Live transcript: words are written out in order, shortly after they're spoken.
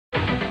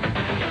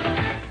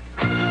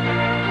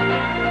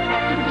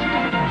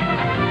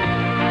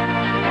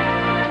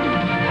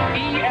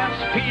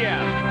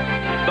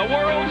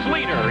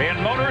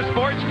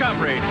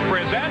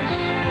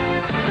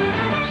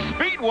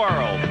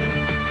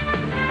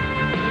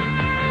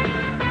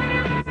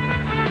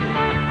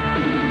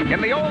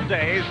the old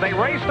days, they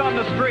raced on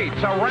the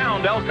streets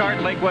around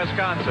Elkhart, Lake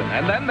Wisconsin,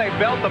 and then they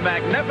built the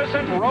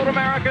magnificent Road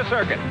America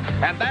circuit.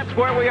 And that's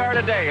where we are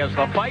today as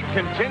the fight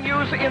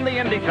continues in the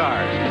Indy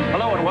cars.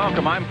 Hello and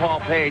welcome. I'm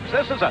Paul Page.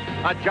 This is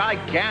a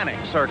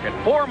gigantic circuit,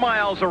 4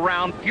 miles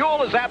around.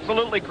 Fuel is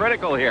absolutely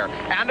critical here,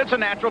 and it's a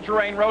natural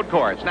terrain road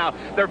course. Now,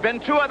 there have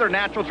been 2 other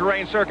natural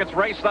terrain circuits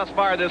raced thus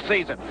far this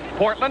season,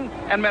 Portland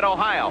and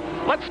Mid-Ohio.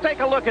 Let's take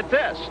a look at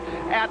this.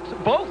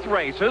 At both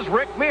races,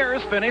 Rick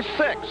Mears finished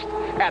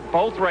 6th. At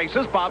both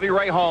races, Bobby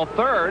Rahal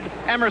 3rd,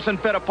 Emerson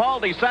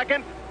Fittipaldi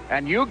 2nd,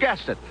 and you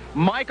guessed it,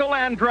 Michael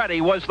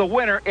Andretti was the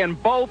winner in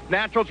both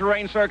natural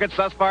terrain circuits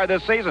thus far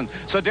this season.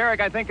 So,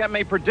 Derek, I think that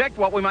may predict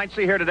what we might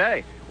see here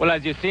today. Well,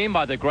 as you've seen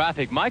by the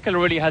graphic, Michael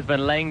really has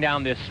been laying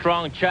down this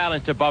strong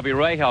challenge to Bobby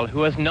Rahal,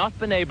 who has not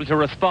been able to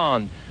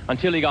respond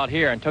until he got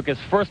here and took his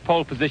first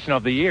pole position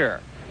of the year.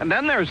 And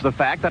then there's the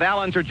fact that Al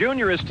Unser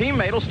Jr., his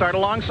teammate, will start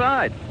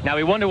alongside. Now,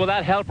 we wonder, will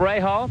that help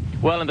Rahal?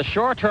 Well, in the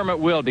short term, it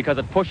will, because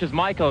it pushes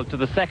Michael to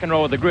the second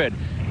row of the grid.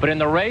 But in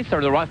the race or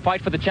the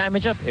fight for the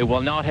championship, it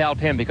will not help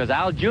him, because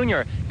Al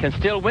Jr. can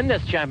still win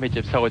this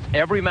championship, so it's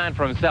every man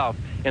for himself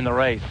in the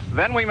race.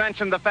 Then we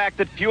mentioned the fact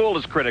that fuel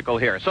is critical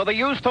here, so they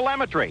use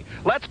telemetry.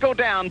 Let's go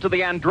down to the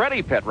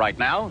Andretti pit right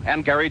now,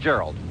 and Gary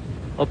Gerald.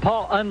 Well,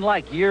 Paul,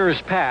 unlike years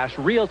past,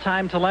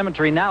 real-time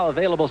telemetry now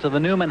available to the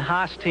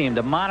Newman-Haas team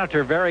to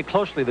monitor very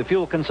closely the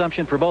fuel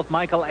consumption for both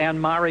Michael and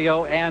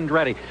Mario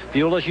Andretti.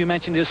 Fuel, as you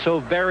mentioned, is so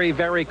very,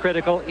 very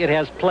critical. It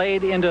has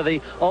played into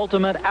the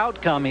ultimate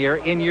outcome here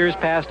in years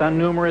past on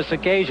numerous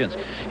occasions.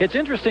 It's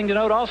interesting to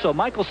note also,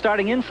 Michael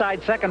starting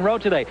inside second row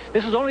today.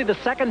 This is only the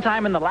second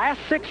time in the last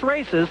 6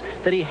 races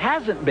that he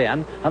hasn't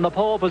been on the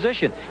pole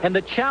position. And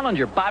the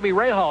challenger, Bobby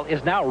Rahal,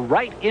 is now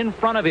right in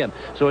front of him.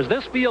 So as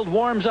this field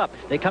warms up,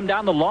 they come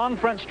down the long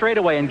front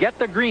straightaway and get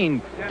the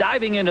green,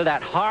 diving into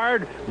that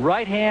hard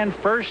right-hand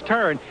first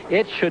turn.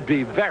 It should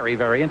be very,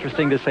 very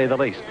interesting to say the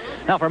least.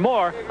 Now, for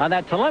more on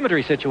that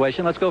telemetry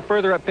situation, let's go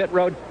further up pit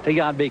road to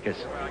Jan Beekes.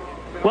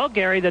 Well,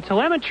 Gary, the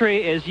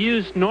telemetry is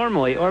used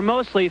normally or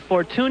mostly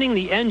for tuning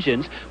the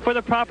engines for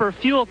the proper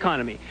fuel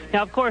economy.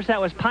 Now, of course,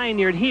 that was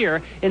pioneered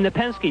here in the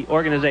Penske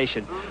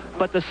organization.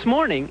 But this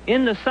morning,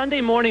 in the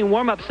Sunday morning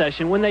warm-up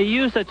session, when they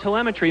used the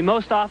telemetry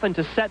most often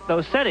to set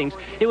those settings,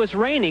 it was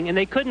raining and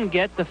they couldn't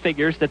get the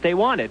figures that they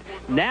wanted.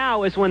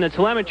 Now is when the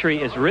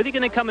telemetry is really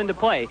going to come into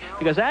play,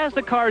 because as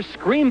the cars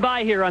scream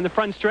by here on the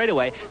front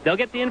straightaway, they'll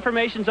get the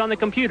information on the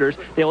computers.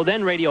 They will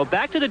then radio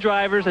back to the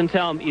drivers and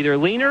tell them either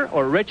leaner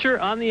or richer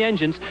on the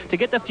engines to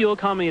get the fuel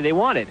economy they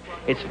wanted.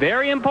 It's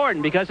very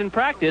important, because in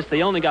practice,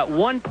 they only got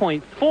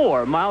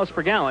 1.4 miles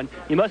per gallon.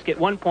 You must get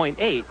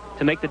 1.8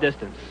 to make the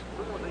distance.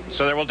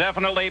 So there will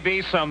definitely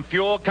be some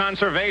fuel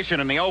conservation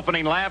in the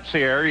opening laps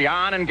here.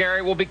 Jan and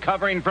Gary will be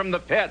covering from the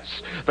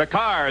pits. The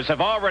cars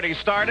have already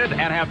started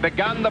and have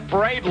begun the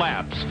parade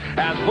laps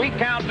as we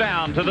count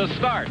down to the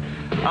start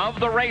of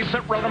the race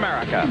at Road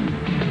America.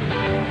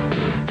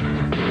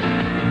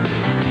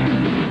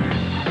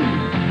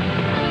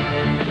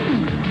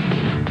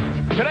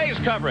 Today's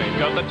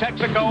coverage of the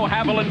Texaco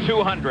Havoline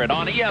 200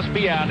 on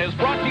ESPN is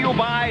brought to you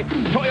by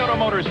Toyota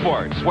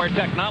Motorsports, where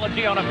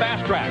technology on a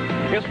fast track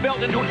is built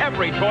into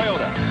every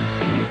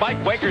Toyota. By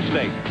Quaker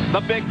State, the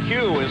Big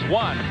Q is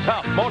one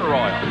tough motor oil.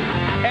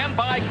 And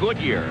by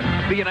Goodyear,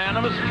 the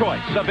unanimous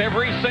choice of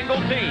every single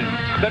team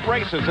that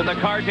races in the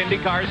Cars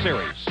IndyCar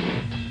Series.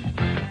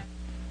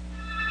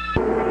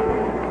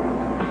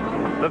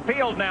 The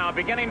field now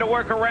beginning to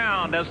work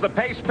around as the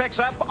pace picks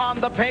up on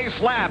the pace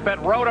lap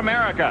at Road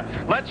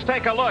America. Let's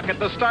take a look at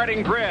the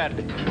starting grid.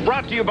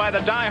 Brought to you by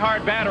the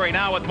Die-Hard battery,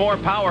 now with more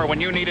power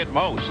when you need it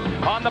most.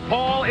 On the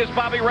pole is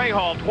Bobby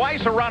Rahal,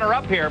 twice a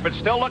runner-up here, but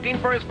still looking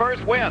for his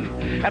first win.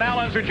 And Al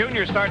Unser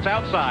Jr. starts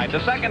outside,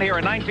 the second here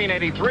in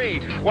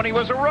 1983 when he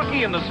was a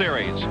rookie in the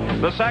series.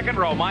 The second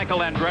row, Michael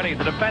Andretti,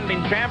 the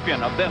defending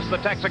champion of this, the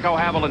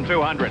Texaco Havoline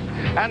 200.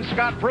 And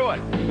Scott Pruitt,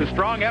 whose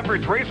strong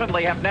efforts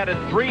recently have netted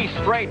 3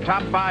 straight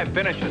top 5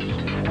 finishes.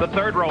 The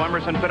third row,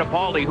 Emerson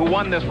Fittipaldi, who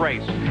won this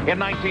race in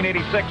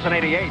 1986 and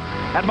 88.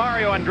 And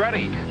Mario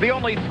Andretti, the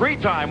only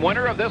 3-time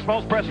winner of this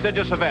most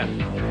prestigious event.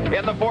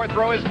 In the fourth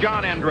row is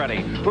John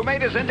Andretti, who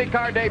made his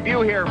IndyCar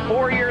debut here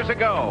 4 years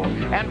ago.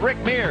 And Rick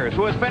Mears,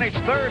 who has finished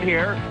 3rd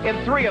here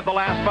in 3 of the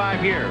last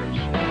 5 years.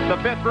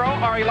 The fifth row,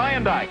 Arie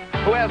Luyendyk,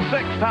 who has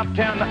 6 top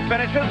 10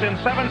 finishes in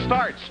 7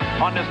 starts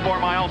on this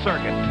 4-mile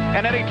circuit.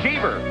 And Eddie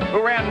Cheever,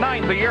 who ran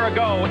 9th a year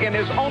ago in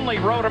his only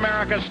Road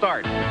America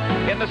start.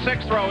 In the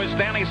 6th row is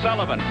Danny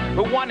Sullivan,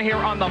 who won here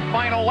on the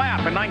final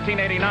lap in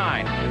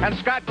 1989. And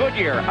Scott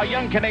Goodyear, a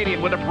young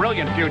Canadian with a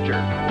brilliant future.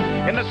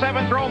 In the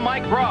 7th row,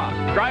 Mike Groff,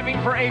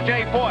 driving for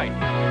A.J. Foyt.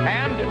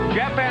 And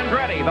Jeff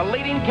Andretti, the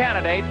leading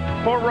candidate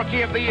for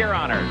Rookie of the Year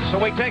honors.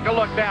 So we take a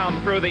look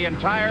down through the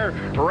entire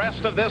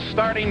rest of this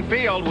starting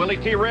field. Willie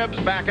T.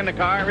 Ribbs back in the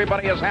car.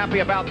 Everybody is happy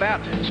about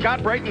that.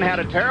 Scott Brayton had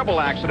a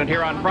terrible accident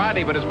here on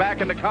Friday, but is back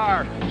in the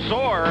car,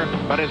 sore,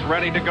 but is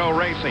ready to go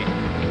racing.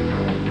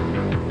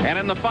 And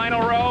in the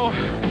final row,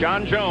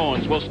 John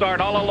Jones will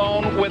start all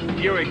alone with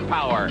Buick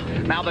power.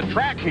 Now, the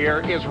track here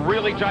is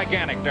really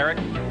gigantic, Derek.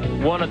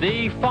 one of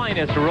the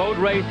finest road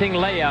racing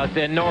layouts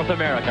in North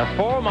America.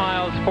 4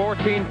 miles,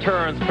 14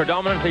 turns,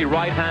 predominantly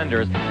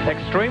right-handers.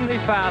 Extremely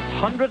fast,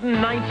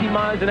 190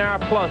 miles an hour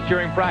plus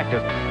during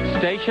practice.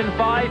 Station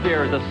 5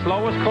 here is the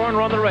slowest corner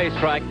on the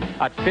racetrack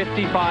at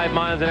 55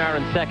 miles an hour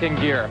in second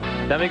gear.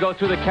 Then we go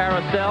through the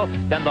carousel,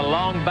 then the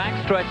long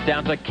backstretch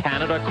down to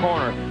Canada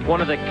Corner.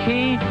 One of the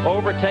key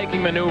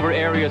overtaking maneuver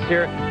areas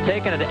here,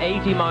 taken at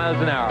 80 miles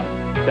an hour.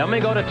 Then we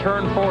go to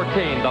turn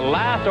 14, the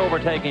last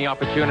overtaking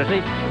opportunity.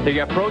 They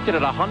approach it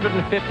at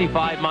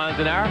 155 miles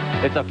an hour.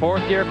 It's a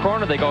fourth gear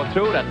corner. They go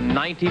through it at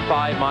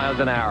 95 miles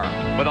an hour.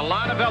 With a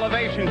lot of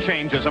elevation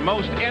changes, a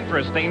most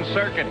interesting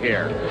circuit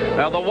here.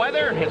 Now, the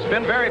weather, it's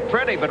been very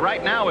pretty, but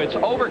right now it's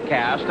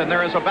overcast, and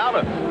there is about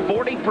a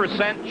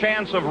 40%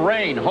 chance of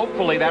rain.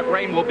 Hopefully that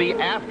rain will be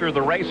after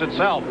the race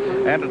itself,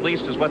 and at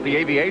least is what the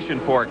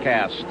aviation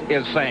forecast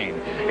is saying.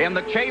 In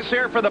the chase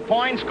here for the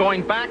points,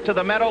 going back to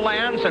the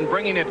Meadowlands and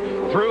bringing it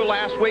through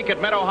last week at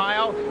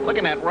Mid-Ohio. Look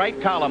in that right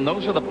column.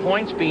 Those are the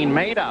points being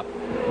made up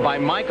by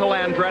Michael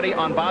Andretti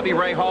on Bobby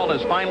Rahal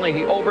as finally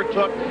he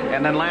overtook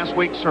and then last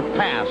week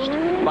surpassed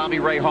Bobby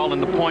Rahal in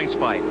the points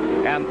fight.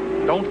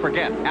 And don't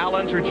forget, Al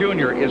Unser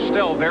Jr. is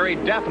still very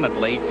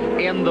definitely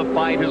in the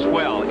fight as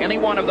well. Any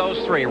one of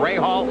those three,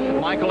 Rahal,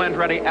 Michael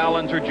Andretti, Al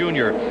Unser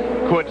Jr.,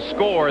 could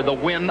score the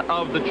win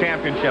of the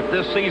championship.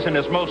 This season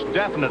is most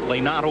definitely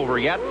not over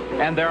yet,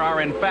 and there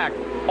are, in fact,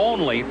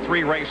 only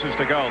 3 races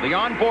to go. The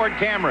onboard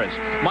cameras,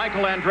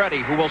 Michael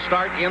Andretti, who will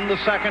start in the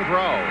second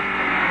row.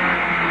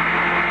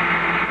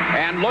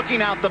 And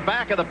looking out the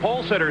back of the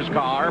pole sitter's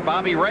car,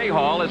 Bobby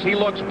Rahal, as he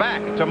looks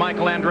back to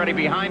Michael Andretti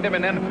behind him,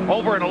 and then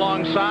over and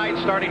alongside,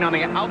 starting on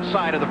the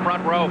outside of the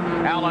front row,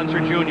 Al Unser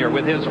Jr.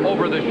 with his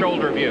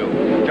over-the-shoulder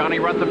view. Johnny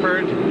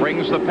Rutherford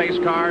brings the pace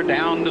car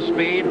down to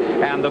speed,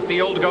 and the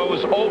field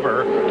goes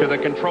over to the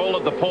control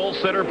of the pole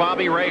sitter,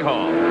 Bobby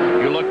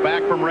Rahal. You look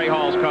back from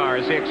Rahal's car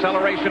as the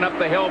acceleration up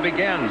the hill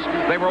begins.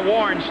 They were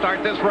warned,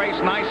 start this race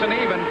nice and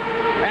even.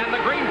 And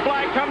the green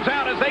flag comes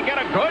out as they get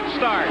a good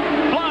start,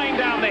 flying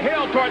down the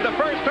hill toward the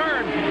first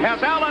turn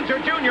as Al Unser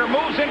Jr.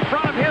 moves in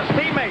front of his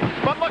teammate.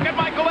 But look at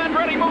Michael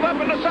Andretti move up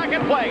into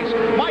second place.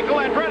 Michael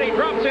Andretti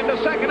drops into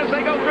second as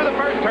they go through the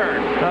first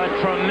turn. A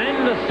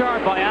tremendous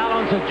start by Al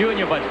Unser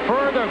Jr., but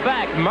further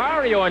back,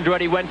 Mario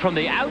Andretti went from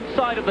the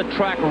outside of the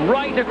track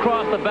right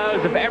across the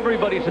bows of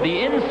everybody to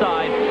the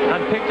inside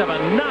and picked up a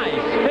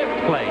nice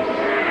 5th place.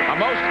 A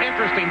most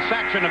interesting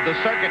section of the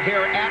circuit here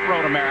at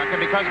Road America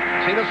because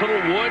see this little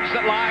woods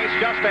that lies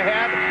just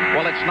ahead?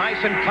 Well, it's nice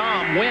and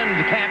calm.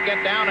 Wind can't get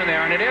down in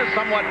there, and it is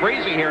somewhat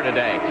breezy here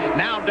today.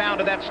 Now down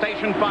to that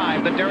Station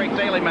 5 that Derek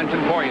Daly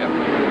mentioned for you.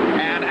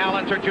 And Al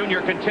Unser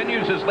Jr.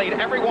 continues his lead.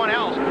 Everyone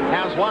else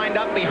has lined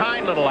up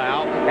behind little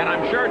Al, and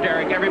I'm sure,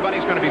 Derek,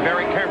 everybody's going to be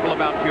very careful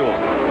about fuel.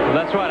 Well,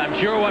 that's right. I'm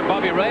sure what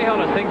Bobby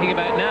Rahal is thinking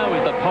about now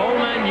is the pole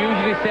man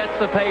usually sets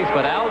the pace,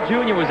 but Al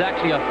Jr. was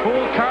actually a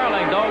full car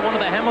length. Oh, one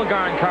of the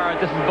Hemmelgarn cars.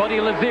 This is Buddy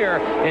Lazier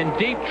in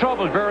deep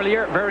trouble very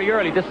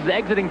early. This is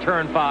exiting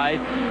turn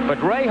 5. But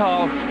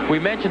Rahal, we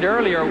mentioned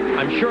earlier,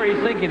 I'm sure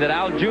he's thinking that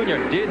Al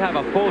Jr. did have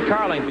a full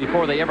car length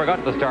before they ever got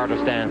to the starter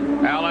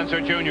stand. Al Unser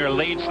Jr.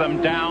 leads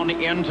them down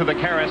into the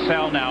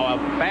carousel now. A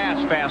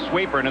fast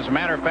sweeper. And as a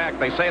matter of fact,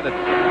 they say that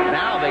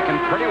now they can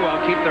pretty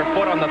well keep their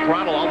foot on the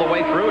throttle all the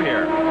way through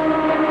here.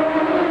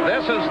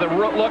 This is the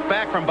look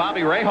back from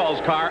Bobby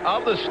Rahal's car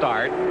of the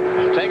start.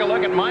 Take a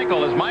look at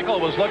Michael as Michael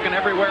was looking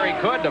everywhere he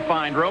could to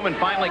find room and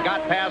finally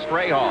got past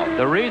Rahal.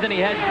 The reason he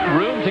had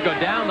room to go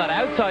down that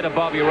outside of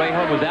Bobby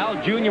Rahal was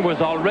Al Jr. was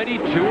already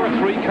 2 or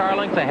 3 car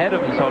lengths ahead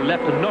of him, so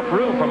left enough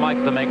room for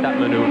Michael to make that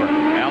maneuver.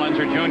 Al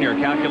Unser Jr.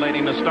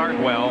 calculating the start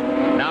well.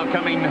 Now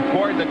coming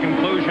toward the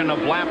conclusion of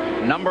lap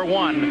number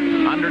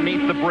 1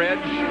 underneath the bridge,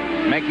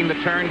 making the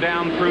turn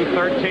down through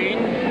 13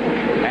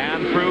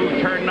 and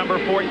through turn number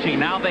 14.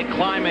 Now they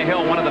climb a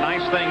hill. One of the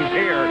nice things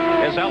here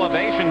is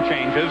elevation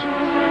changes.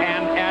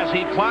 And as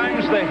he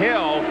climbs the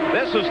hill,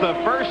 this is the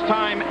first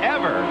time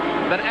ever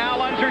that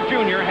Al Unser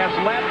Jr. has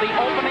led the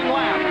opening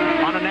lap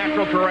on a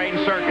natural terrain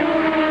circuit.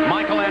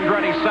 Michael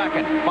Andretti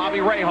second. Bobby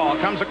Rahal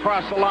comes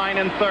across the line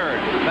in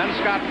third. Then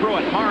Scott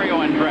Pruitt,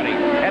 Mario Andretti.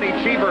 Eddie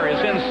Cheever is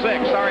in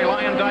sixth. Ari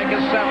Lyondike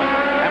is seventh.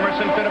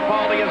 Emerson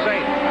Fittipaldi is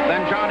eighth.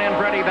 Then John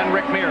Andretti, then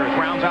Rick Mears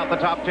rounds out the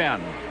top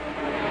 10.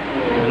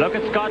 Look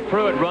at Scott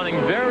Pruitt running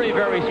very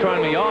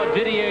strongly. Oh,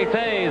 Didier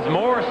Thays,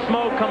 more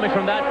smoke coming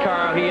from that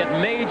car. He had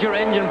major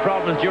engine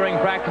problems during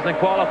practice and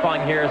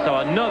qualifying here,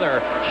 so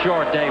another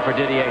short day for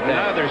Didier Thays.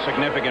 Another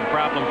significant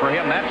problem for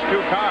him. That's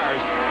 2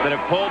 cars that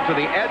have pulled to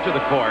the edge of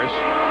the course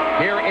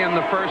here in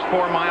the first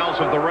 4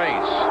 miles of the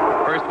race.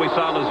 First we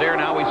saw Lazier,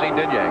 now we see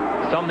Didier.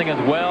 Something is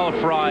well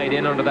fried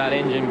in under that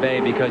engine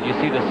bay because you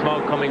see the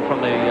smoke coming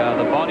from the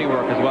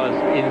bodywork as well as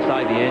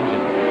inside the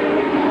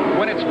engine.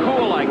 When it's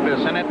cool like this,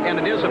 and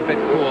it is a bit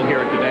cool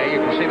here today, you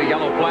can see the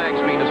yellow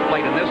flags being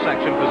displayed in this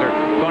section because they're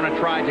going to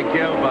try to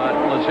give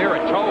Lazier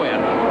a toe in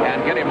and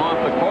get him off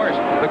the course.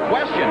 The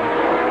question,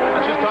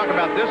 let's just talk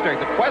about this,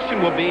 Derek. The question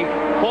will be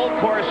full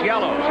course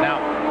yellows. Now,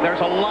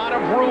 there's a lot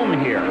of room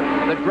here.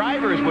 The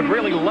drivers would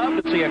really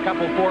love to see a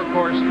couple full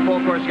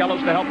course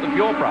yellows to help the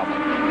fuel problem.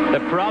 The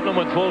problem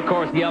with full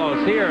course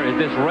yellows here is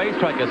this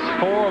racetrack is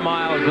 4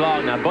 miles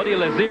long. Now, Buddy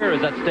Lazier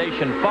is at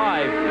station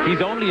 5.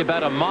 He's only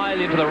about a mile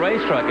into the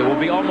racetrack. It will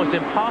be almost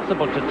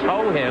impossible to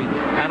tow him,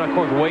 and of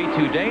course way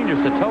too dangerous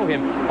to tow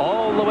him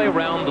all the way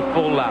around the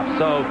full lap.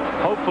 So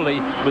hopefully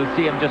we'll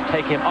see him just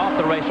take him off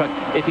the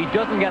racetrack if he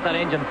doesn't get that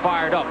engine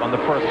fired up on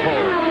the first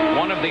pull.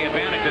 One of the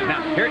advantages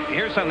now,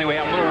 here's something we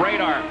have, a little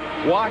radar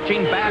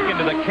watching back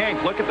into the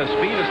kink. Look at the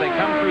speed as they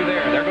come through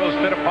there. There goes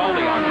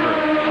Fittipaldi on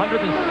through.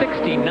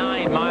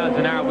 169 miles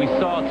an hour we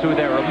saw through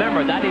there.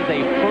 Remember, that is a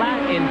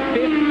flat in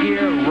fifth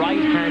gear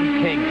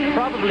right-hand kink.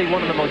 Probably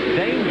one of the most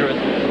dangerous,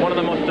 one of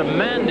the most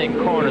demanding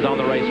corners on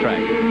the racetrack.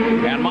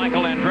 And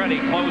Michael Andretti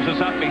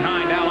closes up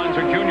behind Al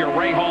Unser Jr.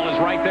 Ray Hall is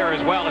right there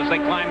as well as they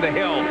climb the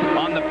hill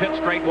on the pit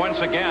straight once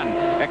again,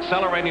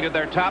 accelerating to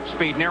their top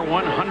speed near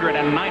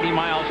 190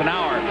 miles an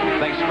hour.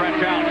 They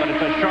stretch out, but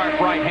it's a sharp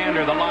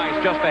right-hander that lies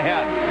just ahead.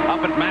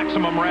 Up at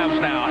maximum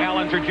revs now. Al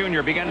Unser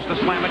Jr. begins to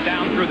slam it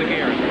down through the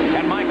gears,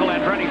 and Michael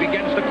Andretti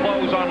begins to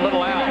close on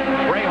Little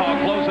Al. Ray Hall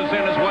closes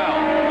in as well.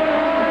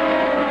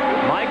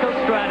 Michael's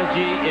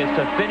strategy is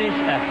to finish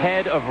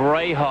ahead of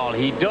Ray Hall.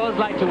 He does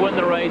like to win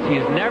the race.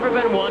 He's never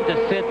been one to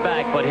sit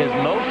back, but his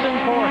most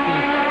important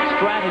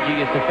strategy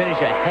is to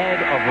finish ahead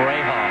of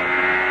Ray Hall.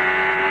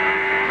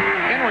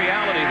 In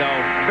reality,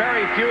 though,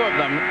 very few of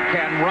them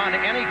can run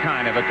any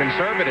kind of a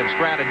conservative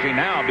strategy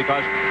now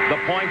because the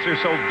points are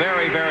so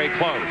very, very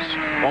close.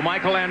 Well,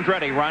 Michael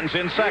Andretti runs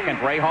in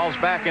second. Ray Hall's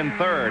back in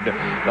third.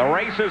 The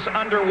race is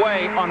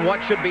underway on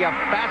what should be a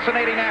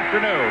fascinating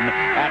afternoon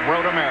at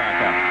Road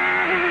America.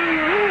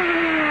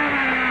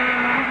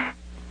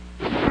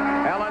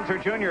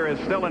 Jr. is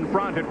still in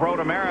front at Road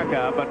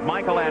America, but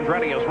Michael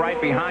Andretti is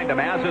right behind him,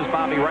 as is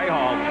Bobby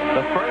Rahal.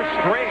 The first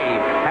three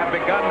have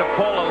begun to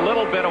pull a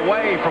little bit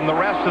away from the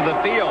rest of the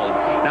field.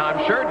 Now,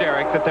 I'm sure,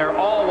 Derek, that they're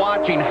all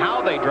watching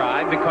how they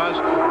drive because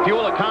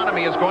fuel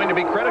economy is going to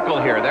be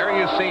critical here. There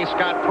you see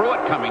Scott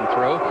Pruitt coming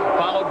through,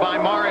 followed by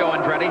Mario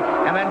Andretti,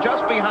 and then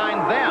just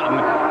behind them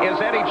is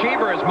Eddie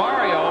Cheever as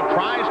Mario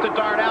tries to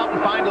dart out and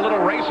find a little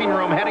racing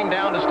room heading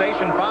down to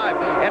Station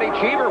 5. Eddie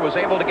Cheever was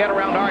able to get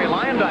around Arie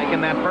Luyendyk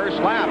in that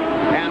first lap,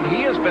 and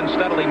he has been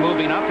steadily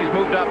moving up. He's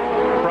moved up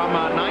from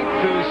 9th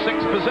to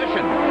 6th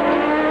position.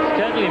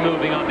 Steadily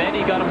moving up.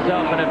 Eddie got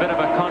himself in a bit of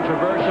a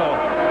controversial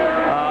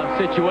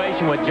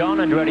situation with John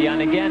Andretti,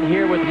 and again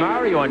here with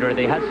Mario Andretti.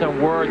 They had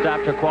some words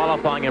after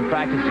qualifying in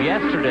practice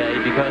yesterday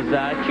because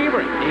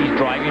Cheever, he's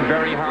driving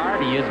very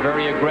hard. He is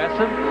very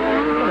aggressive,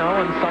 you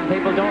know, and some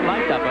people don't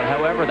like that. But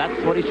however, that's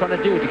what he's trying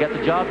to do to get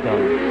the job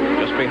done.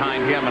 Just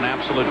behind him, an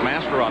absolute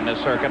master on this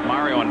circuit,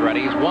 Mario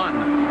Andretti. He's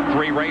won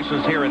 3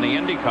 races here in the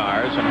Indy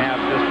cars and has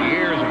just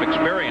years of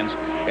experience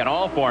in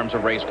all forms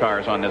of race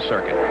cars on this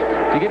circuit.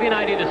 To give you an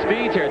idea of the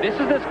speeds here, this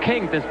is this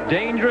kink, this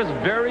dangerous,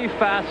 very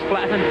fast,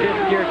 flat and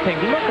fifth gear kink.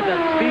 Look at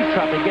that speed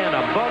trap again,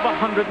 above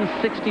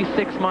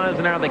 166 miles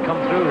an hour they come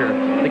through here.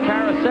 The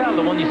carousel,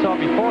 the one you saw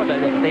before,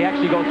 they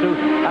actually go through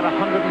at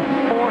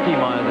 140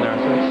 miles an hour,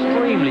 so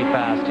extremely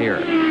fast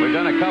here. We've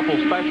done a couple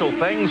special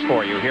things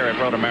for you here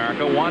at Road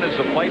America. One is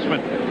the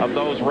placement of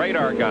those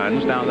radar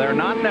guns. Now, they're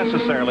not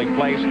necessarily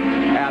placed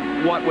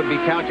at what would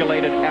be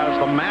calculated as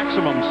the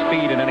maximum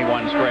speed in any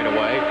one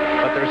straightaway,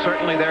 but they're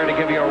certainly there to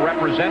give you a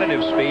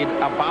representative speed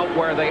about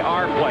where they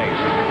are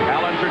placed.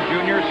 Al Unser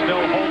Jr.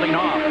 still holding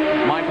off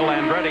Michael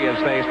Andretti as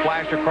they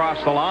splash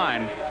across the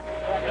line.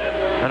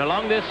 And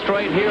along this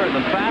straight here,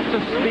 the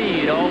fastest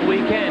speed all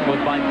weekend was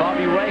by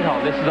Bobby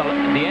Rahal. This is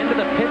the end of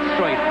the pit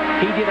straight.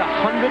 He did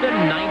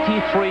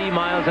 193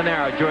 miles an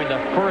hour during the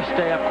first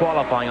day of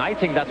qualifying. I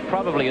think that's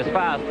probably as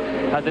fast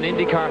as an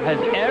IndyCar has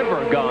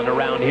ever gone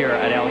around here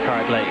at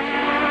Elkhart Lake.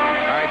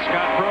 All right,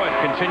 Scott Pruitt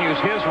continues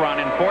his run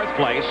in 4th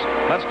place.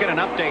 Let's get an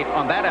update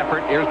on that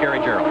effort. Here's Gary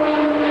Gerald.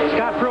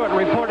 Scott Pruitt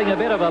reporting a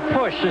bit of a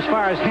push as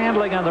far as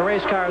handling on the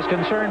race car is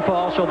concerned,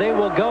 Paul. So they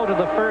will go to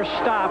the first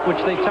stop, which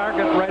they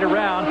target right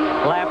around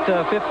lap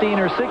 15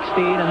 or 16,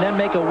 and then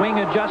make a wing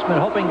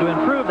adjustment, hoping to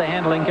improve the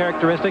handling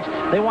characteristics.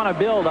 They want to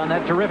build on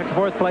that terrific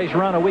 4th place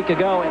run a week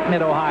ago at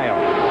Mid-Ohio.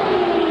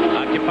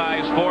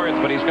 Occupies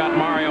 4th, but he's got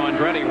Mario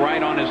Andretti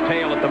right on his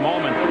tail at the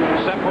moment,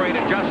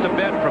 separated just a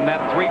bit from that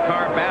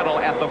 3-car battle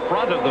at the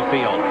front of the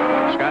field.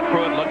 Scott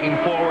Pruitt looking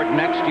forward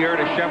next year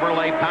to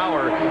Chevrolet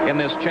power in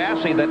this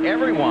chassis that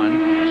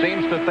everyone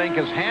seems to think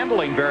is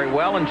handling very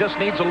well and just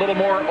needs a little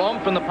more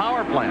oomph in the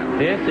power plant.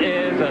 This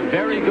is a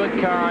very good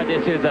car.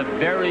 This is a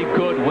very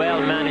good,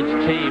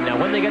 well-managed team. Now,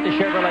 when they get the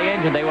Chevrolet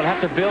engine, they will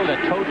have to build a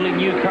totally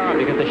new car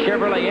because the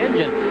Chevrolet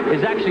engine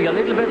is actually a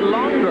little bit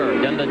longer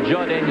than the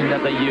Judd engine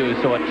that they use.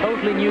 So a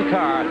totally new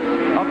car,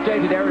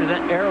 updated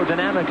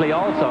aerodynamically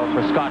also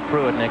for Scott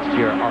Pruitt next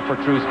year, or for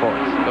True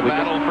Sports. The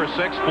battle for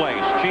 6th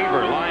place,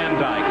 Cheever,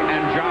 Luyendyk,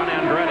 and John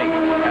Andretti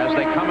as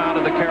they come out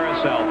of the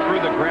carousel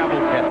through the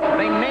gravel pit.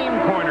 They name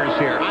corners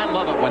here. I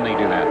love it when they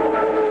do that.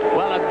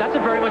 Well, that's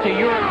very much a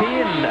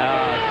European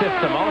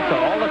system also.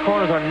 All the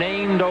corners are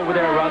named over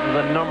there rather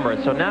than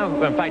numbered. So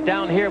now, in fact,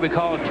 down here we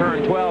call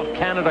turn 12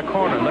 Canada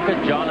Corner. Look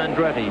at John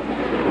Andretti.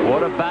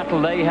 What a battle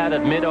they had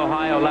at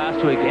Mid-Ohio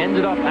last week.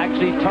 Ended up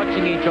actually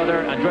touching each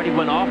other. Andretti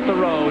went off the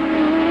road.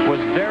 Was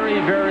very,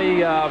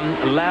 very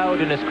loud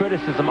in his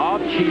criticism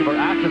of Cheever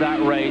after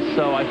that race.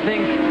 So I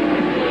think,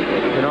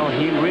 you know,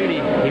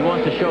 he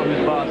wants to show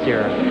who's boss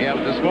here. Yeah,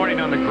 but this morning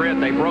on the grid,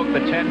 they broke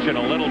the tension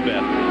a little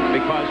bit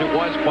because it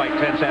was quite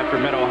tense after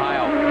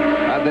Mid-Ohio.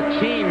 The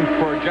team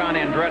for John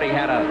Andretti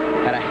had a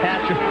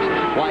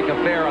hatchet-like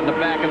affair on the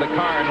back of the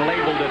car and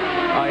labeled it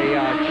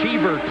a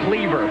Cheever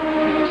Cleaver.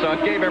 So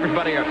it gave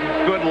everybody a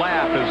good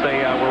laugh as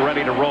they were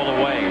ready to roll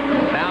away.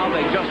 Now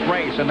they just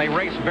race, and they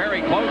race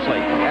very closely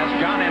as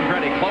John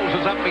Andretti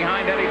closes up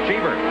behind Eddie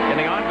Cheever in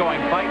the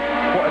ongoing fight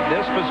for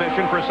this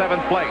position for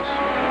 7th place.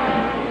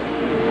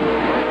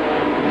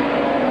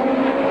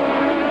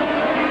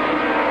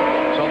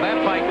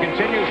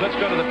 Continues. Let's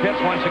go to the pits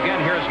once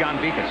again. Here's Jan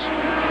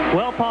Vikas.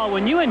 Well, Paul,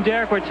 when you and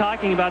Derek were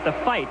talking about the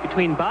fight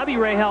between Bobby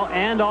Rahal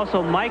and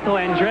also Michael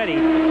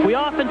Andretti, we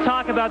often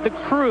talk about the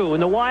crew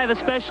and the Y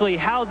especially,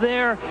 how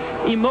their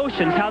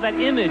emotions, how that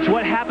image,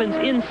 what happens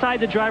inside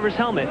the driver's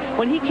helmet.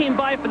 When he came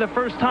by for the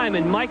first time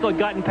and Michael had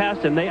gotten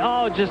past him, they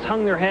all just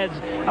hung their heads.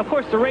 Of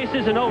course, the race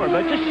isn't over,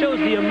 but it just shows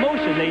the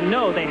emotion. They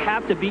know they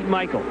have to beat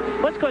Michael.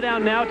 Let's go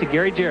down now to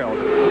Gary Gerald.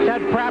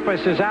 Ted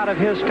Prappus is out of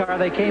his car.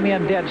 They came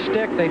in dead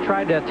stick. They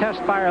tried to test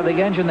fire the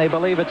engine. They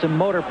believe it's a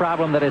motor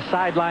problem that has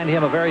sidelined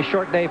him. A very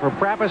short day for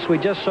Prappus. We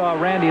just saw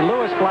Randy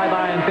Lewis fly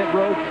by in pit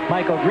road.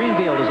 Michael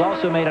Greenfield has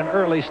also made an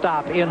early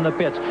stop in the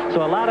pits.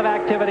 So a lot of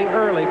activity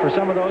early for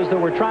some of those that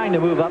were trying to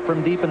move up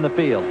from deep in the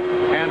field.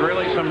 And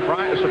really some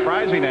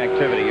surprising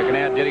activity. You can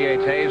add Didier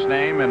Tay's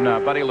name and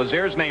Buddy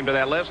Lazier's name to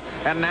that list.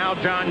 And now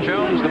John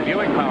Jones, the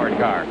Buick-powered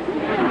car.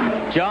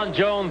 John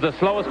Jones, the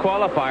slowest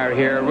qualifier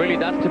here. Really,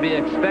 that's to be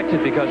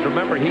expected because,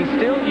 remember, he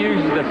still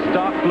uses the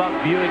stock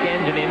block Buick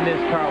engine in this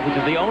car, which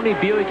is the only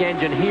Buick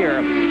engine here.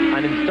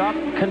 And in stock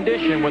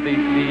condition with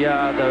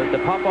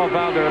the pop-off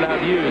valve they're allowed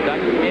to use, that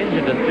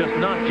engine does just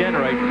not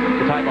generate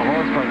the type of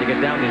horsepower to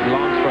get down these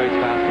long straights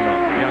fast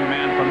enough. A young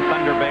man from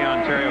Thunder Bay,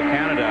 Ontario,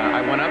 Canada.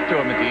 I went up to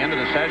him at the end of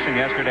the session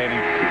yesterday, and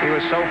he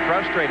was so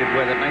frustrated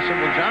with it. And I said,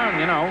 well, John,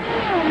 you know,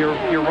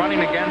 you're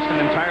running against an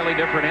entirely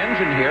different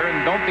engine here,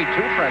 and don't be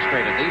too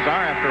frustrated. These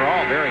are, after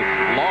all, very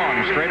long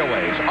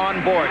straightaways.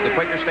 On board, the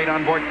Quaker State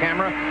onboard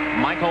camera,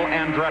 Michael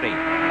Andretti,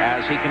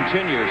 as he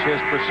continues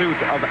his pursuit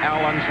of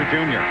Al Unser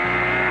Jr.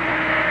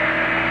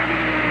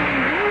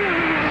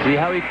 See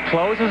how he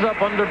closes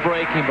up under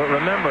braking, but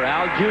remember,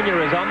 Al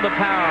Jr. is on the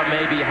power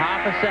maybe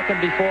half a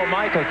second before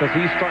Michael because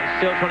he's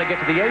still trying to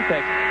get to the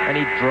apex, and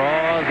he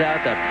draws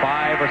out that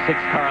 5 or 6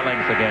 car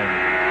lengths again.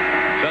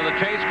 So the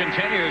chase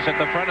continues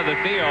at the front of the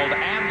field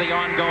and the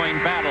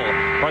ongoing battle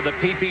for the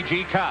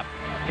PPG Cup.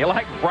 You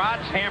like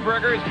brats,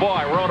 hamburgers?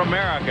 Boy, Road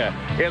America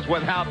is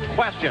without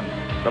question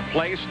the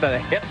place to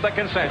hit the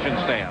concession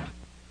stand.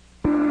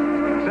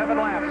 7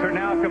 laps are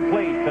now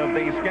complete of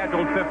the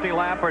scheduled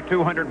 50-lap or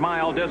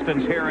 200-mile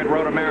distance here at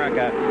Road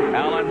America.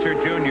 Al Unser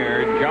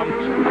Jr.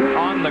 jumped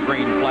on the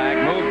green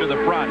flag, moved to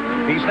the front.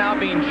 He's now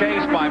being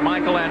chased by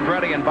Michael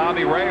Andretti and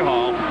Bobby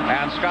Rahal,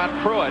 and Scott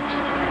Pruitt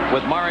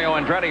with Mario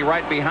Andretti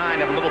right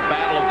behind, have a little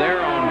battle of their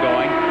own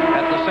going.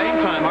 At the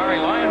same time, Ari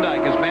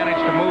Leyendijk has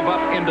managed to move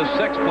up into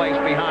 6th place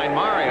behind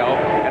Mario,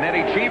 and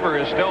Eddie Cheever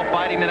is still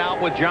fighting it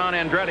out with John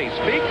Andretti.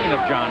 Speaking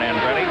of John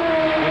Andretti,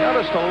 we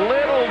noticed a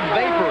little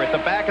vapor at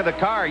the back of the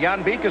car.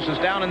 Jan Vikas is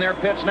down in their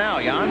pits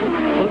now. Jan?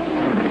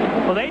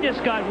 Well, they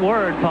just got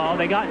word, Paul.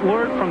 They got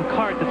word from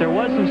CART that there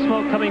was some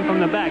smoke coming from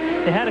the back.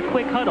 They had a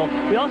quick huddle.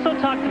 We also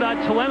talked about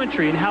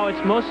telemetry and how it's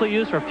mostly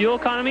used for fuel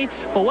economy.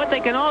 But what they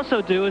can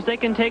also do is they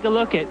can take a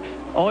look at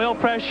oil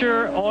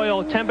pressure,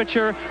 oil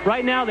temperature.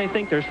 Right now, they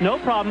think there's no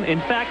problem. In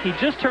fact, he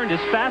just turned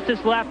his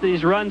fastest lap that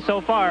he's run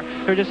so far.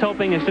 They're just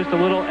hoping it's just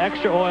a little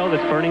extra oil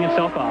that's burning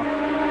itself off.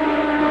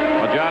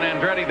 Well, John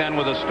Andretti then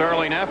with a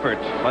sterling effort.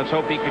 Let's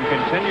hope he can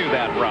continue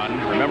that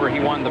run. Remember, he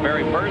won the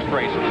very first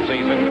race of the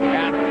season.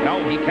 And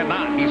no, he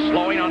cannot. He's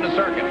slowing on the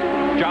circuit.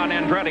 John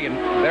Andretti, and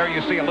there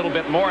you see a little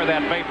bit more of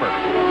that vapor.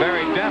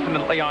 Very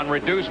definitely on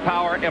reduced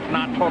power, if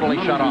not totally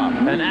shut off.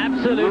 An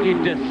absolutely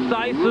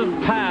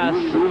decisive pass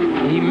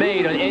he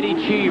made on Eddie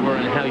Cheever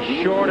and how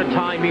short a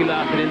time he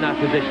lasted in that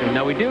position.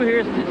 Now, we do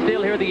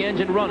still hear the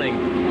engine running.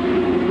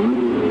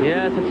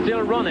 Yes, it's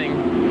still running.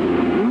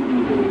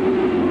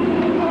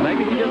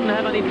 Maybe he doesn't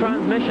have any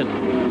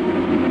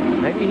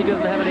transmission. Maybe he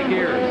doesn't have any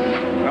gears.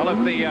 Well,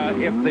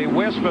 if the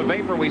wisp of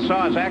vapor we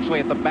saw is actually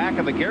at the back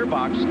of the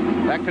gearbox,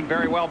 that could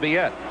very well be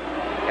it.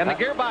 And the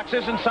gearbox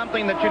isn't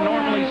something that you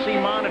normally see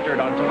monitored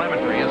on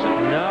telemetry, is it?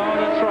 No,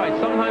 that's right.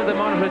 Sometimes they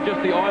monitor just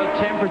the oil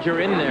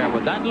temperature in there,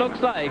 but that looks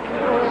like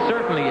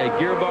certainly a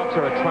gearbox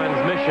or a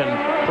transmission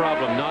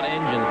problem, not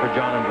engine for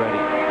John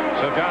Andretti.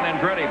 So John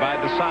Andretti by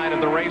the side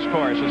of the race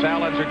course is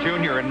Al Unser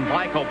Jr. and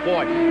Michael.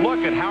 Boy, look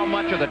at how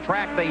much of the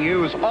track they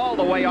use all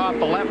the way off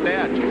the left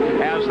edge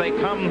as they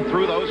come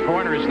through those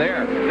corners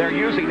there. They're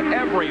using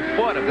every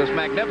foot of this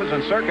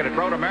magnificent circuit at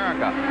Road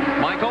America.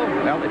 Michael,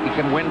 well, if he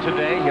can win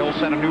today, he'll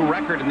set a new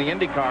record in the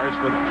Indy cars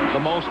for the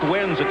most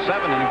wins at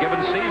 7 in a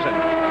given season.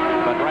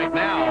 But right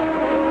now,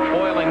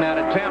 foiling that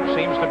attempt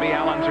seems to be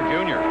Al Unser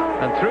Jr.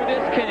 And through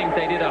this King,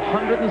 they did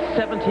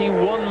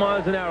 171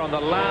 miles an hour on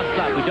the last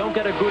lap. We don't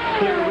get a good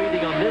clear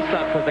reading on this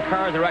lap because the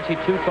cars are actually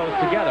too close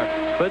together.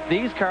 But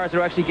these cars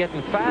are actually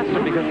getting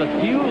faster because the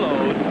fuel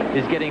load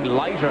is getting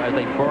lighter as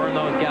they burn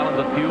those gallons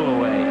of fuel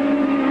away.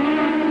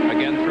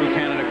 Again through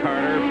Canada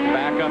Carter,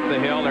 back up the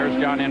hill. There's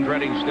John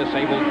Andretti's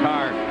disabled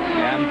car.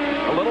 And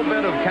a little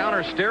bit of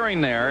counter steering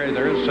there.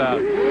 There's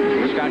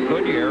Scott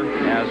Goodyear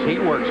as he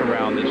works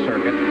around this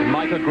circuit.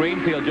 Michael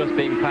Greenfield just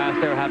being passed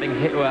there, having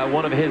hit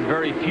one of his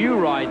very few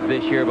rides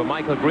this year. But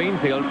Michael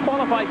Greenfield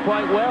qualified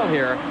quite well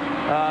here,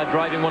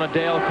 driving one of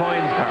Dale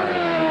Coyne's cars.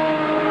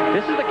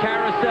 This is the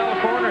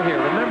carousel corner here.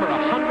 Remember,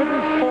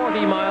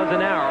 140 miles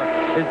an hour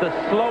is the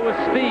slowest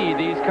speed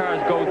these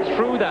cars go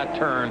through that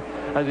turn.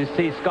 As you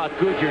see, Scott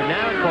Goodyear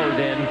now goes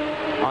in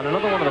on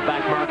another one of the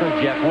back markers,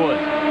 Jeff Wood.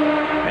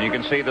 And you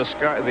can see the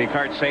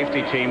kart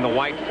safety team, the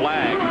white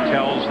flag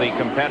tells the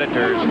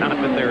competitors not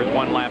that there's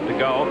one lap to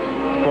go.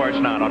 Of course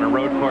not. On a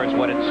road course,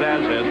 what it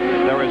says is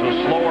there is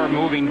a slower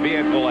moving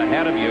vehicle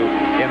ahead of you.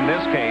 In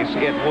this case,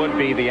 it would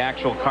be the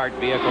actual kart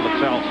vehicle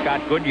itself.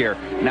 Scott Goodyear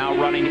now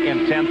running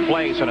in 10th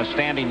place, and a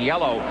standing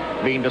yellow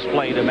being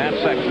displayed in that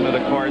section of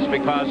the course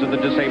because of the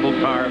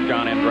disabled car of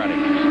John Andretti.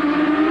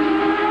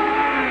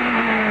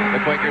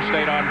 The Quaker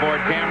State onboard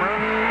camera.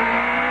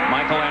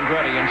 Michael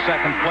Andretti in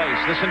second place.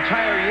 This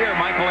entire year,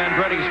 Michael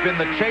Andretti's been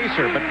the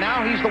chaser, but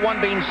now he's the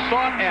one being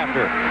sought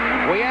after.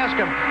 We ask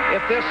him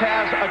if this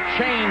has a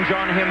change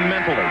on him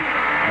mentally.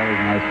 Always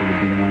nicer to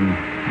be the one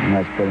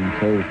that's put in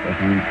chase, I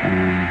think.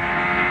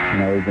 You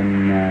know, we've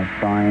been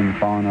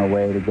falling our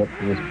way to get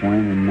to this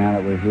point, and now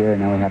that we're here,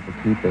 now we have to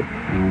keep it.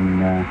 And,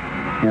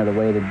 you know, the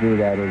way to do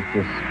that is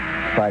just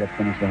try to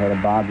finish ahead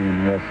of Bobby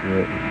in the rest of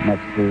the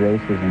next 3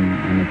 races,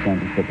 and the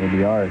championship will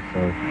be ours. So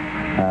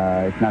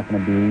it's not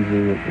going to be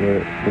easy.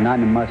 We're not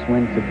in a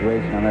must-win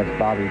situation unless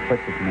Bobby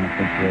puts us in that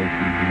situation.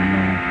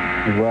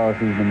 And as well as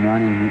he's been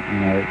running, you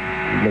know,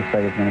 it looks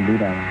like it's going to be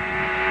that way.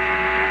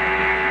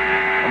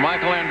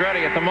 Michael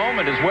Andretti at the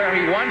moment is where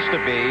he wants to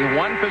be,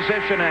 one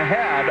position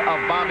ahead of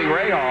Bobby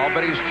Rahal,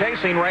 but he's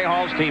chasing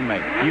Rahal's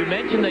teammate. You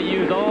mentioned they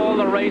used all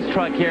the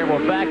racetrack here.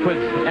 We're back with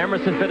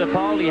Emerson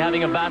Fittipaldi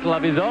having a battle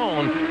of his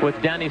own with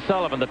Danny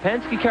Sullivan. The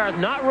Penske car is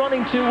not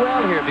running too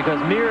well here because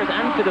Mears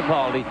and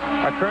Fittipaldi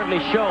are currently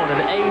shown in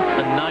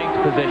 8th and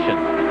 9th position.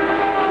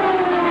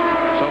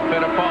 So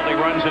Fittipaldi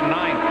runs in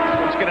 9th.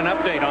 Let's get an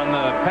update on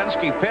the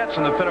Penske pits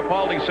and the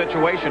Fittipaldi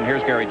situation.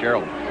 Here's Gary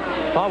Gerald.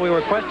 Well, we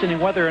were questioning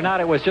whether or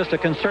not it was just a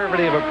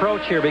conservative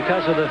approach here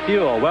because of the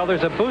fuel. Well,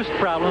 there's a boost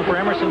problem for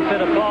Emerson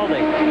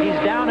Fittipaldi. He's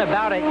down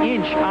about an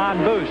inch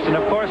on boost. And,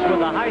 of course, with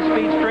the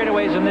high-speed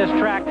straightaways in this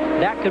track,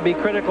 that could be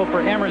critical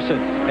for Emerson.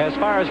 As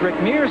far as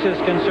Rick Mears is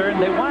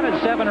concerned, they wanted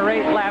 7 or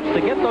 8 laps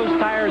to get those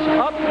tires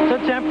up to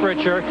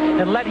temperature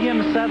and let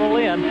him settle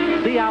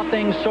in, see how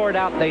things sort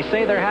out. They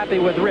say they're happy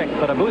with Rick,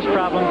 but a boost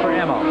problem for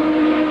Emo.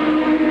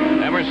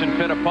 Emerson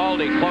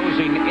Fittipaldi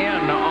closing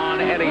in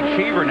on Eddie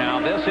Cheever now.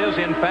 This is,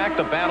 in fact,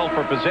 a battle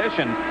for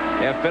position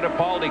if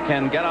Fittipaldi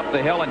can get up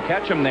the hill and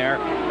catch him there.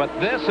 But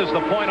this is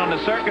the point on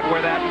the circuit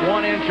where that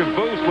 1 inch of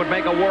boost would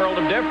make a world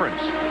of difference.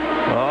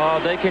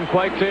 Oh, they can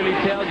quite clearly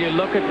tell you.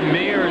 Look at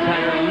Mears,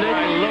 had a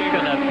little look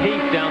and a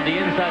peek down the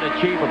inside of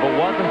Cheever, but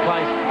wasn't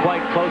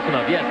quite close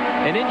enough. Yes,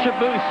 an inch of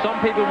boost,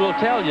 some people will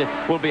tell you,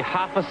 will be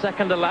half a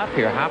second a lap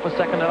here. Half a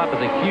second a lap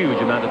is a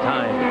huge amount of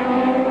time.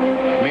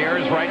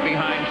 Mears right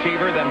behind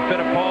Cheever, then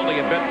Fittipaldi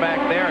a bit back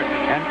there.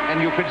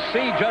 And you could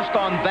see just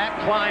on that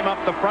climb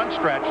up the front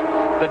stretch,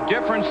 the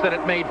difference that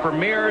it made for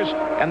Mears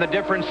and the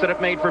difference that it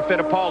made for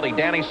Fittipaldi.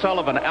 Danny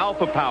Sullivan,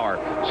 Alpha Power,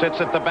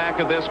 sits at the back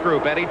of this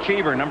group. Eddie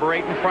Cheever, number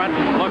 8 in front.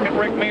 Look at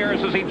Rick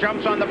Mears as he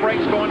jumps on the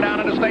brakes going down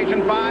into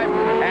Station 5.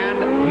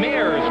 And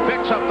Mears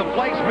picks up the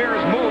place.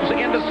 Mears moves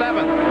into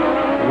 7th.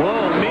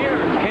 Whoa,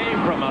 Mears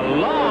came from a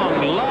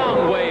long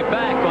way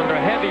back under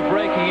heavy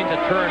braking into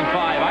turn 5.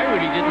 I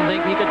really didn't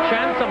think he could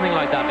chance something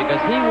like that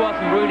because he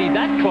wasn't really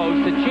that close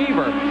to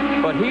Cheever.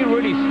 But he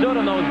really stood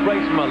on those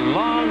brakes from a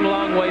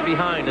long way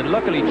behind. And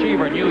luckily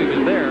Cheever knew he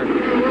was there,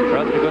 or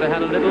else we could have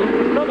had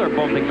another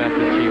bumping match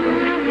with Cheever.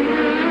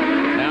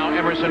 Now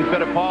Emerson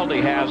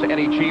Fittipaldi has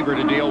Eddie Cheever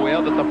to deal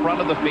with. At the front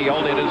of the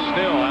field, it is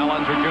still Al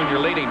Unser Jr.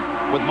 leading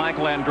with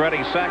Michael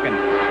Andretti second.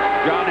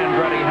 John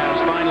Andretti has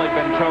finally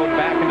been towed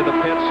back into the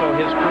pits, so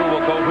his crew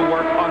will go to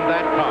work on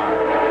that car.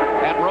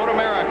 At Road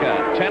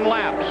America, 10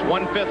 laps,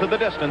 1/5 of the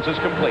distance is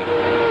complete.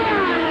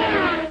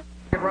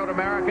 Road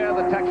America,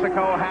 the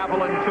Texaco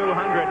Havoline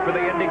 200 for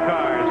the Indy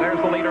cars. There's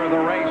the leader of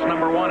the race,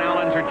 number 1, Al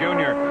Unser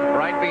Jr.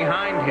 Right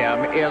behind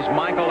him is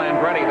Michael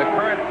Andretti, the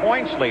current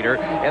points leader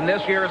in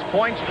this year's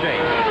points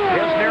chase.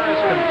 His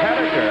nearest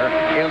competitor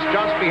is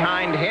just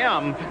behind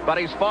him, but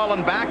he's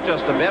fallen back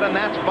just a bit, and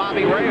that's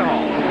Bobby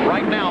Rahal.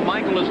 Right now,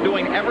 Michael is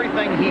doing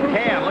everything he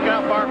can. Look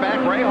at how far back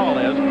Rahal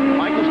is.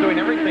 Michael's doing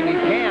everything he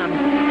can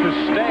to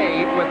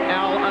stay with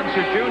Al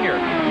Unser Jr.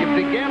 You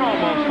begin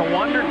almost to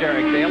wonder,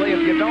 Derek Daly,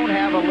 if you don't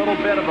have a little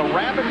bit of a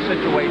rabbit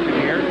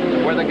situation here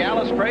where the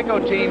Texaco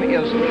team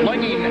is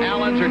flinging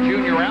Al Unser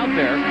Jr. out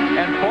there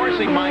and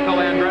forcing Michael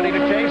Andretti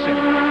to chase him.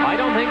 I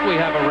don't think we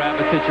have a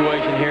rabbit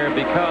situation here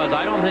because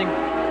I don't think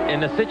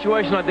in a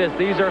situation like this,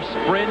 these are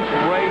sprint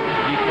races.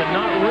 You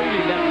cannot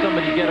really let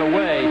somebody get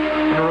away.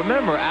 And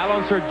remember, Al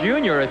Unser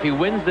Jr., if he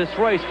wins this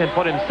race, can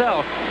put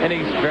himself in a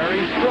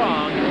very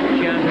strong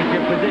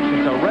championship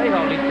position. So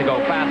Rahal needs to go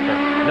faster,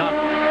 not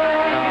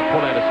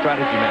pull out a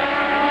strategy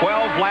match.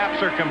 12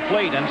 laps are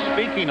complete, and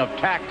speaking of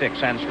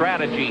tactics and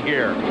strategy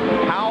here,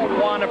 how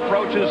one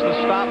approaches the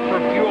stop for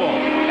fuel,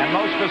 and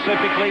most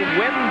specifically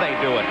when they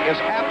do it, is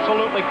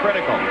absolutely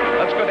critical.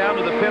 Let's go down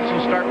to the pits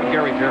and start with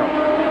Gary Gerald.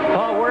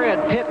 Oh, we're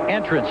at pit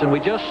entrance, and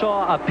we just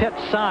saw a pit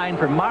sign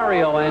for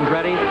Mario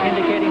Andretti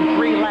indicating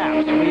 3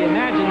 laps. We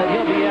imagine that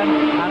he'll be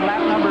in on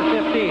lap number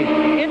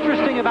 15.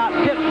 Interesting about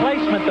pit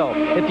placement, though.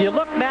 If you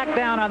look back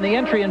down on the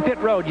entry in pit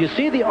road, you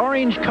see the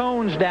orange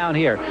cones down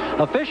here.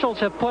 Officials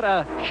have put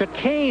a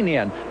chicane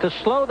in to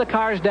slow the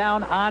cars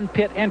down on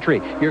pit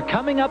entry. You're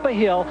coming up a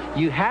hill,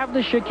 you have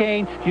the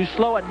chicane, you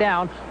slow it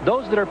down.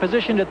 Those that are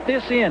positioned at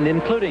this end,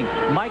 including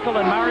Michael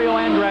and Mario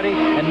Andretti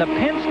and the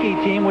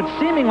Penske team, would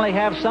seemingly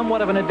have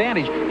somewhat of an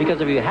advantage,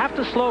 because if you have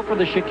to slow for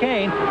the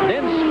chicane,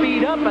 then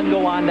speed up and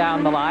go on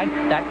down the line,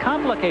 that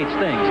complicates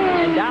things.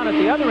 And down at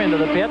the other end of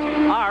the pits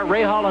are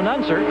Rahal and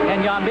Unser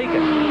and Jan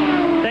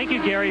Beekes. Thank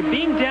you, Gary.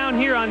 Being down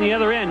here on the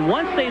other end,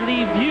 once they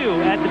leave you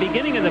at the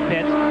beginning of the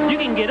pits, you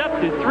can get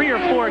up to 3 or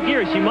 4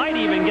 gears. You might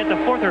even get the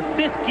 4th or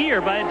 5th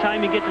gear by the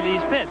time you get to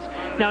these pits.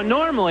 Now,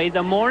 normally,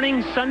 the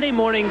Sunday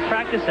morning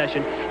practice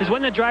session is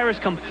when the drivers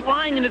come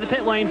flying into the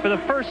pit lane for the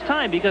first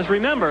time, because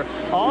remember,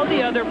 all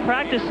the other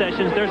practice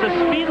sessions, there's a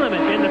speed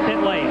limit in the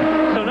pit lane.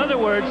 So in other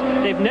words,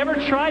 they've never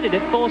tried it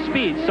at full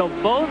speed. So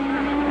both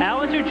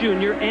Al Unser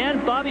Jr.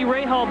 and Bobby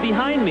Rahal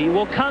behind me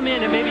will come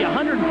in at maybe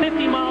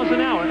 150 miles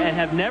an hour and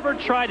have never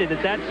tried it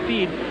at that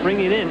speed,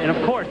 bringing it in. And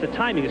of course, the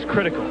timing is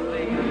critical.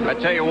 I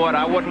tell you what,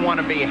 I wouldn't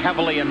want to be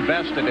heavily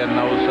invested in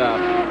those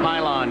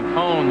pylon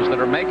cones that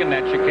are making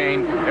that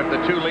chicane if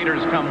the 2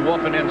 leaders come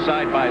whooping in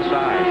side by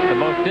side. The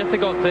most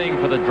difficult thing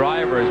for the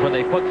driver is when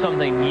they put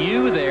something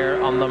new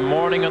there on the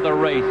morning of the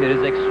race. It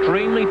is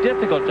extremely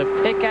difficult to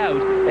pick out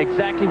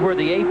exactly where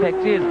the apex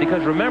is,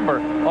 because remember,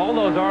 all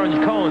those orange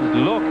cones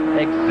look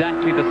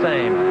exactly the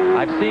same.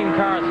 I've seen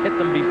cars hit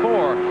them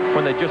before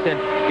when they just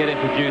get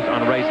introduced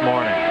on race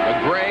morning.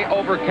 A gray,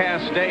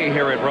 overcast day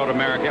here at Road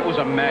America. It was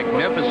a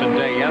magnificent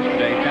day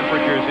yesterday.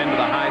 Temperatures into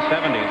the high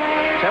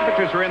 70s.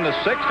 Temperatures are in the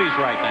 60s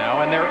right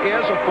now, and there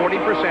is a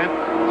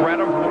 40% threat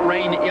of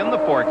rain in the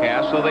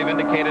forecast, so they've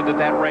indicated that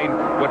that rain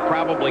would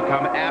probably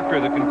come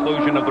after the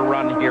conclusion of the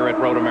run here at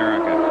Road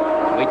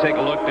America. We take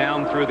a look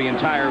down through the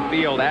entire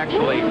field,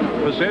 actually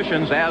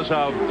positions as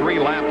of 3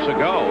 laps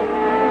ago,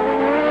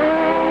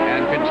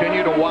 and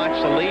continue to watch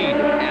the lead.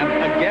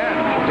 And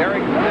again,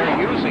 Derek,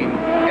 they're using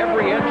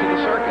every inch of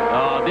the circuit.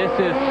 Oh, this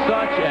is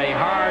such a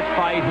hard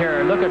fight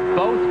here. Look at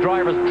both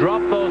drivers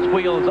drop those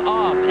wheels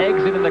off,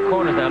 exit in the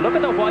corners now. Look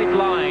at the white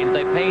lines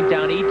they paint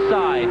down each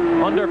side.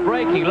 Under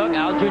braking, look,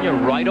 Al Jr.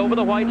 right over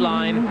the white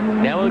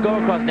line. Now he'll go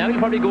across. Now he'll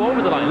probably go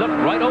over the line. Look,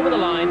 right over the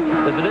line.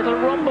 There's a little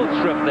rumble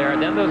strip there.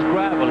 Then there's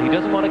gravel. He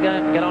doesn't want to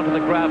get onto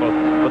the gravel.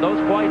 But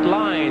those white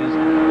lines,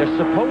 they're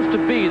supposed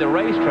to be the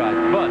racetrack,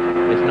 but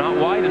it's not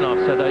wide enough,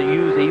 so they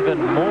use even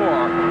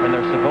more than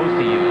they're supposed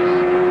to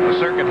use. The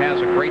circuit has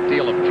a great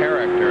deal of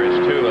character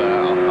as to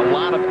a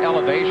lot of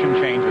elevation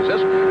changes.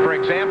 This, for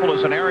example,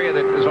 is an area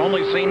that is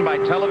only seen by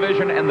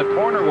television and the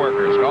corner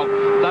workers, called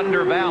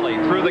Thunder Valley,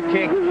 through the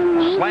kink,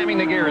 slamming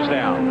the gears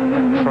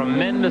down.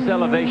 Tremendous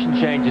elevation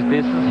changes.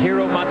 This is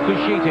Hiro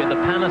Matsushita, the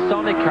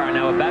Panasonic car,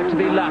 now about to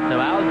be lapped. Now,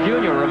 Al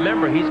Jr.,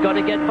 remember, he's got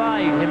to get by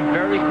him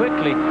very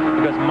quickly,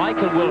 because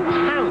Michael will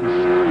pounce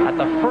at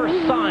the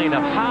first sign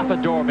of half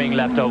a door being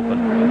left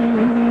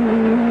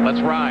open.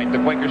 Let's ride the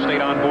Quaker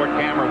State onboard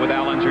camera with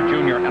Al Unser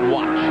Jr. and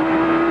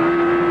watch.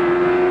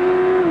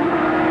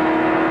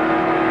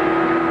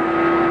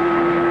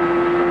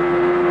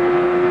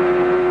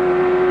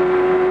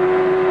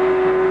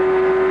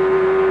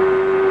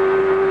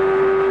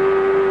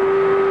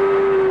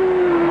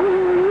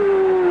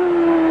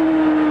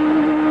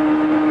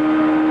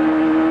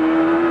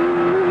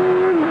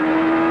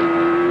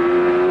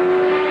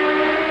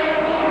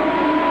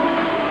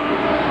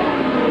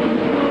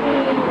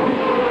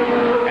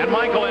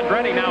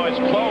 Now is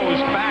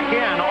closed back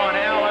in on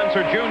Al Unser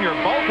Unser Jr.,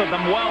 both of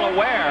them well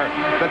aware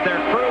that their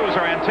crews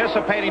are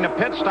anticipating a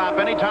pit stop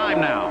any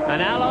time now.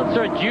 And Al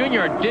Unser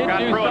Jr. did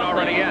Scott do Pruitt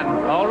something.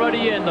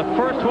 already in. The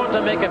first one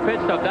to make a pit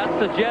stop. That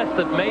suggests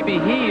that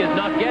maybe he is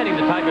not getting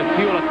the type of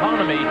fuel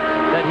economy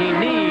that he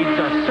needs,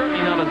 or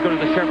certainly not as good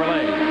as the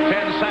Chevrolet.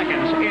 10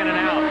 seconds in and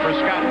out for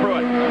Scott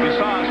Pruitt. You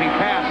saw as he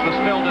passed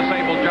the still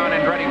disabled John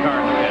Andretti car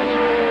in the pits.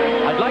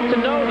 I'd like to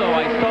know, though,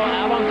 I saw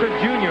Al Unser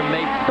Jr.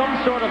 make some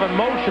sort of a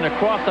motion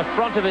across the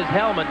front of his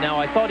helmet. Now,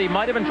 I thought he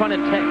might have been trying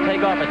to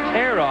take off a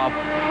tear-off,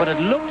 but it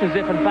looked as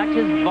if, in fact,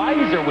 his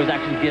visor was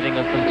actually giving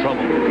us some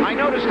trouble. I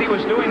noticed he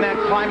was doing that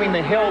climbing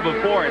the hill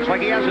before. It's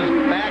like he has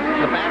the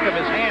back of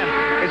his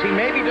hand. Is he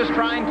maybe just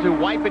trying to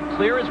wipe it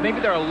clear? Is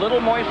maybe there a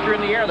little moisture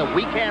in the air that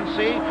we can't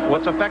see?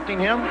 What's affecting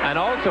him? And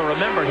also,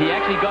 remember, he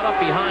actually got up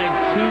behind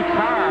two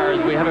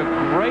cars. We have a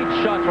great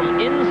shot from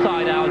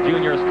inside Al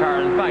Jr.'s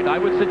car. In fact, I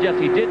would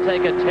suggest he did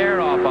take a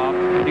tear-off off,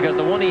 because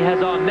the one he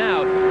has on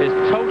now is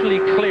totally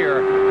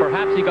clear.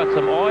 Perhaps he got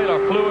some oil or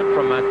fluid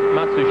from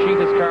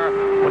Matsushita's car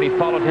when he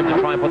followed him to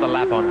try and put the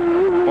lap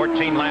on.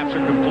 14 laps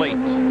are complete.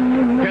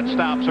 Pit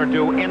stops are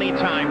due any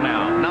time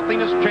now. Nothing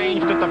has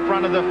changed at the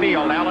front of the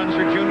field. Al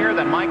Unser Jr.,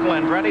 then Michael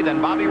Andretti,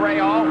 then Bobby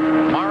Rahal,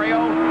 Mario,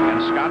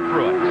 and Scott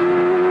Pruitt.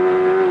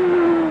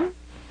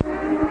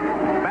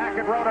 Back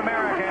at Road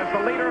America as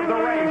the leader of the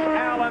race,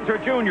 Al Unser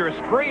Jr.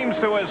 screams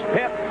to his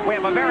pit. We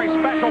have a very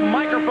special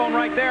microphone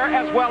right there,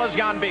 as well as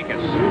Jan Beekes.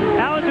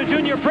 Al Unser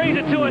Jr. brings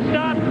it to a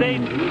stop. They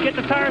get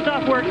the tires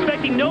off. We're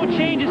expecting no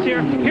changes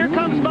here. Here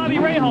comes Bobby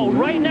Rahal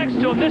right next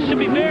to him. This should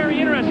be very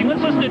interesting.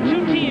 Let's listen to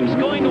two teams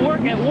going to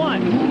work at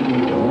once.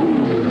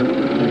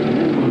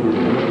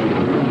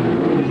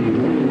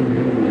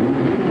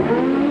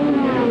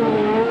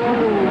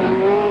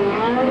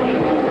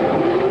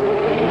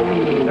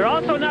 They're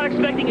also not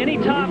expecting any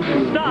top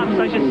stops,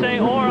 I should say,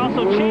 or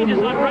also changes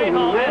on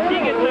Rahal as he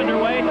gets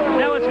underway.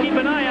 Now let's keep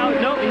an eye out.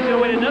 Nope, he's going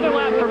to wait another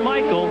lap for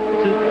Michael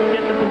to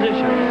get the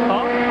position.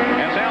 Oh.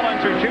 As Al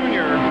Unser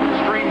Jr.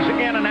 streams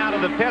in and out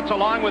of the pits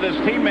along with his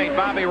teammate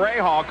Bobby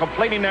Rahal,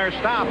 completing their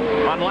stop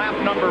on lap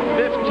number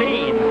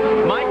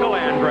 15. Michael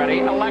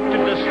Andretti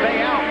elected to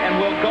stay out and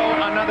will go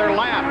another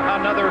lap,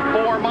 another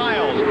 4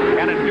 miles,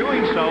 and in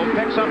doing so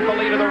picks up the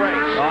lead of the race.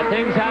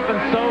 Things happen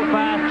so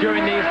fast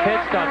during these pit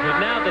stops. But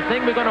now the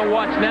thing we're going to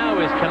watch now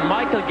is, can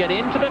Michael get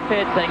into the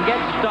pits and get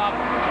stopped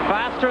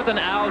faster than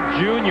Al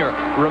Jr.?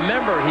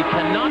 Remember, he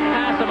cannot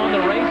pass him on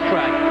the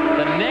racetrack.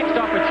 The next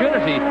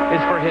opportunity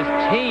is for his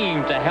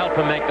team to help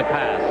him make the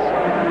pass.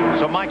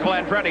 So Michael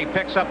Andretti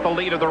picks up the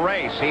lead of the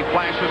race. He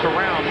flashes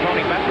around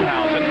Tony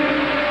Bettenhausen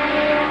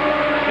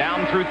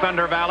down through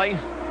Thunder Valley.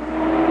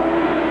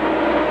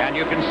 And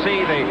you can see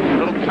the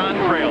little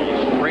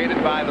contrails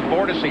created by the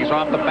vortices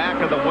off the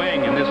back of the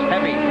wing in this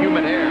heavy,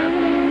 humid air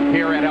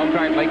here at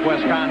Elkhart Lake,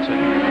 Wisconsin.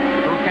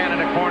 Through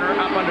Canada Corner,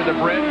 up under the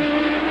bridge,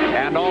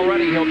 and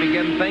already he'll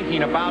begin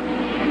thinking about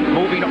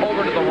moving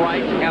over to the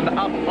right and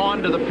up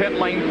onto the pit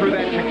lane through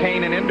that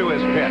chicane and into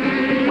his pit.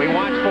 We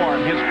watch for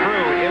him. His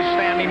crew is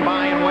standing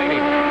by and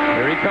waiting.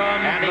 Here he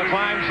comes. And he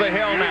climbs the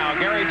hill now.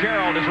 Gary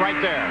Gerald is right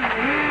there.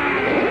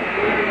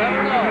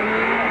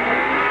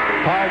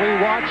 Paul, we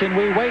watch and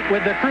we wait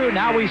with the crew.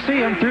 Now we see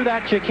him through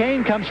that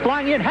chicane, comes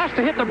flying in, has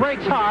to hit the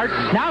brakes hard.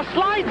 Now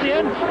slides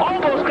in,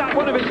 almost got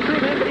one of his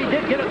crewmen, but he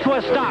did get it to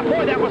a stop.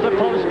 Boy, that was a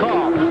close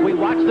call. We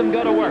watch them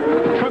go to work.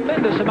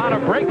 Tremendous amount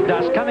of brake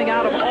dust coming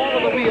out of all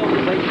of the wheels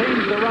as they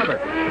change the rubber.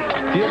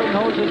 Fueling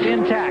hoses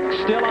intact,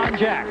 still on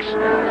jacks.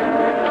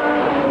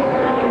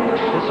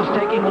 This is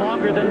taking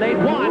longer than they'd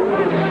want.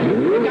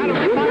 We've got to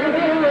recover the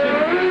engine.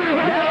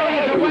 Now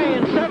he's away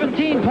in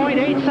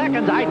 17.8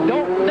 seconds. I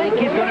don't think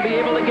he's going to be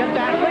able to get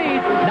that lead.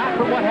 Not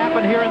from what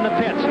happened here in the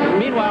pits.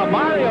 Meanwhile,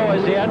 Mario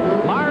is in.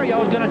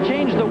 Mario is going to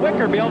change the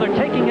wicker bill. They're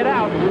taking it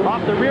out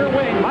off the rear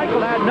wing.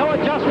 Michael had no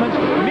adjustments.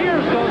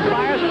 Mears goes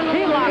by us.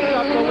 He locks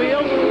up the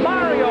wheels.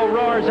 Mario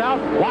roars out.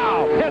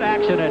 Wow, pit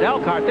action at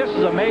Elkhart. This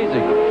is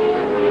amazing.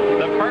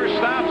 The first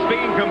stop's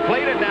being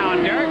completed now,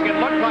 and Derek, it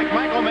looked like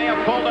Michael may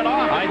have pulled it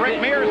off.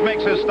 Rick Mears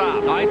makes his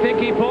stop. I think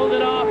he pulled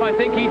it off. I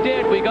think he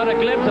did. We got a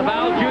glimpse of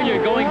Al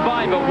Jr. going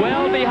by, but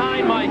well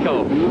behind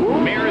Michael.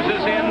 Mears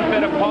is in.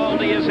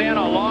 Fittipaldi is in.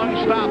 A long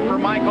stop for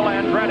Michael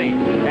Andretti.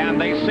 And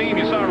they seem,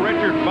 you saw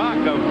Richard Buck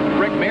of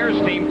Rick Mears'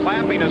 team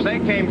clapping as they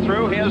came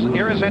through.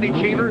 Here is Eddie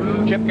Cheever,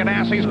 Chip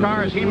Ganassi's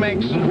car, as he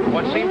makes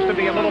what seems to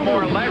be a little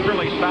more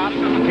leisurely stop.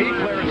 He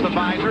clears the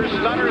visor,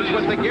 stutters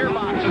with the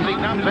gearbox as he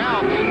comes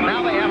out.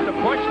 Now they have to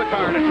push the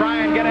car to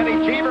try and get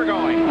Eddie Cheever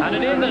going. And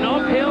it is an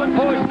uphill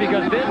push,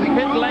 because this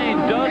pit lane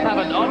does have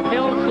an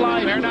uphill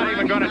slide. They're not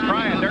even going to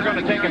try it. They're going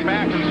to take it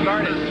back and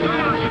start it.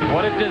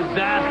 What a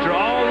disaster.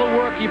 All the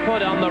work you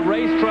put on the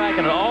racetrack,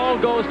 and it all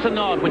goes to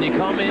naught when you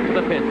come into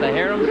the pits. The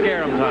harem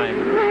scarum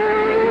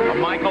time.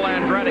 Michael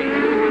Andretti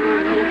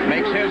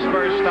makes his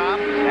first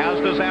stop,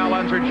 as does Al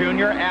Unser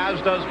Jr., as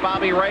does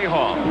Bobby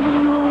Rahal.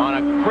 On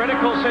a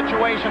critical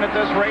situation at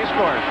this race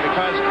course,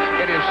 because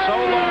it is so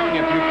long,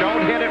 if you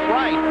don't hit it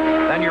right,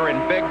 then you're in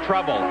big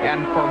trouble.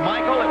 And for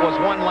Michael, it was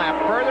one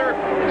lap further.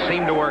 It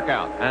seemed to work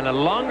out. And a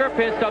longer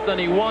pit stop than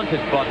he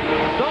wanted, but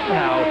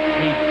somehow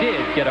he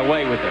did get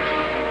away with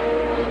it.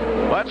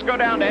 Let's go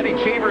down to Eddie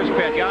Cheever's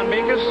pit. Jan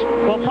Mikas?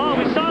 Well, Paul,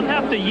 we saw him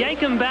have to yank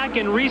him back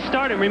and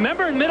restart him.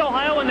 Remember in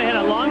Mid-Ohio when they had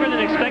a longer than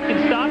expected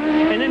stop,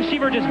 and then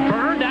Cheever just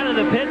burned out of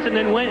the pits and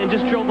then went and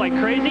just drove like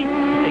crazy?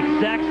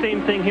 Exact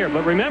same thing here.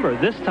 But remember,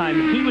 this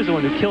time he was the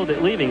one who killed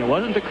it leaving. It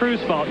wasn't the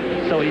crew's fault,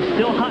 so he's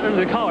still hot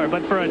under the collar,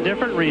 but for a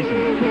different reason.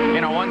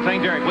 You know, one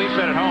thing, Derek, we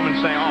sit at home and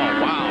say,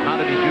 oh, wow, how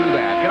did he do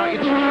that? You know,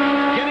 it's,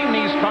 getting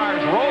these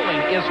cars rolling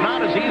is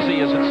not as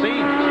easy as it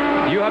seems.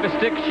 You have a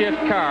stick shift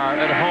car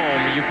at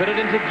home, you put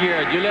it into gear,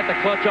 you let the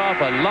clutch off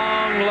a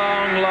long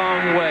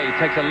way. It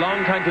takes a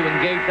long time to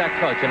engage that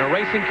clutch. In a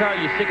racing car,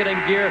 you stick it in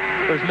gear,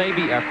 there's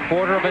maybe a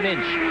quarter of an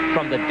inch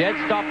from the dead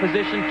stop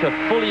position to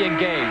fully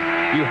engage.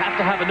 You have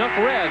to have enough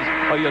revs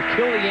or you'll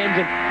kill the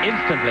engine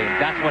instantly.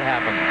 That's what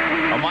happened.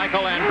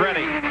 Michael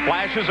Andretti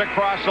flashes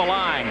across the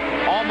line,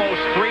 almost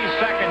 3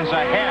 seconds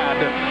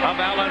ahead of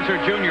Al Unser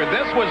Jr.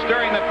 This was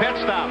during the pit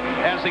stop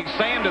as he's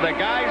saying to the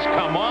guys,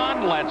 come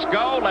on, let's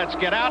go, let's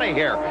get out of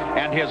here.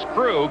 And his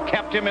crew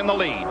kept him in the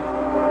lead.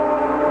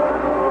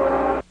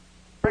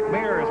 Rick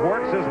Mears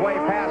works his way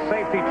past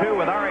safety 2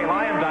 with Ari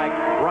Leyendyk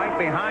right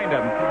behind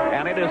him.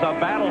 And it is a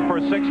battle for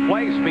 6th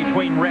place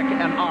between Rick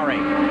and Ari.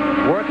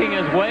 Working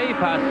his way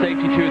past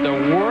safety 2, the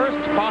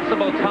worst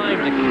possible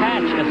time to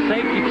catch a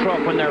safety truck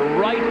when they're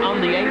right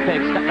on the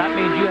apex. That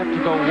means you have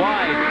to go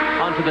wide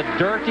onto the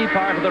dirty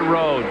part of the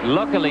road.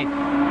 Luckily,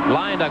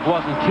 Leyendyk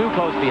wasn't too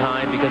close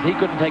behind because he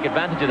couldn't take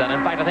advantage of that.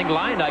 In fact, I think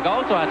Leyendyk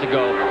also had to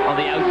go on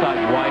the outside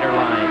wider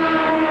line.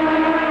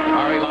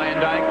 Ari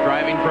Leyendyk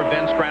driving for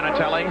Vince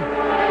Granatelli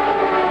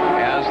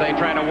as they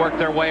try to work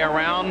their way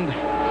around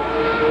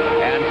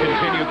and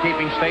continue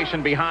keeping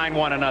station behind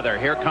one another.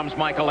 Here comes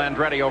Michael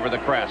Andretti over the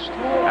crest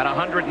at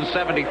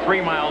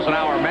 173 miles an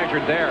hour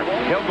measured there.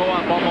 He'll go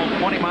up almost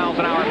 20 miles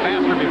an hour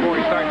faster before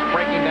he starts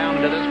breaking down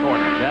into this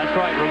corner. That's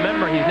right.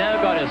 Remember, he's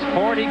now got his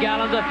 40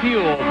 gallons of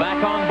fuel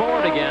back on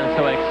board again,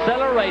 so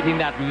accelerating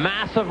that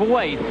massive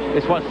weight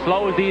is what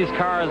slows these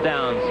cars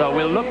down. So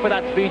we'll look for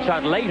that speed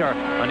shot later,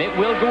 and it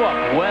will go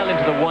up well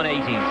into the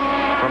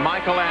 180s. For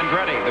Michael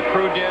Andretti, the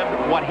crew did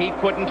what he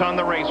couldn't on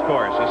the race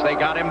course as they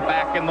got him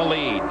back in the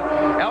lead.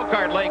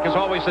 Elkhart Lake is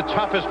always the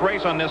toughest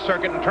race on this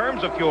circuit in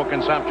terms of fuel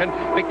consumption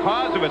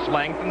because of its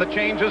length and the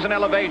changes in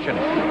elevation.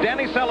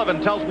 Danny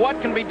Sullivan tells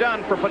what can be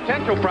done for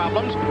potential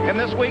problems in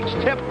this week's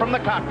Tip from the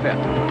Cockpit.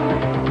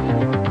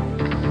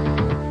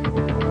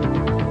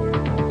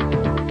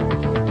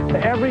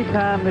 Every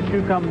time that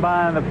you come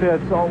by in the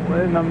pits,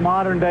 in the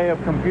modern day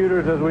of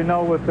computers, as we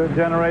know with the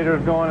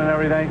generators going and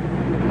everything,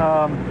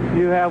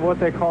 you have what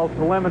they call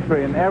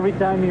telemetry. And every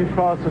time you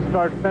cross the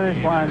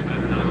start-finish line,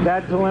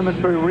 that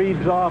telemetry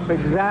reads off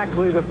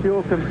exactly the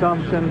fuel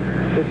consumption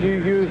that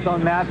you used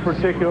on that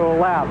particular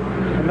lap.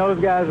 And those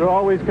guys are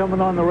always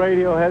coming on the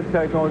radio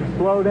headset going,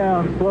 slow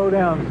down, slow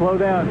down, slow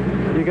down.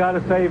 You got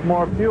to save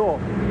more fuel,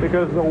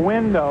 because the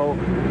window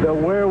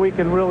where we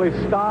can really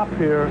stop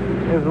here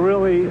is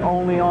really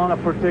only on a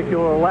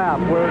particular lap,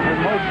 whereas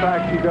in most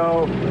tracks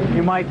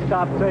you might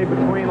stop, say,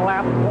 between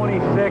lap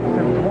 26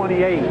 and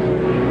 28.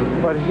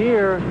 But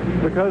here,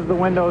 because the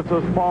window is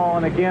so small,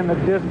 and again, the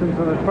distance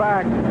of the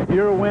track,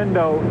 your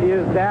window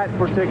is that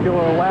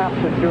particular lap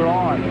that you're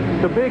on.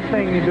 The big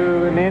thing you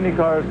do in the Indy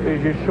cars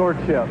is you short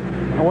shift.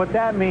 And what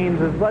that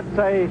means is, let's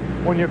say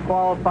when you're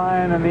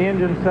qualifying and the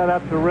engine's set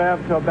up to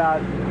rev to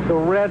about, the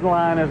red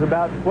line is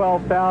about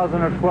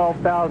 12,000 or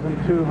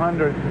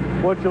 12,200.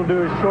 What you'll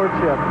do is short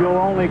shift. You'll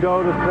only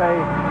go to, say,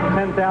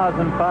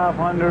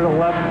 10,500,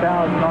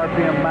 11,000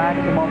 RPM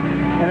maximum.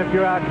 And if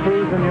you're out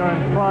cruising, you're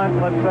in front,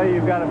 let's say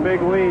you've got a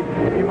big lead,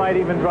 you might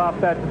even drop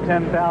that to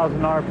 10,000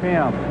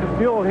 RPM.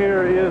 Fuel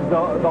here is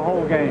the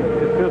whole game.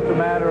 It's just a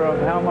matter of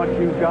how much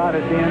you've got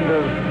at the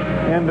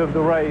end of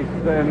the race.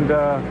 And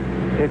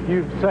if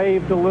you've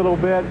saved a little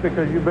bit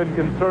because you've been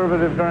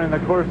conservative during the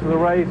course of the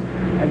race,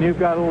 and you've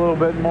got a little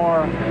bit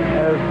more,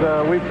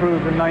 as we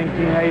proved in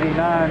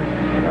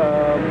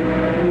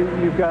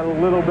 1989, you've got a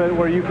little bit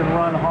where you can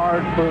run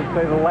hard for,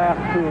 say, the last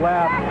 2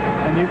 laps,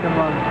 and you can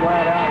run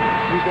flat out.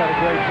 You've got a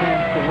great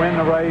chance to win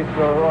the race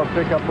or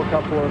pick up a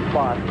couple of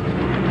spots.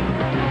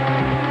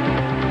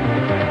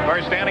 Of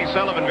course, Danny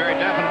Sullivan, very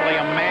definitely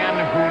a man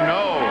who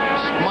knows.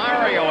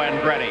 Mario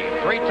Andretti,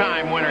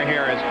 3-time winner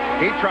here, as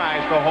he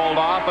tries to hold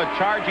off a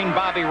charging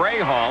Bobby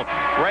Rahal.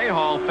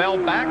 Rahal fell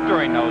back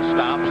during those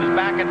stops. He's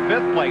back in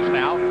 5th place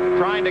now,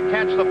 trying to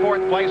catch the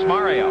 4th place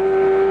Mario.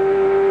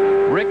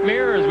 Rick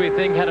Mears, we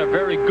think, had a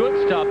very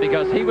good stop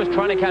because he was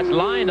trying to catch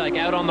Leyendyk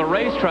out on the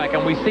racetrack,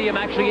 and we see him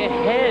actually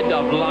ahead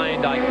of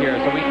Leyendyk here.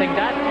 So we think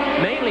that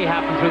mainly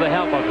happened through the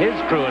help of his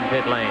crew in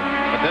pit lane.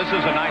 But But this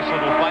is a nice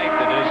little fight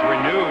that is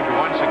renewed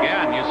once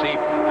again. You see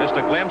just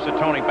a glimpse of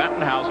Tony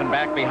Bettenhausen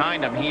back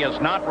behind him. He is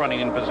not running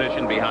in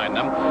position behind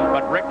them.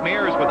 But Rick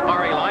Mears with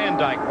Ari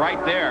Leyendijk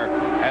right there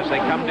as they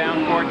come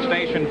down toward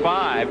Station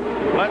 5.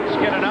 Let's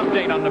get an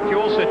update on the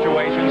fuel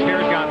situations.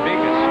 Here's Jan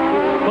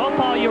Vikas. Well,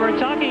 Paul, you were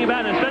talking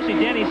about, and especially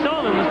Danny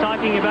Sullivan was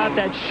talking about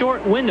that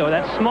short window,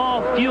 that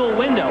small fuel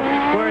window,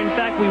 where in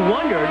fact we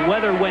wondered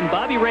whether when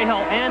Bobby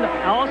Rahal and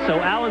also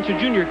Al Unser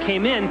Jr.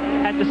 came in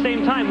at the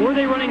same time, were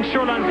they running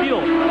short on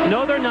fuel?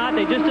 No, they're not.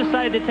 They just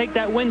decided to take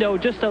that window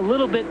just a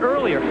little bit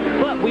earlier.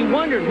 But we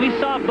wondered. We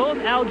saw both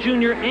Al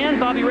Jr. and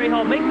Bobby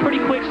Rahal make pretty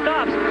quick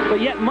stops, but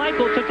yet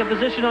Michael took a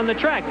position on the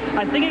track.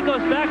 I think it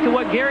goes back to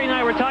what Gary and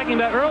I were talking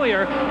about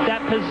earlier,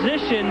 that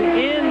position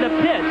in the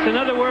pits. In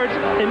other words,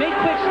 they make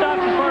quick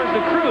stops as far as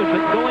the cruise,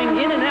 but going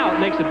in and out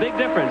makes a big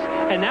difference.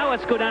 And now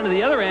let's go down to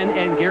the other end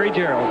and Gary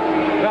Gerald.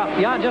 Well,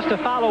 Jan, just to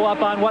follow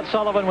up on what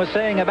Sullivan was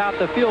saying about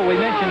the fuel, we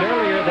mentioned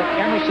earlier that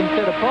Emerson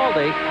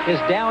Fittipaldi is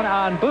down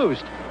on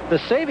boost. The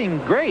saving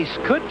grace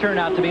could turn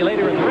out to be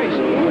later in the race.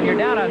 When you're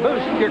down on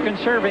boost, you're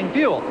conserving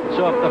fuel.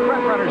 So if the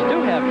front runners do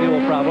have fuel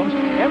problems,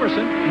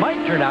 Emerson might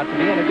turn out to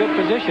be in a good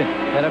position.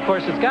 And of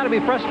course, it's got to be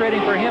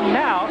frustrating for him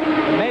now.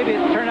 Maybe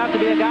it turned out to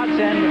be a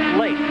godsend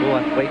late. We'll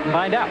have to wait and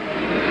find out.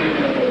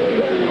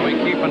 We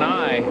keep an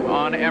eye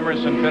on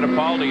Emerson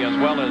Fittipaldi as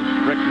well as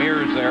Rick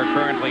Mears there,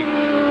 currently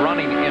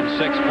running in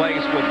 6th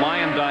place with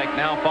Leyendijk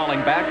now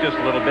falling back just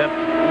a little bit.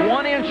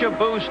 1 inch of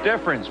boost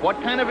difference.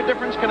 What kind of a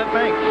difference can it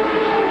make?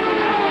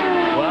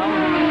 Well,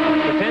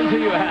 depends who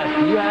you ask.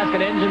 You ask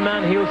an engine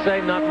man, he'll say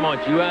not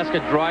much. You ask a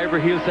driver,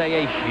 he'll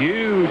say a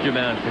huge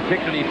amount,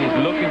 particularly if he's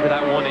looking for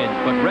that 1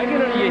 inch. But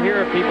regularly you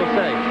hear people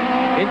say,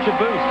 inch of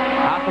boost,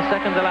 half a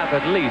second a lap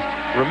at least.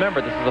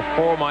 Remember, this is a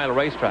 4-mile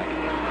racetrack.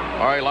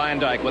 Ari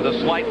Leyendijk with a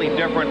slightly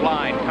different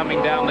line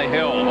coming down the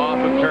hill off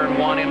of turn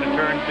 1 into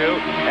turn 2.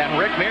 And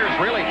Rick Mears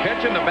really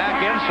pitching the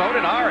back end. So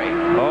did Ari.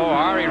 Oh,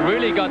 Ari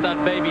really got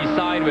that baby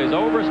sideways.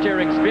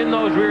 Oversteering, spin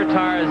those rear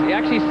tires. He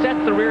actually set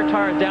the rear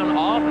tires down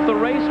off the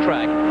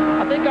racetrack.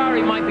 I think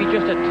Ari might be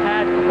just a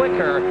tad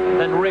quicker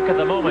than Rick at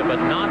the moment, but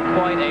not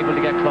quite able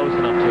to get close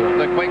enough to him.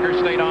 The Quaker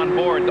stayed on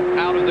board,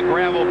 out of the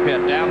gravel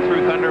pit, down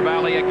through Thunder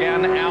Valley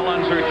again. Al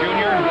Unser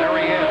Jr., there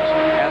he is,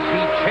 as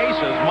he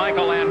chases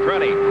Michael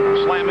Andretti,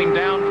 slamming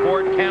down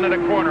toward Canada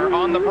Corner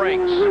on the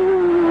brakes.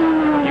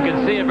 You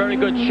can see a very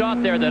good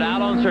shot there that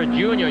Al Unser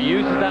Jr.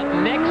 uses that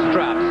neck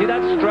strap. See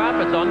that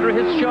strap? It's under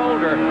his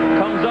shoulder,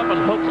 comes up and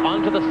hooks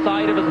onto the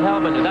side of his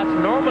helmet. And that's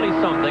normally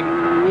something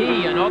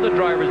he and other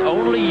drivers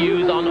only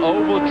use on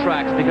oval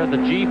tracks because the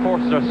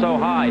G-forces are so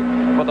high.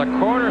 But the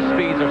corner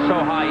speeds are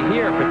so high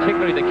here,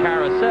 particularly the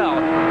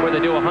carousel, where they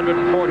do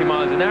 140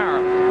 miles an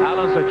hour. Al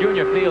Unser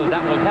Jr. feels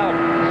that will help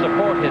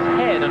support his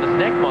head and his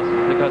neck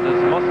muscles because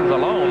his muscles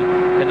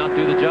alone cannot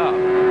do the job.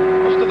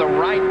 Most of the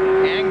right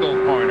angle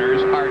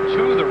corners are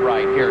to the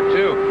right here,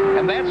 too.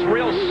 And that's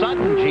real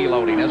sudden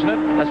G-loading, isn't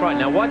it? That's right.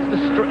 Now, watch the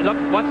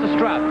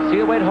strap. See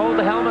the way it holds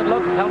the helmet?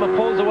 Look, helmet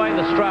pulls away and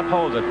the strap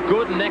holds it.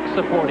 Good neck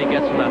support he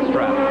gets from that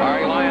strap.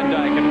 Ari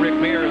Leyendijk and Rick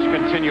Mears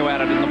continue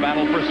at it in the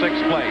battle for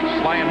 6th place.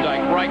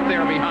 Leyendijk right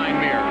there behind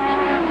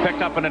Mears.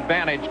 Picked up an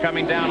advantage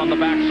coming down on the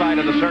backside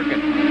of the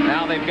circuit.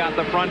 Now they've got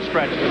the front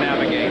stretch to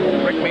navigate.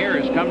 Rick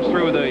Mears comes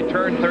through the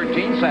turn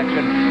 13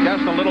 section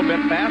just a little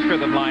bit faster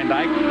than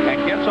Leyendijk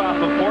and gets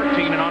off of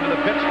 14 and onto the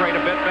pit straight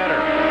a bit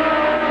better.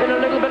 Been a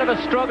little bit of a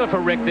struggle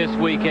for Rick this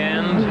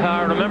weekend.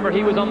 Remember,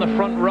 he was on the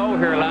front row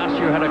here last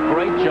year, had a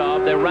great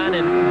job. They ran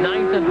in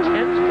 9th and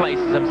 10th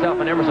places, himself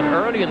and Emerson,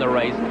 early in the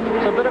race.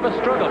 So a bit of a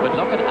struggle, but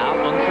look at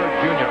Al Unser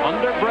Jr.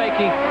 Under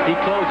braking, he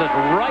closes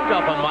right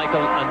up on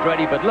Michael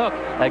Andretti. But look,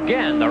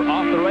 again, they're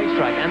off the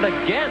racetrack, and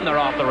again, they're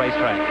off the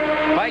racetrack.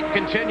 Fight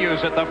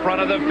continues at the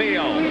front of the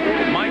field.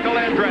 Michael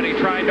Andretti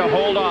trying to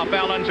hold off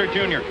Al Unser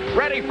Jr.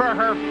 Ready for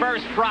her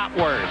first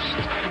bratwurst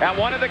at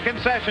one of the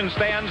concession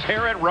stands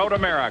here at Road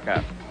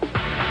America.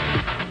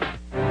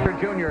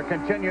 Jr.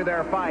 continue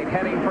their fight,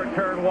 heading for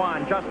turn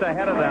 1. Just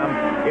ahead of them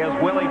is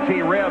Willie T.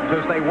 Ribbs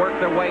as they work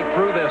their way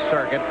through this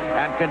circuit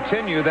and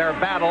continue their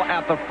battle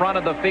at the front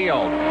of the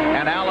field.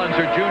 And Al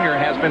Unser Jr.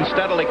 has been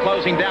steadily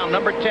closing down.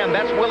 Number 10,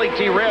 that's Willie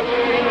T. Ribbs.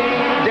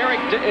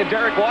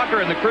 Derek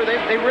Walker and the crew,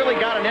 they really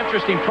got an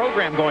interesting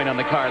program going on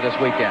the car this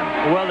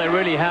weekend. Well, they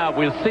really have.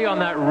 We'll see on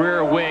that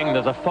rear wing,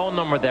 there's a phone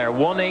number there,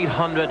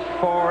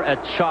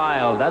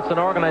 1-800-4-A-CHILD. That's an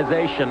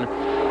organization.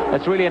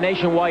 It's really a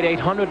nationwide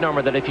 800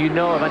 number that if you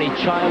know of any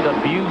child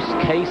abuse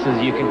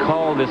cases, you can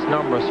call this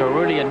number. So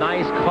really a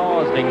nice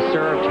cause being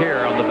served here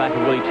on the back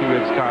of Willie T.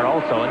 Ribbs' car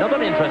also.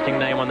 Another interesting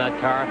name on that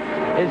car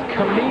is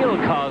Camille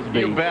Cosby.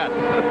 You bet.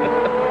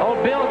 Oh,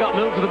 Bill got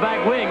moved to the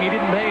back wing. He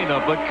didn't pay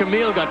enough, but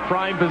Camille got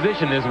prime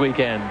position this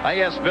weekend. I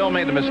guess Bill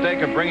made the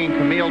mistake of bringing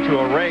Camille to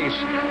a race,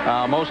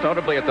 most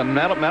notably at the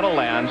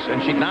Meadowlands,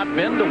 and she'd not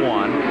been to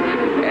one.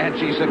 And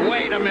she said,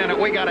 wait a minute,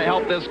 we got to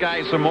help this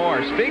guy some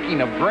more.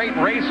 Speaking of great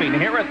racing,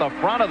 here at the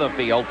front of the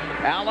field,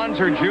 Al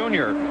Unser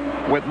Jr.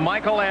 with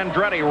Michael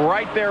Andretti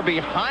right there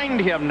behind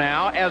him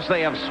now as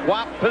they have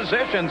swapped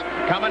positions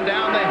coming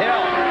down the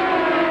hill.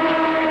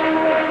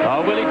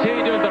 Willie T.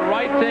 doing the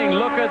right thing.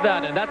 Look at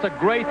that. And that's a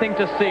great thing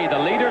to see. The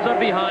leaders are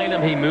behind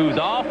him. He moves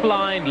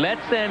offline,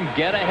 lets them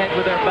get ahead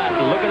with their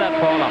battle. Look at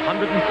that, Paul.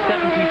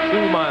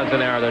 172 miles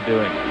an hour they're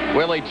doing.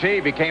 Willie T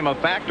became a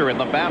factor in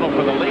the battle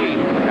for the lead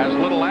as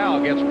Little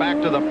Al gets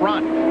back to the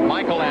front.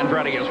 Michael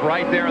Andretti is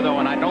right there, though,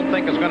 and I don't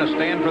think is going to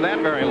stand for that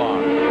very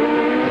long.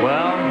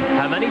 Well,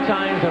 how many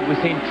times have we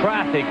seen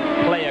traffic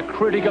play a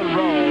critical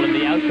role in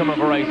the outcome of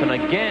a race? And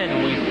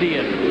again, we see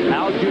it.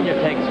 Al Jr.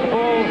 takes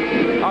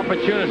full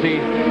opportunity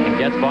and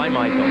gets by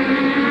Michael.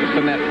 Just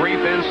in that brief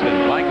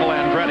instant, Michael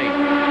Andretti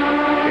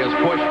is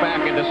pushed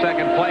back into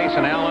second place,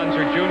 and Al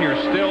Unser Jr.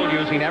 still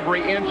using every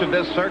inch of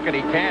this circuit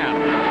he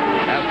can.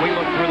 As we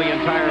look through the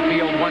entire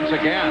field once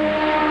again,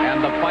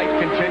 and the fight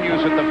continues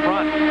at the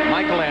front,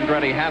 Michael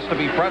Andretti has to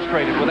be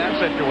frustrated with that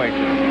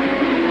situation.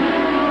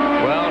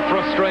 Well,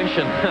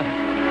 frustration.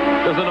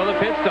 There's another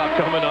pit stop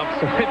coming up,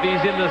 so if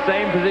he's in the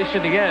same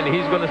position again,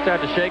 he's going to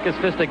start to shake his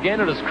fist again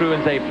at his crew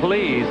and say,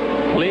 please,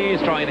 please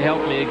try and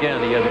help me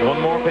again. He has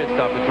one more pit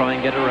stop to try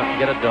and get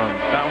it done.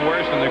 Sound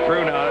worse than the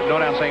crew now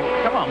saying,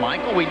 come on,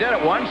 Michael, we did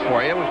it once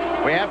for you.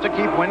 We have to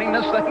keep winning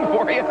this thing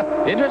for you.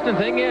 The interesting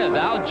thing is,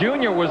 Al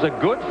Jr. was a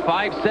good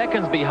 5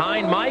 seconds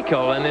behind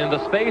Michael, and in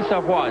the space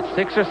of,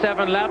 6 or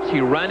 7 laps,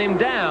 he ran him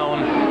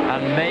down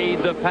and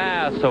made the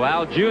pass. So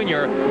Al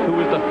Jr., who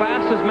was the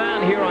fastest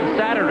man here on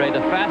Saturday,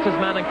 the fastest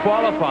man in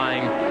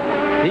qualifying,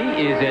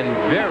 he is in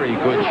very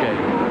good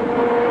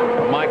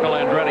shape. Michael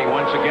Andretti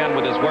once again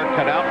with his work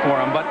cut out for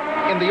him, but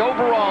in the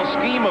overall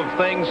scheme of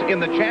things in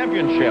the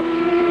championship,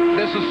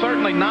 this is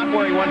certainly not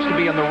where he wants to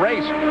be in the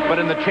race, but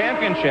in the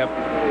championship,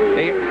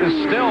 he is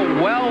still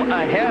well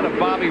ahead of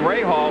Bobby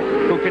Rahal,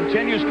 who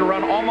continues to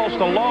run almost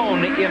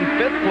alone in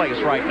 5th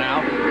place right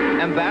now,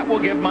 and that will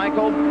give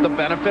Michael the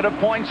benefit of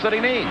points that he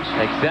needs.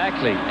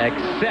 Exactly,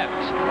 except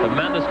the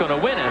man that's going to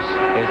win it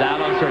is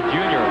Al Unser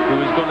Jr., who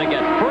is going to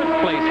get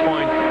 1st place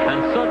point,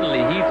 and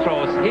suddenly he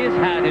throws his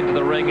hat into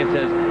the ring and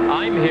says,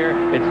 I'm here.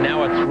 It's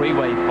now a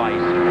 3-way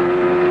fight.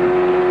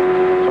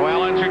 So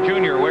Al Unser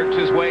Jr. works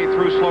his way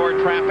through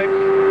slower traffic,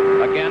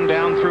 again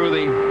down through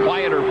the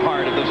quieter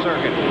part of the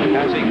circuit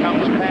as he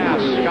comes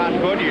past Scott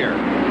Goodyear.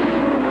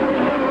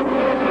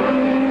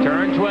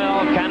 Turn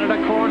 12,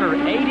 Canada corner,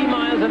 80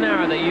 miles an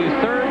hour. They use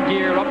 3rd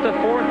gear up to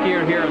 4th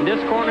gear here. And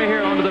this corner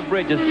here under the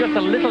bridge is just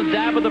a little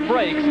dab of the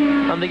brakes,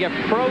 and they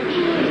approach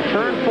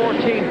turn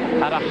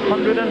 14 at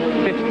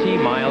 150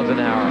 miles an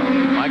hour.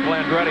 Michael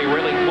Andretti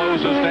really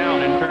closes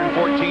down in turn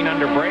 14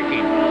 under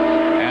braking.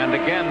 And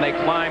again, they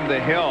climb the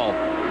hill.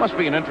 Must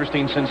be an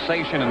interesting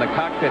sensation in the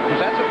cockpit, because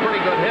that's a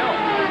pretty good hill.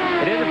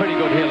 It is a pretty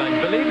good hill,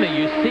 and believe me,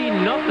 you see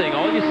nothing.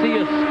 All you see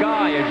is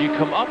sky as you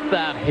come up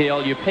that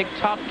hill. You pick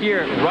top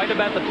gear right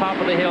about the top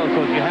of the hill,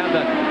 so you have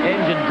that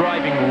engine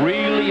driving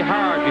really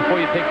hard before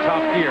you pick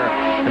top gear.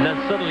 And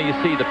then suddenly you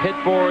see the pit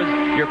boards,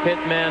 your pit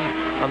men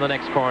on the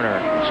next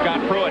corner.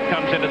 Scott Pruitt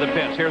comes into the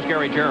pits. Here's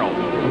Gary Gerald.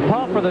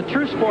 Paul, for the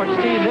True Sports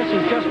team, this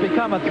has just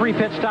become a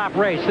 3-pit stop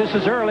race. This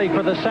is early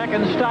for the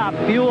second stop.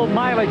 Fuel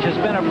mileage has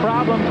been a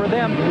problem for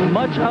them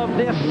much of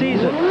this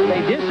season.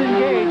 They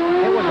disengaged.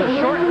 It was a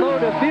short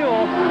load of fuel.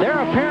 They're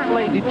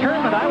apparently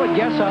determined, I would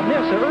guess, on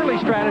this early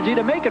strategy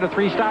to make it a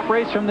 3-stop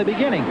race from the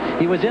beginning.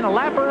 He was in a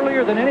lap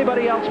earlier than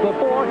anybody else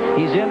before.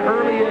 He's in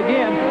early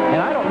again,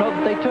 and I don't know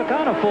that they took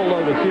on a full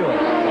load of fuel.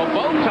 Well,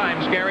 both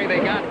times, Gary, they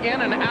got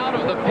in and out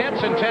of the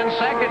pits in 10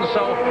 seconds.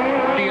 So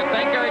do you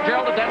think, Gary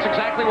Gerald, that that's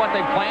exactly what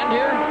they planned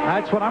here?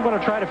 That's what I'm going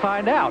to try to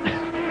find out.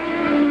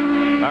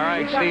 All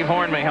right, Steve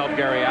Horn may help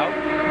Gary out.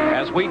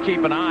 As we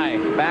keep an eye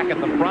back at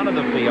the front of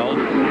the field,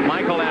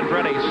 Michael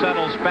Andretti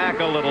settles back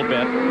a little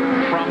bit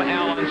from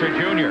Al Unser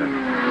Jr.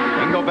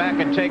 We can go back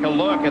and take a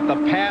look at the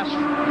pass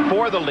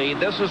for the lead.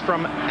 This is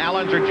from Al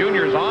Unser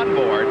Jr.'s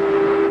onboard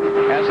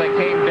as they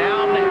came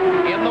down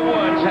in the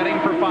woods heading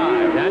for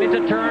 5. Down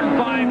into turn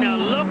 5. Now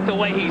look the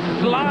way he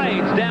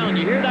slides down.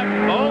 You hear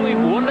that? Oh,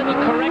 one little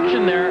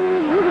correction there.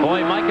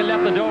 Boy, Michael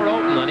left the door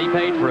open and he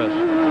paid for it.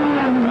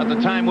 At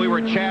the time we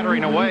were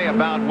chattering away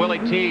about Willie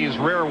T's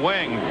rear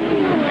wing,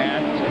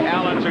 and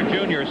Al Unser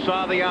Jr.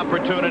 saw the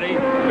opportunity,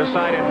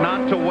 decided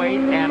not to wait,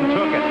 and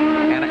took it.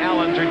 And Al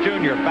Unser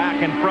Jr.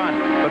 back in front,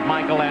 but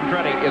Michael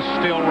Andretti is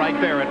still right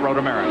there at Road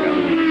America.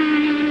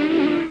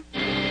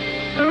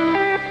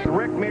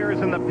 Rick Mears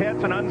in the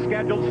pits, an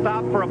unscheduled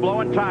stop for a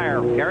blown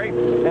tire. Gary?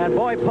 And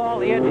boy,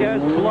 Paul, it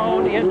is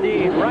blown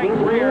indeed. Right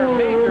rear,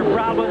 major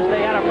problems.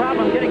 They had a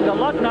problem getting the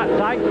lug nut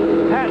tight.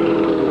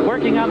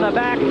 Working on the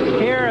back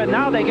here, and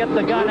now they get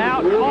the gun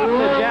out, off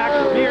the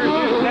jacks. Mears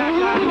is back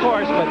on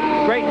course,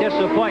 but great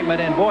disappointment.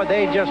 And boy,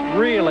 they just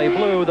really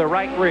blew the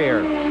right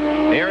rear.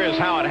 Here is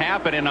how it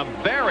happened in a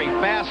very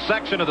fast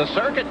section of the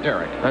circuit,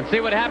 Derek. And see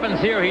what happens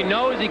here. He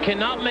knows he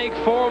cannot make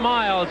 4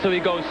 miles, so he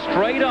goes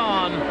straight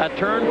on at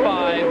turn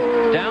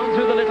 5, down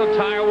through the little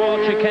tire wall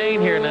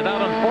chicane here. Now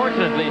that,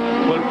 unfortunately,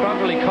 will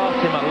probably cost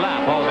him a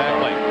lap.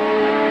 Exactly.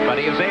 But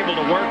he is able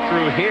to work work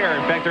through here.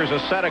 In fact, there's a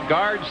set of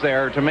guards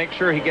there to make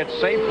sure he gets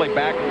safely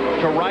back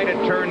to right at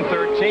turn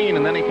 13,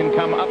 and then he can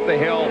come up the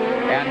hill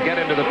and get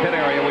into the pit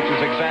area, which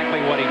is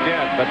exactly what he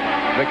did. But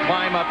the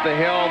climb up the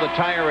hill, the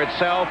tire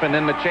itself, and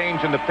then the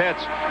change in the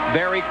pits,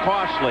 very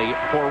costly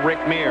for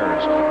Rick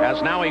Mears,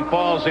 as now he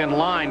falls in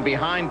line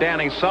behind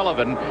Danny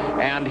Sullivan,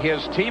 and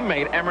his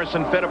teammate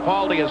Emerson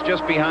Fittipaldi is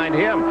just behind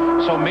him.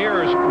 So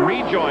Mears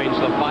rejoins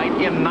the fight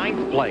in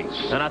 9th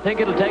place. And I think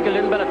it'll take a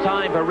little bit of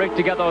time for Rick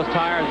to get those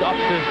tires up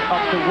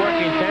to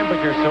working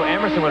temperature, so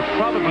Emerson will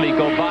probably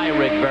go by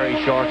Rick very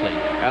shortly.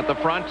 At the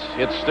front,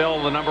 it's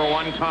still the number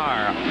 1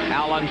 car,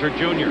 Al Unser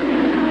Jr.,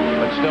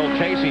 but still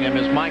chasing him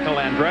is Michael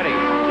Andretti.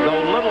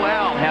 Though little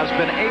Al has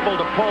been able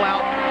to pull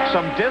out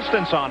some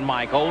distance on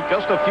Michael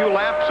just a few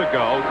laps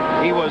ago,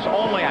 he was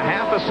only a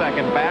half a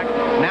second back.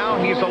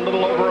 Now he's a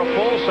little over a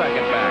full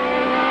second back.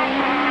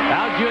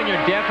 Al Jr.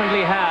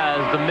 definitely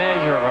has the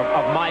measure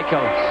of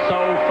Michael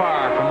so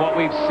far from what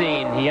we've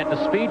seen. He had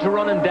the speed to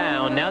run him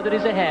down. Now that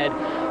he's ahead,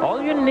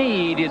 all you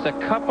need is a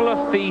couple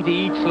of feet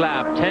each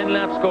lap. 10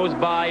 laps goes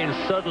by, and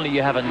suddenly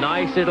you have a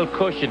nice little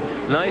cushion,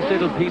 nice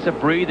little piece of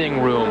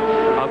breathing room.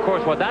 Of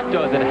course, what that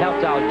does, it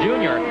helps Al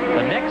Jr.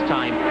 the next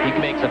time he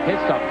makes a pit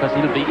stop, because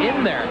he'll be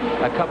in there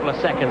a couple of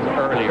seconds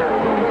earlier.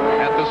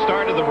 At the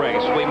start of the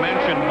race, we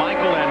mentioned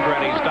Michael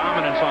Andretti's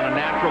dominance on a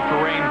natural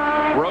terrain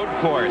road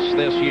course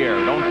this year.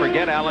 Don't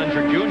forget, Al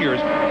Unser Jr.'s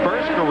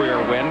first career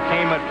win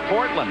came at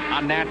Portland,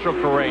 a natural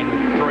terrain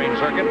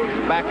circuit,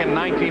 back in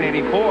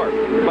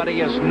 1984. But he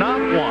has not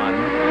won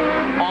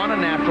on a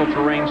natural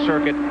terrain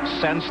circuit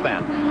since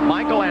then.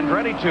 Michael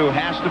Andretti, too,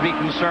 has to be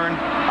concerned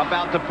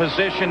about the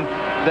position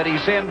that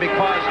he's in,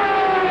 because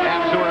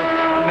as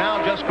we're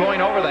now just going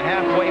over the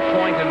halfway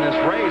point in this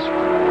race,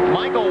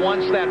 Michael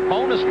wants that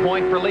bonus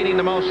point for leading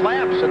the most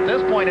laps. At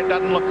this point, it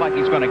doesn't look like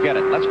he's going to get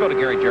it. Let's go to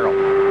Gary Gerald.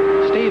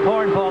 Steve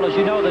Hornfall, as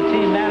you know, the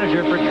team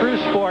manager for True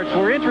Sports.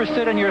 We're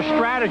interested in your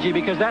strategy,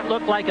 because that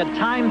looked like a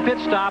timed pit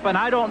stop, and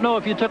I don't know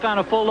if you took on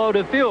a full load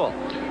of fuel.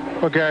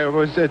 Okay,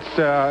 it's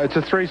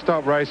a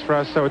 3-stop race for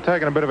us, so we're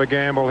taking a bit of a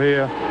gamble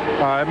here.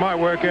 It might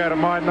work out, it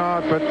might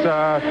not, but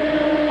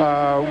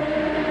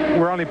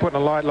we're only putting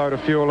a light load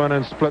of fuel in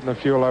and splitting the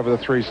fuel over the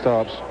 3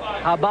 stops.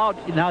 How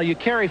about, now you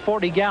carry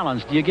 40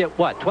 gallons. Do you get,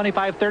 what,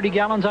 25, 30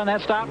 gallons on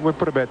that stop? We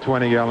put about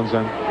 20 gallons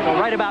in. So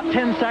right about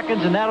 10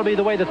 seconds, and that'll be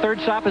the way the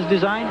 3rd stop is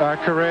designed?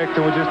 Correct,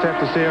 and we'll just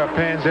have to see how it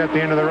pans out at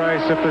the end of the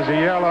race. If there's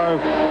a yellow,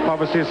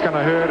 obviously it's going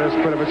to hurt us,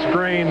 but if it's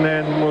green,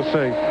 then we'll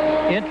see.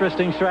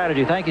 Interesting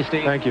strategy. Thank you,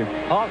 Steve. Thank you.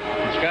 Paul?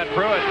 Scott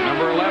Pruitt,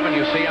 number 11,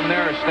 you see him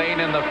there staying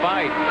in the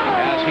fight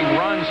as he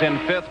runs in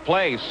 5th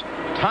place,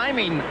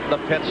 timing the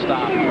pit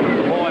stop.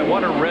 Boy,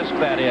 what a risk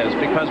that is,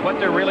 because what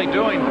they're really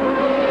doing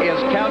is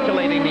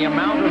calculating the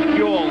amount of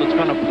fuel that's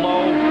going to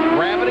flow,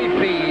 gravity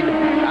feed,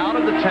 out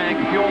of the tank,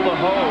 fuel the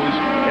hose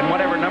in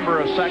whatever number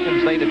of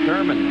seconds they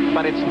determine.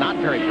 But it's not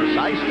very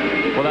precise.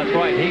 Well, that's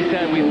right. He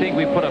said we think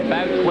we put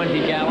about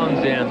 20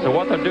 gallons in. So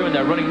what they're doing,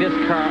 they're running this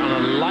car on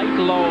a light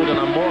load on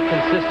a more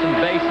consistent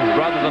basis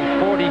rather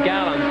than 40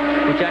 gallons,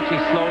 which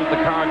actually slows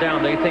the car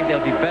down. They think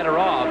they'll be better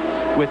off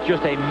with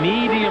just a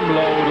medium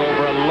load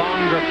over a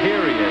longer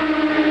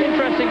period.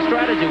 Interesting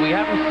strategy. We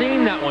haven't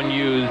seen that one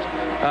used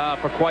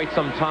for quite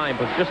some time,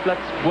 but just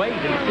let's wait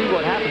and see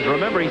what happens.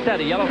 Remember, he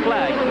said a yellow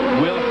flag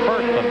will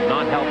hurt them,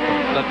 not help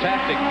them. The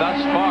tactic thus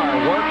far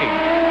working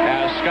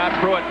as Scott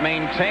Pruitt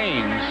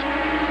maintains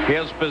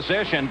his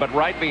position, but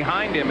right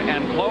behind him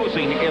and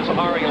closing is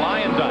Arie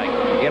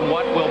Luyendyk in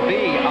what will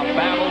be a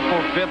battle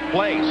for 5th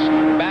place.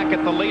 Back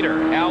at the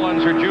leader, Al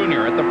Unser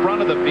Jr. at the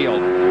front of the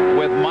field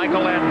with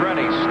Michael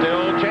Andretti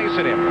still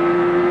chasing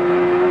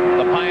him.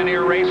 The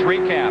Pioneer Race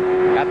recap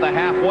at the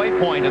halfway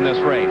point in this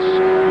race.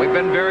 We've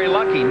been very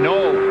lucky.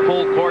 No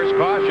full course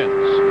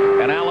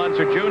cautions. And Al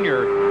Unser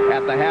Jr.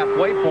 at the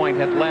halfway point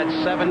had led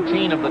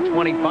 17 of the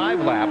 25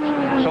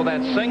 laps, so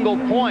that single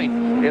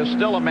point is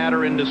still a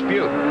matter in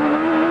dispute.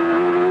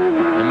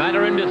 A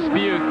matter in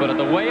dispute, but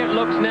the way it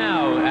looks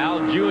now, Al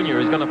Jr.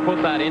 is going to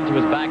put that into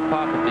his back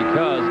pocket,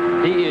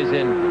 because he is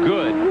in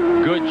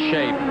good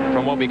shape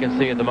from what we can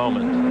see at the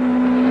moment.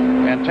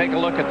 And take a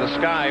look at the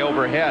sky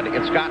overhead.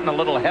 It's gotten a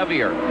little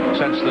heavier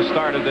since the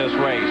start of this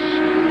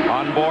race.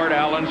 On board,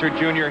 Al Unser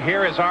Jr.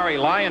 Here is Arie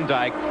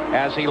Luyendyk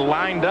as he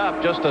lined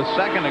up just a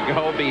second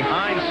ago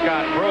behind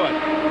Scott Pruitt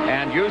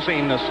and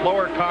using the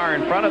slower car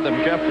in front of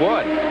them, Jeff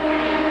Wood.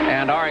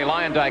 And Arie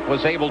Luyendyk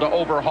was able to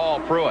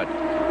overhaul Pruitt.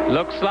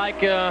 Looks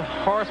like a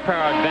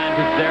horsepower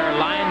advantage there.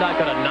 Luyendyk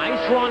got a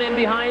nice run in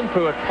behind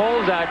Pruitt.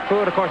 Pulls out.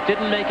 Pruitt, of course,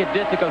 didn't make it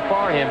difficult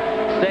for him.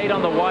 Stayed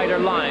on the wider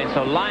line.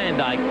 So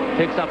Luyendyk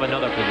picks up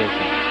another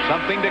position.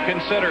 Something to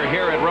consider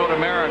here at Road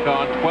America.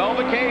 On 12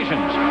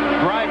 occasions,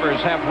 drivers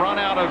have run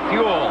out of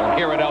fuel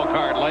here at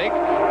Elkhart Lake,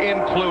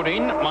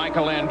 including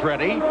Michael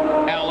Andretti,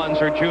 Al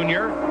Unser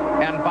Jr.,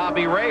 and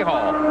Bobby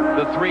Rahal,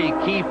 the 3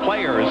 key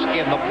players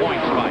in the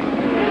points fight.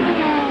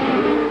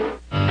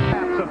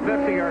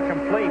 50 are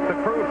complete. The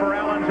crew for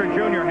Al Unser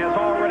Jr. has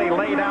already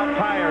laid out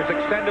tires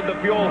extending extended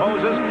the fuel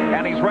hoses,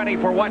 and he's ready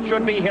for what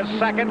should be his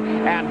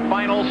second and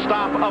final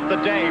stop of the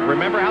day.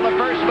 Remember how the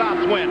first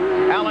stops went.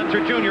 Al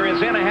Unser Jr.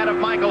 is in ahead of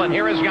Michael, and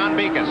here is Jan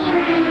Beekes.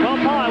 Well,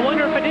 Paul, I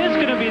wonder if it is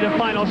going to be the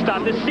final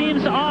stop. This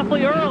seems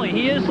awfully early.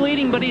 He is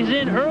leading, but he's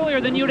in earlier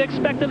than you'd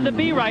expect him to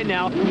be right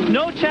now.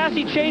 No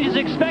chassis changes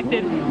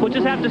expected. We'll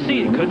just have to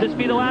see. Could this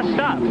be the last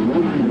stop?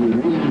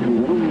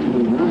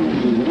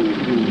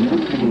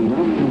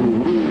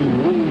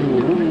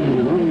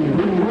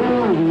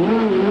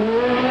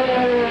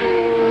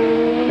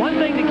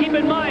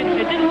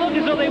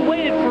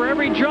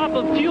 Drop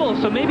of fuel,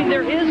 so maybe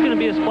there is going to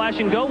be a splash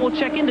and go. We'll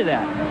check into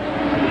that.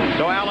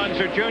 So Al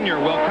Unser Jr.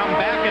 will come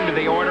back into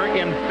the order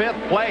in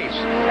 5th place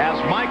as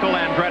Michael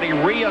Andretti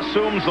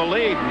reassumes the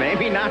lead.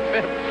 Maybe not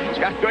 5th.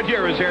 Scott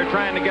Goodyear is here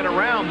trying to get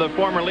around the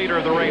former leader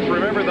of the race.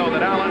 Remember, though,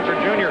 that Al Unser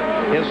Jr.,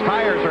 his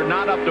tires are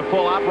not up to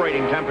full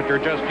operating temperature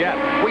just yet.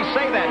 We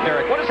say that,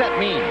 Derek. What does that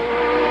mean?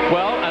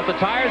 Well, as the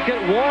tires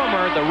get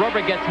warmer, the rubber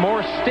gets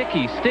more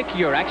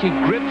stickier, actually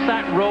grips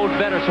that road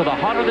better. So the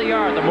hotter they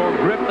are, the more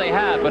grip they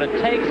have. But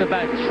it takes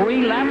about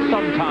 3 laps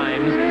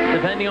sometimes,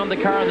 depending on the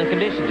car and the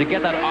conditions, to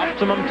get that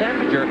optimum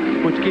temperature,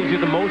 which gives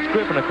you the most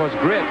grip. And, of course,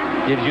 grip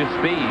gives you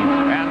speed.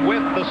 And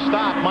with the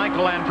stop,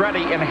 Michael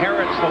Andretti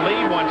inherits the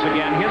lead once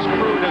again. His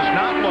crew does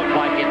not look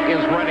like it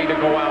is ready to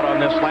go out on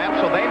this lap,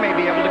 so they may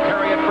be able to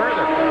carry it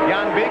further.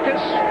 Jan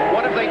Beekes,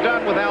 what have they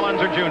done with Al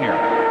Unser Jr.?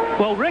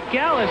 Well, Rick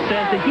Gallis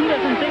says that he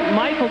doesn't think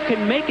Michael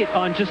can make it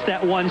on just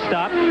that one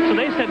stop. So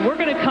they said, we're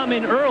going to come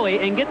in early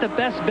and get the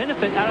best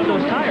benefit out of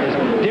those tires.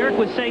 Derek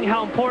was saying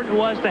how important it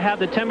was to have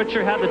the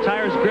temperature, have the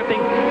tires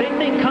gripping. They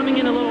think coming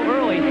in a little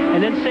early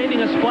and then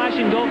saving a splash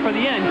and go for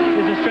the end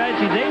is a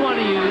strategy they want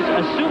to use,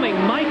 assuming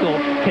Michael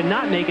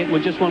cannot make it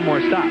with just one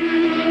more stop.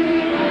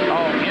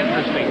 Oh,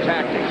 interesting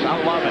tactics. I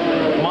love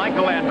it.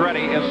 Michael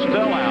Andretti is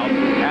still out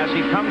as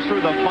he comes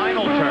through the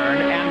final turn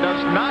and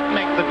does not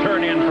make the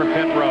turn in for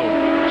pit road.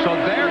 So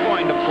they're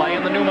going to play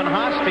in the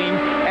Newman-Haas team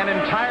an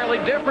entirely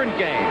different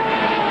game.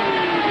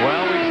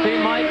 Well, we've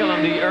seen Michael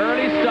on the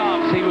early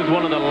stops. He was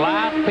one of the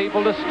last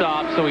people to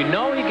stop, so we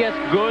know he gets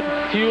good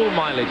fuel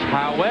mileage.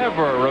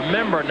 However,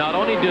 remember, not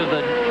only does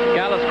the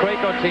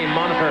Gallis-Craco team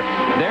monitor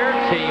their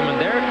team and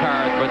their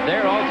cars, but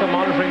they're also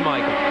monitoring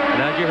Michael.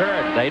 And as you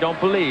heard, they don't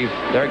believe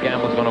their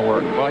gamble's going to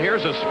work. Well,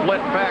 here's a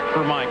split fact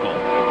for Michael.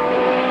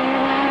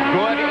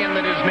 Good in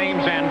that his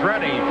name's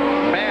Andretti.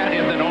 Bad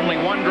in that only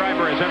one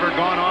driver has ever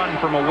gone on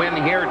from a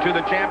win here to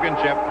the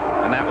championship,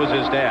 and that was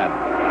his dad.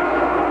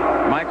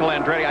 Michael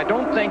Andretti, I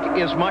don't think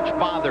is much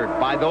bothered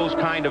by those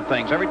kind of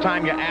things. Every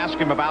time you ask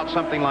him about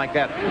something like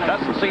that, it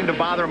doesn't seem to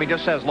bother him. He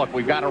just says, look,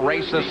 we've got to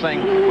race this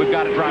thing. We've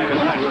got to drive as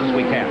fast as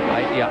we can.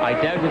 I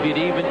doubt if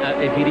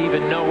he'd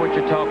even know what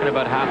you're talking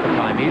about half the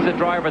time. He's a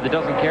driver that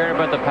doesn't care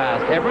about the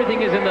past.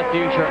 Everything is in the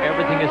future.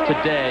 Everything is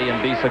today,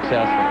 and be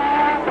successful.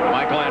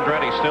 Michael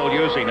Andretti still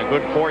using a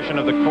good portion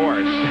of the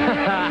course.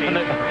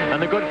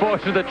 and a good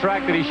portion of the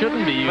track that he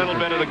shouldn't be using. A little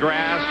bit of the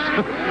grass.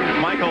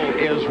 Michael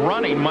is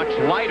running much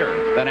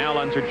lighter than Al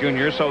Unser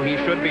Jr., so he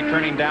should be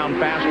turning down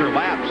faster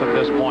laps at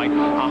this point.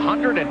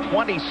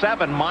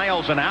 127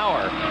 miles an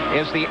hour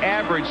is the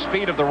average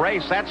speed of the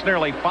race. That's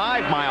nearly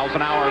 5 miles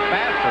an hour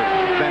faster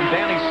than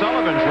Danny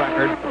Sullivan's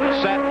record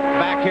set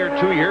back here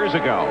 2 years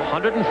ago.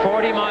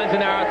 140 miles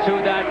an hour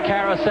through that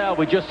carousel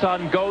we just saw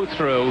him go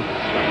through.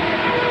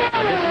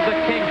 And this is the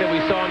kink that we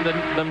saw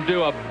them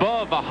do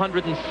above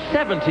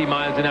 170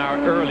 miles an hour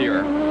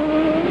earlier.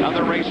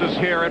 Other races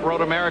here at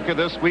Road America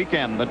this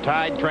weekend. The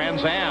Tide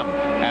Trans Am,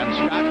 and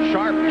Scott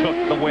Sharp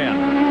took the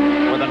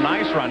win with a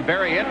nice run.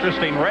 Very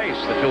interesting race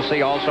that you'll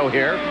see also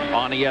here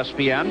on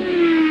ESPN.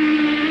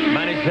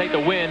 Managed to take the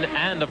win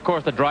and, of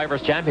course, the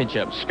Drivers'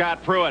 Championship.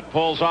 Scott Pruitt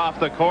pulls off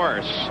the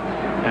course.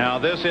 Now,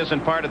 this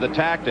isn't part of the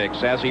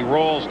tactics as he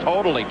rolls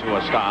totally to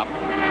a stop.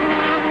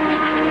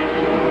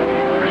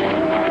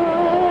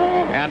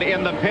 And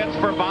in the pits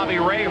for Bobby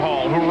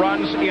Rahal, who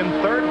runs in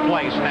 3rd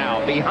place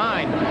now,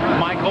 behind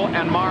Michael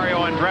and Mario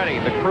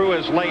Andretti. The crew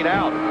is laid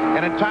out.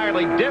 An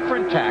entirely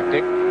different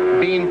tactic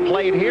being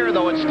played here,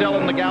 though it's still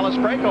in the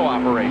Gallis-Craco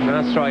operation.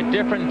 That's right,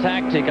 different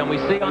tactic. And we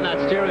see on that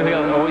steering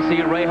wheel, we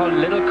see Rahal,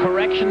 little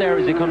correction there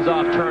as he comes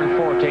off turn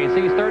 14.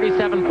 See, he's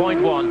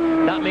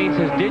 37.1. That means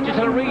his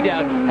digital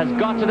readout has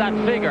got to that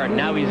figure.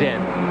 Now he's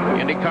in.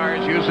 Indy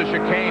cars use the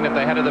chicane at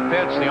the head of the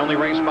pits, the only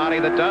race body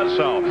that does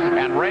so.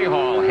 And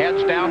Rahal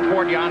heads down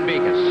toward Jan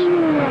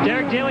Beekes.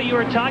 Derek Daly, you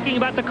were talking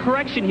about the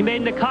correction he made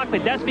in the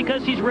cockpit. That's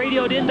because he's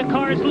radioed in. The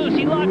car is loose.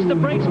 He locks the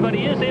brakes, but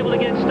he is able to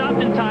get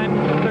stopped in time.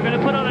 They're going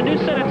to put on a new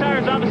set of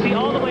tires, obviously,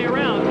 all the way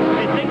around.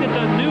 They think that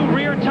the new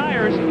rear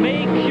tires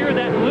may cure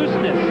that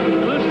looseness.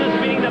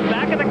 Looseness meaning the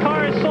back of the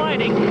car is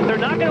sliding. They're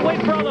not going to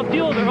wait for all the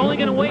fuel. They're only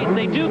going to wait.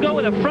 They do go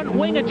with a front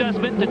wing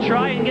adjustment to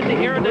try and get the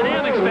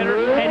aerodynamics better.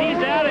 And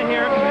he's out of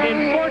here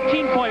in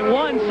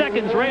 14.1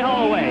 seconds.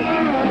 Rahal away.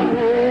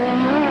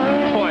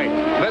 Boy,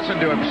 listen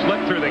to him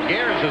slip through the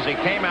gears as he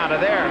came out of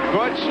there.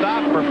 Good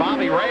stop for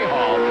Bobby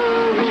Rahal.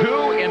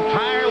 2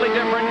 entirely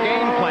different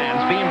game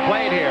plans being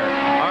played here.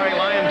 Arie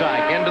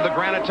Luyendyk into the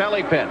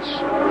Granatelli pits.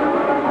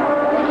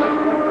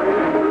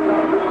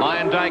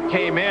 Dyke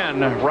came in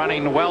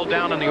running well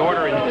down in the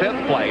order in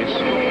 5th place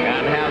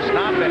and has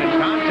not been in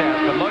contest.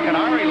 But look at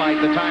Ari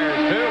light the tires,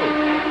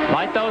 too.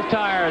 Light those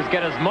tires.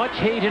 Get as much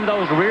heat into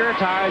those rear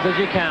tires as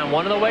you can.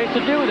 One of the ways to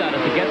do that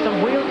is to get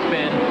some wheel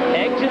spin,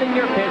 exiting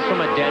your pits from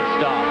a dead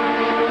stop.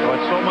 So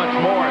it's so much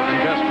more than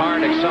just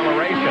hard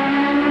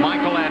acceleration.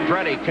 Michael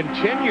Andretti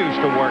continues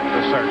to work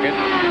the circuit,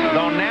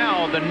 though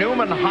now the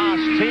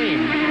Newman-Haas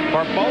team,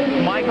 for both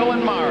Michael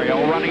and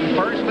Mario running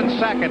first and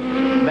second,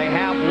 they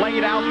have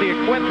laid out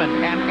the equipment.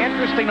 And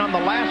interesting on the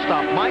last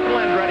stop, Michael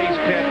Andretti's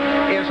pit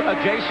is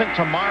adjacent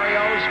to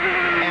Mario's,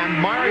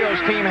 and Mario's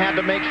team had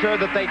to make sure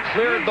that they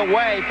cleared the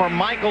way for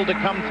Michael to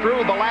come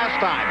through the last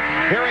time.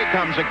 Here he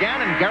comes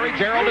again, and Gary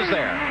Gerald is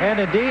there. And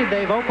indeed,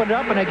 they've opened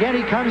up, and again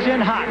he comes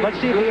in hot.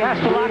 Let's see if he has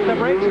to lock the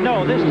brakes.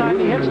 No, this time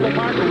he hits the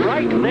mark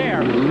right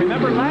there.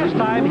 Remember, last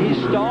time he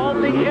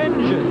stalled the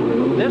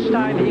engine. This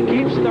time he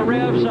keeps the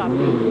revs up,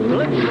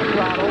 flips the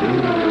throttle.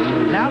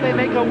 Now they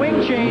make a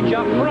wing change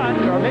up front,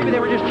 or maybe they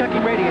were just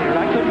checking radiators.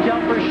 I couldn't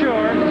tell for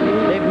sure.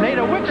 They've made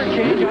a wicker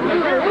change on the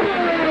rear.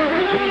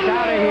 He's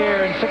out of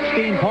here in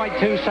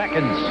 16.2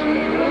 seconds.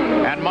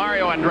 And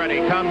Mario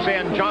Andretti comes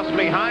in just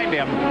behind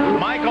him.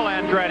 Michael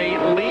Andretti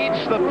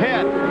leads the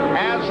pit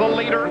as the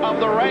leader of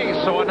the race.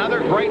 So another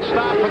great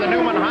stop for the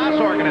Newman-Haas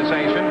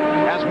organization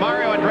as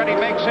Mario Andretti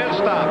makes his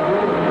stop.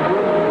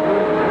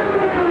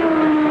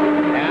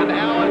 And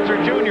Al Unser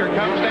Jr.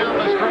 comes down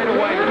the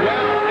straightaway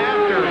well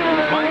after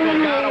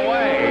Michael got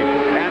away.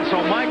 And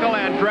so Michael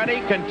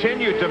Andretti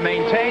continued to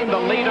maintain the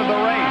lead of the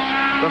race.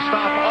 The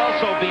stop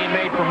also being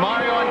made for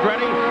Mario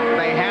Andretti.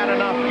 They had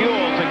enough fuel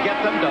to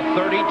get them to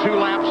 32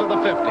 laps of the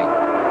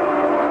 50.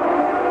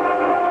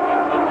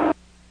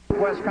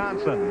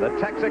 Wisconsin, the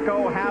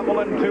Texaco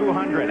Havoline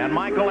 200, and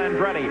Michael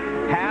Andretti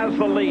has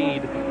the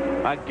lead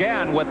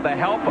again with the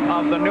help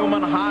of the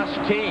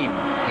Newman-Haas team.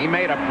 He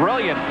made a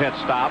brilliant pit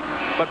stop,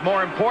 but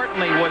more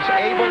importantly was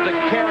able to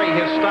carry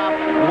his stop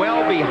well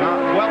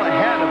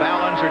ahead of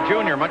Al Unser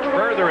Jr., much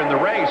further in the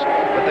race.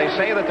 But they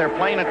say that they're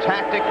playing a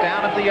tactic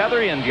down at the other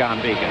end,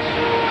 John Beekes.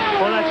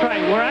 Well, that's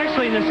right. We're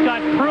actually in the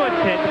Scott Pruitt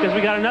pit because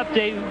we got an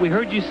update. We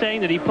heard you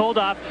saying that he pulled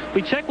off.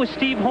 We checked with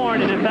Steve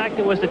Horn, and in fact,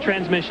 it was the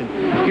transmission.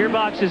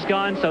 Gearbox is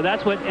gone, so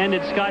that's what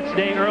ended Scott's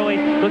day early.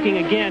 Looking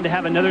again to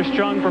have another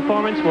strong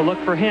performance. We'll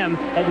look for him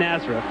at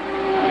Nazareth.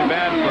 Too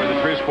bad for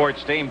the True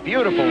Sports team.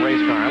 Beautiful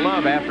race car. I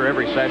love after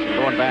every session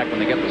going back when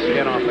they get the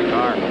skin off the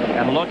car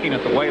and looking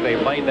at the way they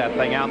laid that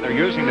thing out. They're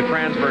using the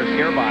transverse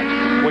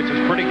gearbox, which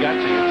is pretty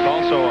gutsy. It's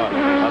also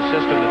a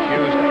system that's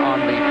used on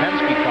the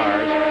Penske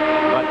cars,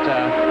 but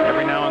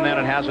every now and then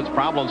it has its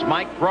problems.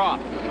 Mike Groff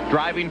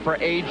driving for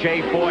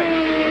A.J.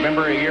 Foyt.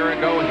 Remember a year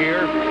ago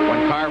here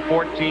when car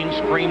 14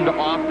 screamed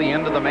off the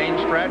end of the main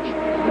stretch?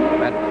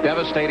 That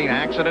devastating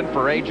accident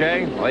for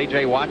A.J. Well,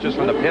 A.J. watches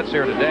from the pits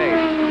here today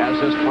as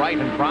this bright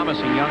and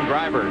promising young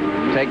driver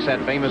takes that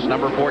famous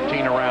number 14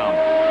 around.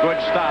 Good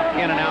stop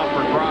in and out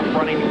for Groff,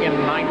 running in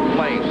 9th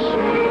place.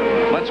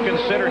 Let's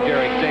consider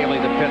Derek Daly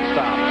the pit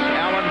stops.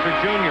 Al Unser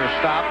Jr.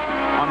 stopped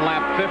on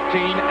lap 15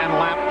 and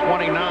lap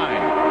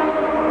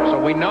 29.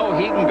 So we know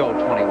he can go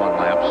 21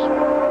 laps.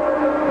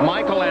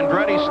 Michael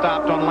Andretti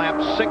stopped on lap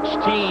 16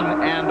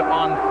 and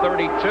on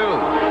 32.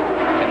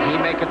 Can he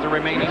make it the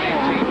remaining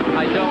 18?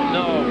 I don't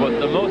know, but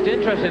the most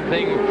interesting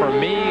thing for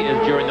me is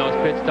during those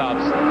pit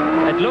stops.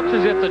 It looks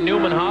as if the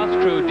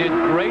Newman-Haas crew did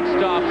great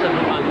stops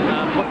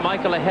and put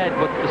Michael ahead,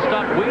 but the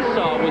stop we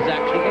saw was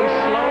actually a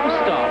slow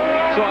stop.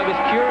 So I was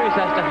curious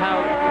as to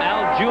how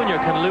Al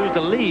Jr. can lose the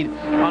lead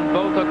on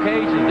both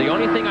occasions. The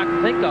only thing I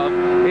can think of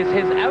is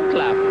his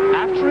outlap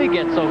after he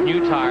gets those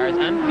new tires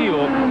and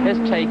fuel is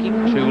taking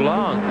too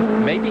long.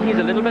 Maybe he's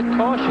a little bit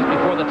cautious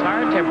before the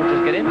tire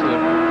temperatures get into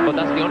it, but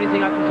that's the only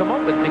thing I can come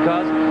up with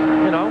because,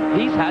 you know,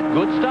 he's had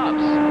good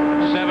stops.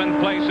 7th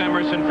place,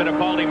 Emerson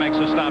Fittipaldi makes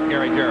a stop,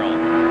 Gary Gerald.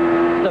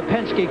 The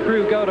Penske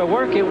crew go to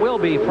work. It will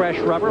be fresh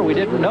rubber. We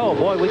didn't know.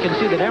 Boy, we can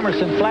see that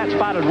Emerson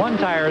flat-spotted one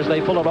tire as they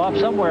pull it off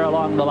somewhere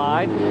along the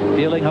line.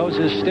 Fueling hose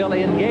is still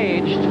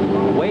engaged,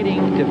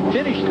 waiting to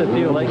finish the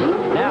fueling.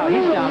 Now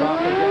he's down off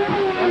the gas.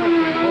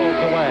 Emerson pulls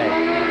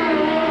away.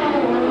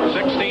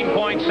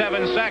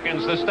 16.7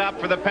 seconds, the stop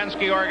for the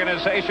Penske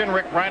organization.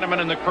 Rick Reineman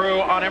and the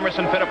crew on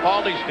Emerson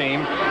Fittipaldi's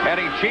team.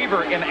 Eddie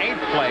Cheever in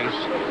 8th place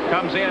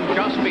comes in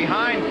just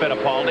behind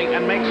Fittipaldi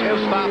and makes his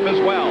stop as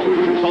well.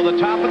 So the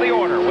top of the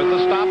order with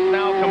the stops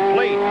now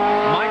complete.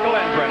 Michael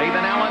Andretti,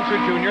 then Al Unser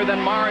Jr.,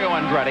 then Mario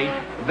Andretti,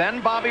 then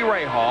Bobby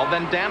Rahal,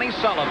 then Danny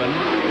Sullivan,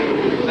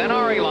 then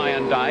Ari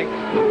Luyendyk.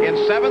 In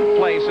 7th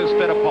place is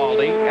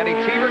Fittipaldi. Eddie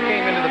Cheever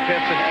came into the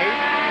pits in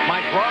 8th.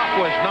 Mike Groff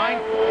was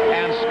 9th,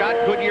 and Scott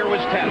Goodyear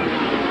was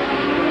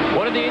 10th.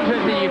 One of the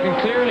interesting, you can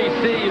clearly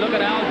see, look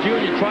at Al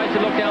Jr. tries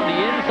to look down the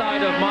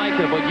inside of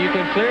Michael, but you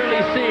can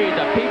clearly see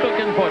that people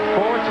can put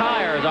 4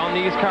 tires on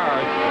these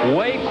cars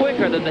way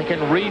quicker than they can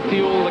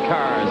refuel the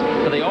cars.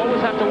 So they always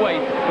have to wait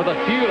for the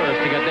fuelers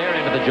to get their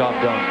end of the job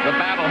done. The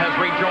battle has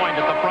rejoined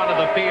at the front of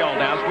the field,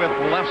 as with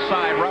left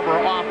side rubber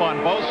off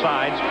on both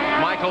sides.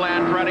 Michael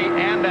Andretti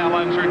and Al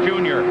Unser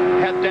Jr.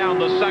 head down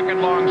the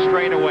second long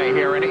straightaway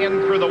here and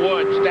in through the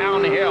woods,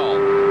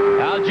 downhill.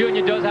 Al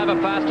Jr. does have a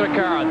faster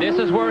car. This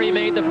is where he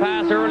made the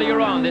pass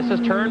earlier on. This is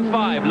turn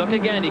 5. Look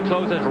again, he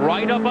closes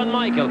right up on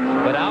Michael.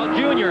 But Al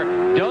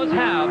Jr. does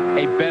have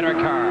a better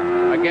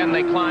car. Again,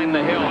 they climb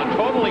the hill. A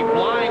totally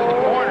blind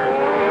corner.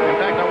 In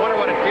fact, I wonder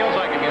what it feels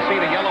like if you see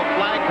the yellow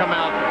flag come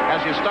out as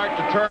you start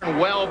to turn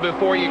well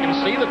before you can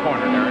see the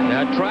corner there.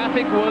 Now,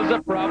 traffic was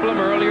a problem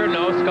earlier.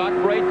 No, Scott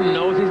Brayton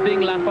knows he's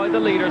being left by the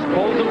leaders.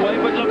 Pulls away,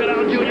 but look at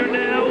Al Jr.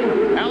 now.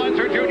 Al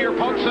Unser Jr.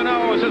 pokes the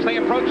nose as they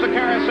approach the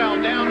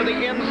carousel down to the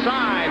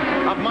inside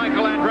of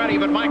Michael Andretti,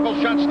 but Michael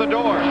shuts the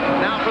door.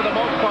 Now, for the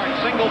most part,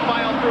 single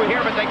file through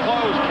here, but they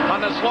close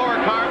on the slower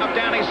car of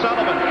Danny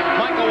Sullivan.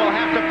 Michael will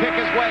have to pick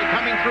his way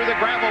coming through the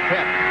gravel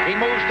pit. He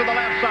moves to the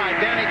left side.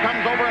 Danny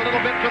comes over a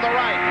little bit to the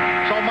right.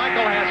 So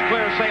Michael has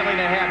clear sailing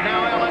ahead.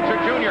 Now Al Unser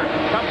Jr.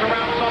 comes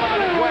around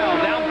Sullivan as well,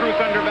 down through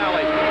Thunder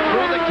Valley,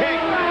 through the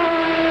King.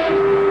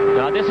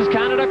 Now, this is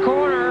Canada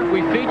Corner.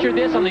 We featured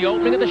this on the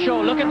opening of the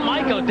show. Look at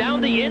Michael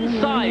down the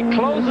inside,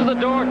 closes the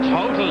door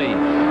totally.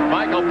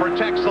 Michael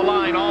protects the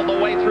line all the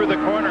way through the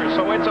corner,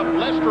 so it's a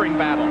blistering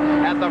battle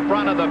at the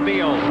front of the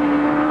field.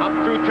 Up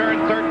through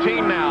turn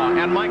 13 now,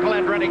 and Michael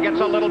Andretti gets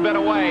a little bit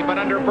away, but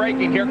under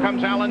braking, here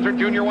comes Al Unser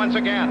Jr. once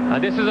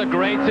again. This is a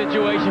great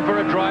situation for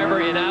a driver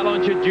in Al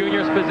Unser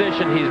Jr.'s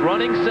position. He's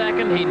running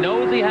second. He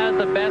knows he has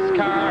the best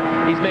car.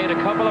 He's made a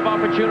couple of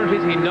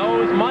opportunities. He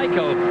knows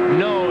Michael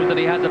knows that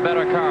he has a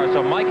better car,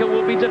 so Michael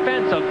will be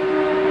defensive.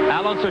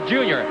 Al Unser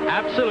Jr.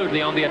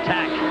 absolutely on the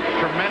attack.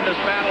 Tremendous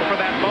battle for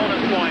that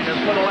bonus point as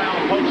little Al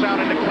pokes out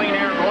into clean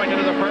air going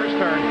into the first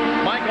turn.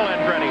 Michael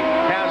Andretti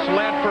has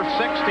led for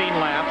 16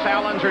 laps.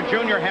 Al Unser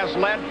Jr. has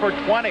led for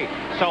 20.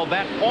 So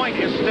that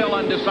point is still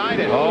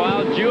undecided. Oh,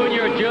 Al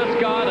Jr. just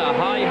got a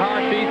high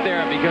heartbeat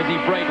there because he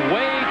braked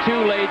way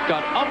too late,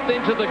 got up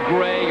into the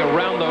gray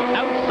around the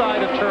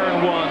outside of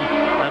turn 1.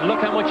 And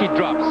look how much he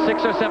dropped.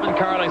 6 or 7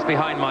 car lengths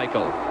behind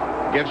Michael.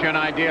 Gives you an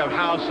idea of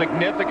how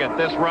significant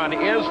this run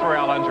is for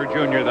Al Unser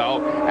Jr.,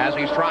 though, as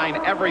he's trying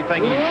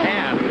everything he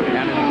can,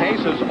 and in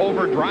cases,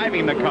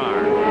 overdriving the car.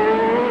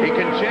 He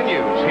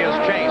continues his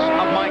chase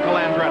of Michael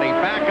Andretti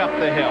back up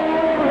the hill.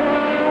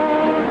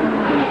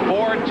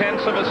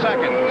 0.4 of a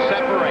second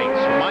separates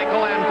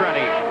Michael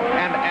Andretti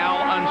and Al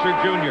Unser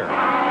Jr.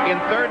 In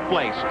third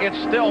place, it's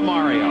still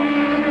Mario,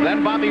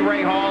 then Bobby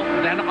Rahal,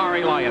 then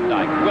Arie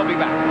Luyendyk. We'll be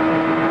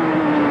back.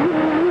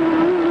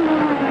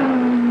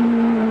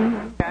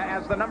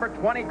 The number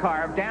 20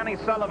 car of Danny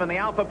Sullivan, the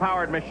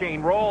Alpha-powered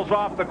machine, rolls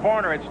off the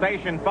corner at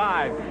Station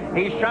 5.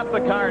 He shut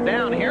the car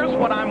down. Here's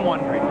what I'm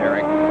wondering,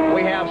 Derek.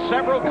 We have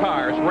several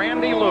cars,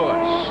 Randy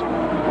Lewis,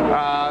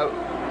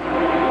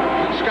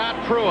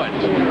 Scott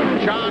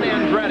Pruitt, John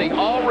Andretti,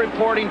 all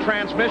reporting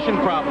transmission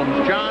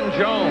problems. John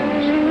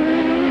Jones.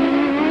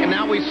 And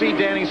now we see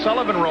Danny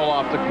Sullivan roll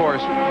off the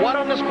course. What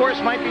on this course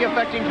might be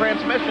affecting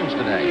transmissions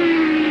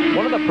today?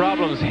 One of the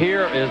problems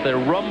here is the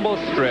rumble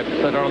strips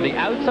that are on the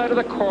outside of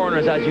the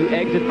corners as you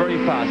exit very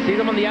fast. See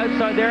them on the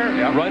outside there?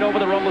 Yep. Right over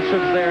the rumble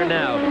strips there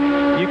now.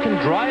 You can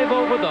drive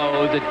over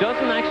those. It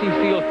doesn't actually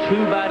feel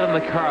too bad on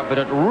the car, but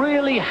it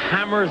really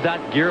hammers that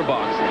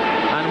gearbox.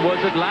 And was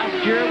it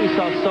last year we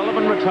saw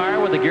Sullivan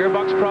retire with a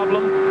gearbox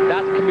problem?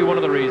 That can be one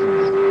of the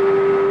reasons.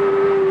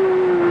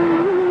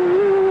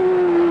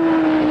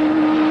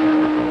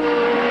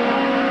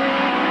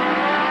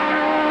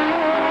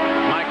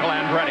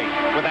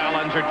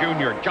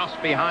 Jr. just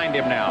behind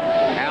him now.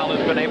 Al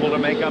has been able to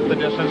make up the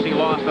distance he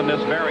lost in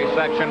this very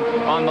section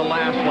on the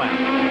last lap.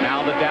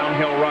 Now the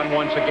downhill run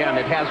once again.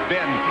 It has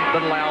been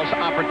little Al's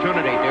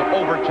opportunity to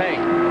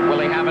overtake. Will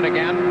he have it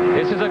again?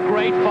 This is a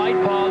great fight,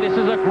 Paul. This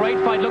is a great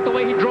fight. Look the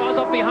way he draws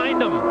up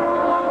behind him.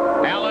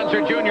 Al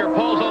Unser Jr.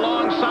 pulls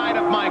alongside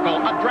of Michael.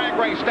 A drag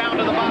race down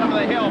to the bottom of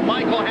the hill.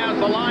 Michael has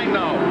the line,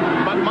 though.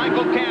 But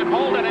Michael can't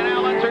hold it, and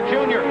Al Unser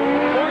Jr.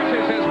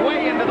 forces his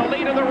way into the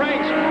lead of the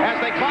race. As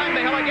they climb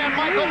the hill again,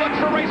 Michael looks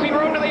for racing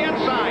room to the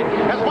inside.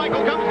 As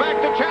Michael comes back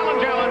to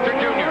challenge Al Unser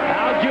Jr.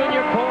 Al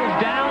Jr. pulls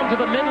down to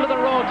the middle of the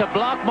road to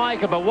block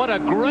Michael, but what a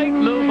great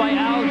move by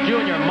Al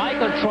Jr.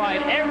 Michael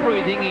tried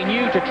everything he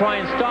knew to try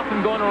and stop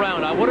him going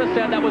around. I would have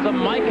said that was a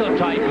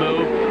Michael-type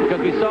move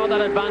because we saw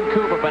that at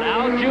Vancouver, but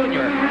Al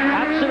Jr.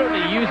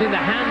 absolutely using the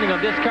handling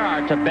of this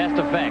car to best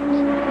effect.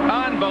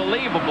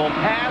 Unbelievable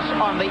pass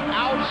on the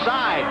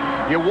outside.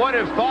 You would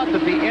have thought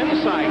that the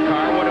inside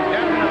car would have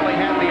definitely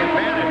had the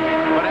advantage,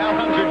 but Al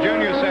Unser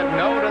Jr. said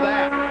no to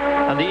that.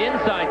 And the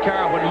inside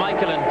car when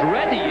Michael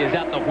Andretti is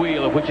at the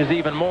wheel, which is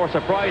even more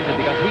surprising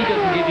because he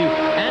doesn't give you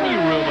any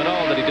room at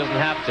all that he doesn't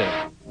have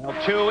to. Well,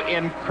 two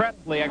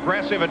incredibly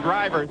aggressive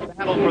drivers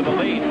battle for the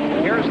lead.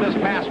 Here's this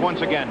pass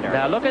once again, Derek.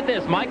 Now look at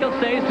this. Michael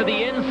stays to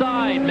the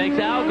inside, makes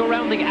Al go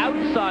around the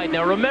outside.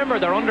 Now remember,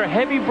 they're under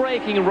heavy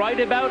braking right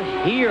about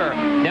here.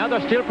 Now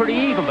they're still pretty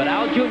even, but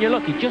Al Jr.,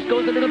 look, he just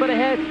goes a little bit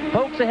ahead,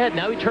 pokes ahead.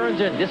 Now he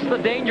turns in. This is the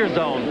danger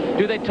zone.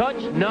 Do they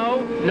touch?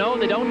 No,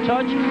 they don't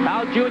touch.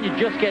 Al Jr.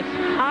 just gets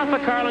half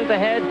a car length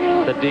ahead.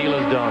 The deal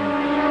is done.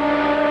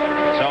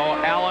 So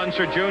Al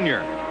Unser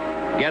Jr.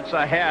 gets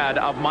ahead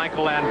of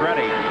Michael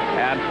Andretti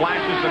and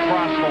flashes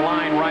across the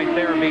line right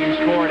there, being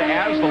scored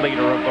as the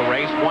leader of the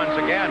race once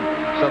again.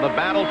 So the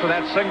battle for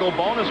that single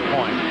bonus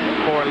point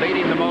for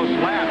leading the most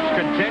laps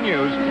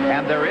continues,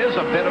 and there is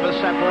a bit of a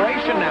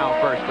separation now,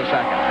 first to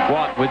second.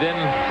 What, within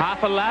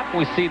half a lap,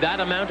 we see that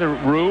amount of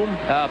room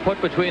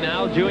put between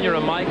Al Jr.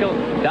 and Michael?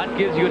 That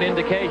gives you an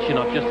indication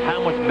of just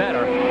how much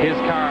better his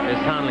car is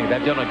handling.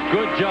 They've done a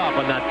good job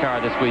on that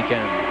car this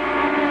weekend.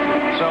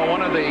 So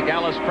one of the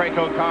Gallus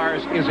Preco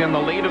cars is in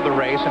the lead of the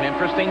race. An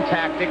interesting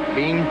tactic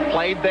being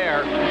played there.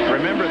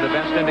 Remember, the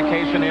best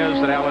indication is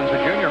that Alonso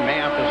Jr. may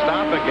have to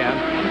stop again.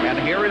 And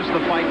here is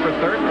the fight for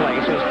third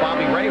place as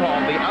Bobby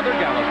Rahal, the other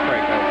Gallus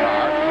Preco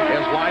car,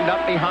 is lined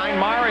up behind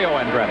Mario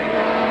Andretti.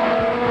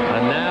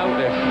 And now,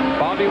 if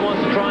Bobby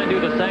wants to try and do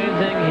the same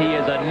thing, he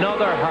has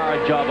another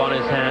hard job on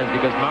his hands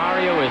because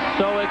Mario is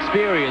so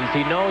experienced.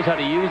 He knows how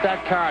to use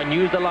that car and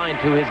use the line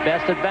to his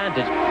best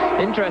advantage.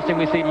 Interesting,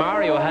 we see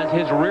Mario has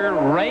his rear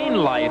rain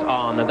light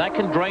on, and that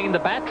can drain the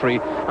battery.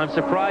 I'm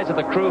surprised that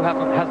the crew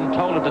hasn't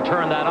told him to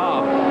turn that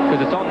off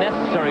because it's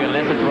unnecessary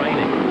unless it's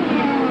raining.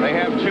 They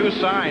have two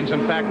signs.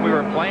 In fact, we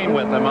were playing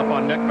with them up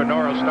on Nick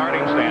Venoro's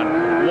starting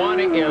stand. One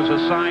is a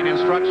sign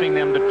instructing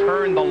them to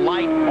turn the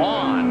light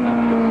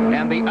on,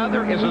 and the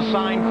other is a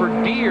sign for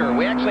deer.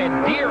 We actually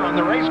had deer on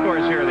the race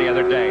course here the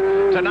other day.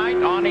 Tonight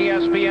on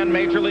ESPN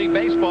Major League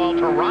Baseball,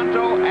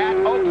 Toronto at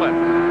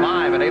Oakland,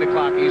 live at 8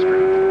 o'clock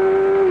Eastern.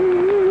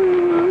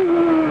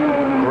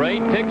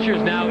 Great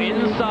pictures now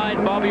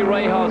inside Bobby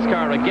Rahal's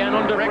car, again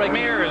under Rick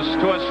Mears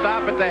to a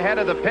stop at the head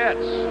of the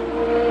pits.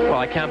 Well,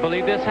 I can't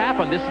believe this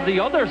happened. This is the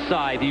other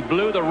side. He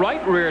blew the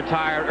right rear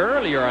tire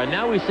earlier, and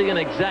now we see an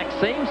exact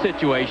same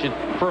situation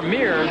for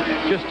Mears,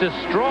 just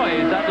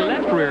destroys that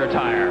left rear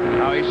tire.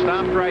 Now he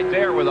stopped right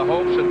there with the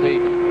hopes that the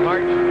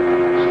kart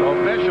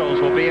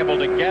officials will be able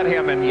to get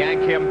him and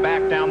yank him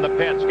back down the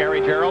pits.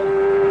 Gary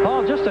Gerald?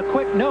 Paul, just a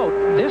quick note.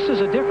 This is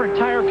a different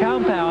tire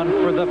compound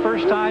for the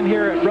first time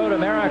here at Road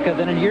America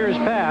than in years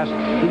past.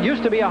 It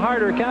used to be a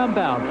harder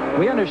compound.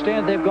 We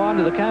understand they've gone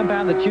to the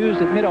compound that's used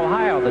at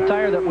Mid-Ohio, the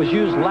tire that was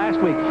used last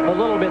week, a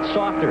little bit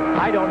softer.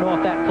 I don't know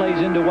if that plays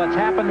into what's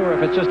happened or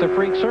if it's just a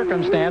freak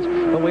circumstance,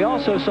 but we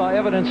also saw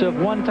evidence of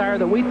one tire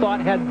that we thought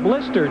had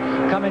blistered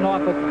coming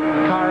off a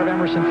car of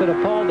Emerson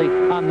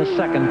Fittipaldi on the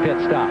second pit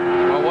stop.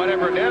 Well,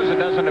 whatever it is, it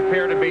doesn't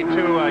appear to be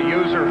too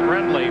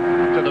user-friendly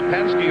to the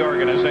Penske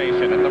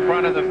organization. At the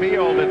front of the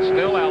field, it's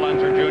still Al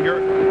Unser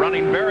Jr.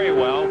 running very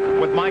well,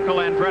 with Michael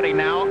Andretti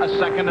now a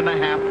second and a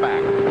half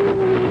back.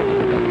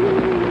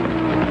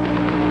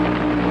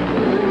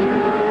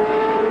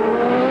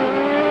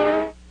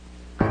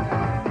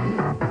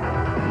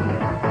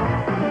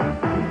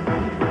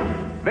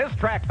 This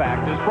Track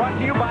Fact is brought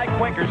to you by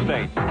Quaker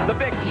State. The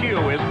Big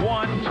Q is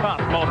one tough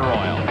motor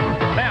oil.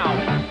 Now,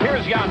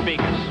 here's Jan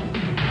Beekes.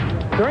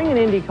 During an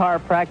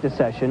IndyCar practice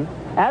session,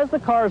 as the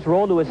cars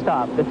roll to a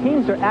stop, the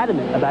teams are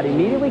adamant about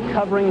immediately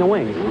covering the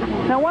wings.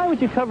 Now, why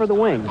would you cover the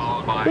wings?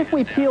 If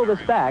we peel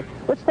this back,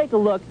 let's take a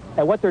look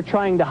at what they're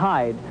trying to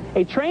hide.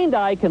 A trained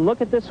eye can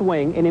look at this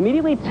wing and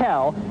immediately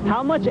tell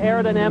how much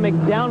aerodynamic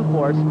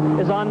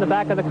downforce is on the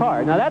back of the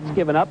car. Now, that's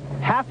given up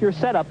half your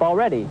setup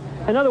already.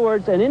 In other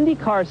words, an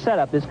IndyCar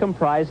setup is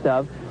comprised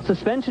of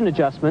suspension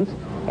adjustments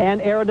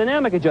and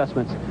aerodynamic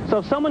adjustments. So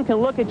if someone can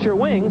look at your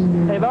wings,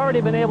 they've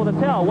already been able to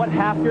tell what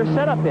half your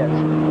setup is,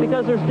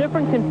 because there's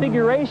different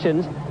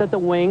configurations that the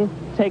wing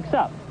takes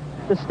up.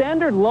 The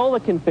standard Lola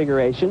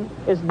configuration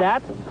is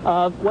that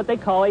of what they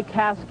call a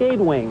cascade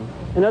wing.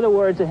 In other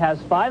words, it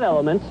has 5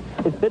 elements,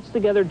 it fits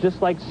together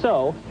just like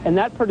so, and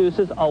that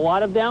produces a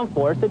lot of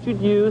downforce that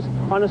you'd use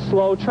on a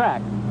slow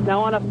track.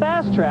 Now, on a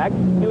fast track,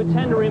 you would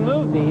tend to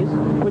remove these,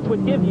 which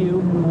would give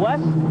you less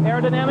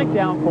aerodynamic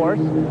downforce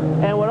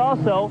and would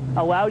also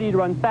allow you to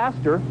run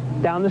faster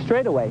down the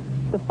straightaway.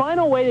 The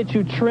final way that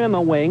you trim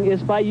a wing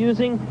is by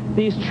using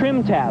these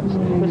trim tabs.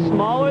 The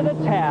smaller the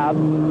tab,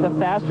 the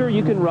faster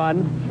you can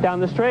run down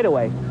the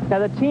straightaway. Now,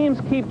 the teams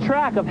keep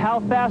track of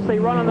how fast they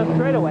run on the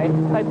straightaway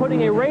by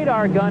putting a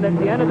radar gun at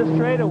the end of the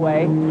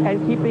straightaway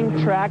and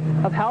keeping track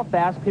of how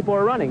fast people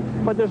are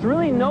running. But there's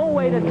really no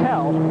way to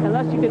tell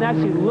unless you can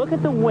actually look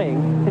at the wing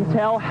and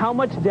tell how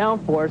much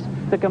downforce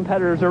the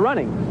competitors are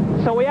running.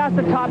 So we asked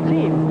the top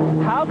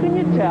team, how can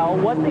you tell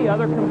what the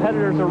other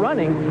competitors are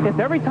running if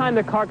every time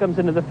the car comes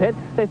into the pit,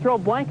 they throw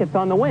blankets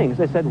on the wings?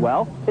 They said,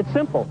 well, it's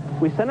simple.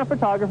 We send a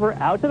photographer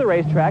out to the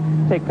racetrack,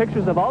 take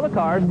pictures of all the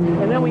cars,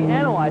 and then we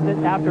analyze it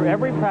after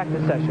every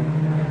practice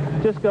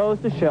session. Just goes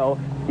to show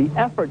the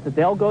effort that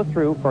they'll go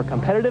through for a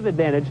competitive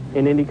advantage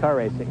in IndyCar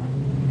racing.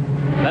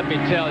 Let me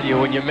tell you,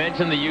 when you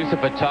mention the use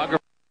of photography,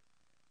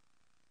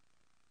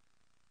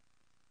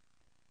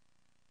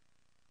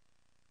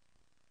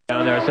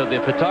 down there, so the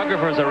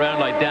photographers around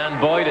like Dan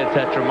Boyd,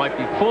 etc., might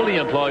be fully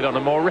employed on a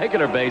more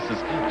regular basis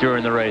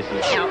during the races.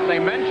 Now, they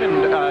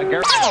mentioned,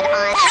 Gary,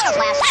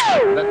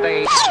 that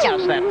they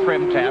adjust that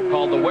trim tab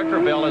called the wicker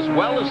bill as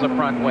well as the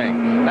front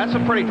wing. That's a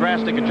pretty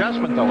drastic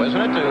adjustment, though, isn't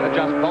it, to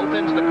adjust both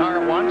ends of the car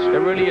at once?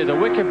 It really is. A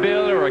wicker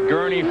bill or a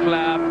gurney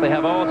flap, they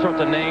have all sorts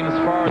of names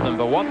for them,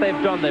 but what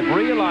they've done, they've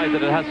realized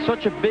that it has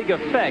such a big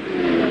effect.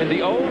 In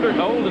the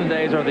olden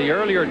days or the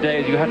earlier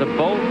days, you had to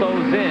bolt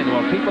those in.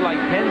 Well, people like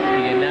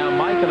Penske and now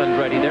Michael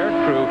Andretti, their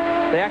crew,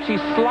 they actually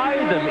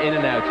slide them in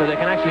and out so they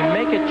can actually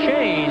make a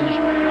change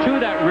to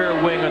that rear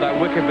wing or that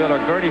wicker bill or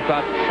gurney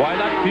flap while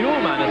that fuel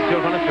man is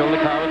still going to fill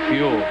the car with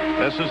fuel.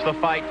 This is the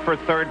fight for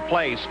third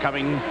place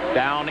coming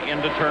down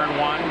into turn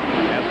one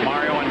as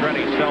Mario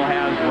Andretti still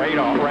has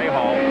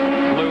Rahal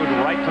glued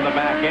right to the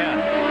back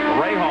end.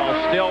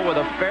 Rahal still with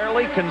a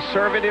fairly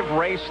conservative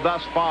race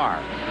thus far.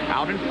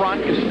 Out in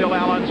front is still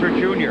Al Unser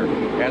Jr.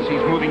 as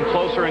he's moving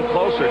closer and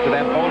closer to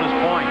that bonus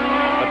point.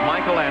 But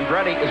Michael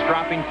Andretti is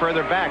dropping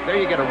further back. There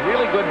you get a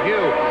really good view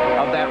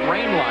of that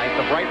rain light,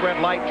 the bright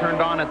red light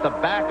turned on at the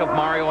back of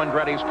Mario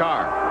Andretti's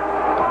car.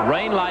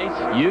 Rain lights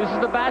uses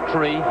the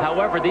battery.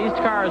 However, these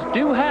cars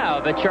do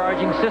have a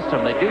charging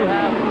system. They do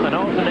have an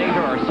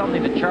alternator or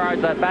something to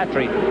charge that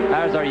battery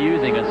as they're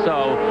using it.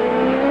 So,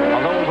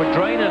 although it would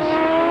drain us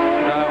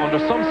under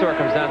some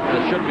circumstances,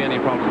 there shouldn't be any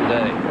problem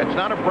today. It's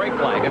not a brake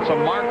light, it's a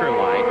marker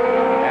light.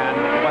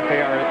 And what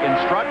they are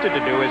instructed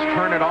to do is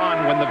turn it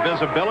on when the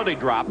visibility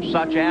drops,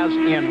 such as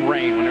in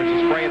rain, when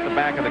there's a spray at the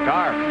back of the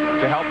car,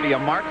 to help be a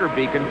marker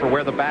beacon for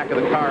where the back of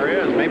the car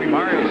is. Maybe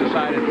Mario's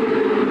decided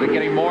that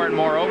getting more and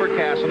more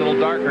overcast, a little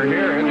darker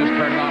here, and just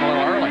turn it on a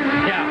little early.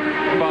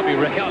 Yeah, Bobby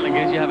Rahal, in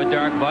case you have a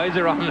dark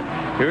visor on.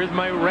 Here's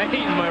my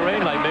rain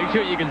light. Make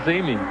sure you can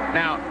see me.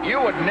 Now, you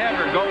would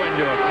never go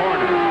into a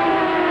corner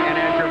and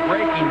as you're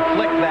braking,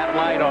 flick that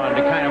light on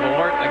to kind of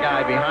alert the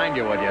guy behind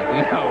you, would you?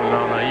 No.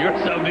 You're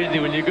so busy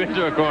when you go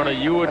into a corner,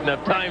 you wouldn't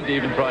have time to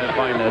even try and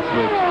find that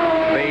switch.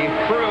 The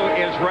crew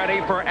is ready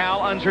for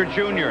Al Unser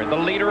Jr. The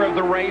leader of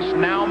the race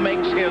now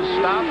makes his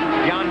stop.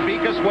 Jan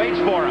Bikus waits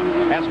for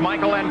him as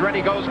Michael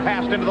Andretti goes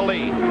past into the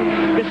lead.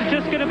 This is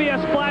just going to be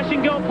a splash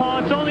and go,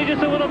 Paul. It's only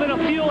just a little bit of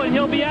fuel and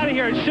he'll be out of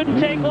here. It shouldn't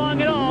take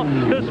long at all.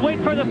 Just wait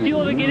for the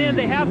fuel to get in.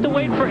 They have to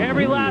wait for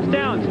every last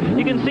ounce.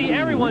 You can see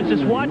everyone's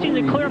just watching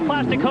the clear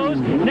plastic hose.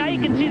 Now you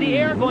can see the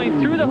air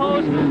going through the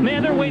hose.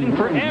 Man, they're waiting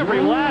for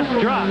every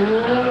last drop.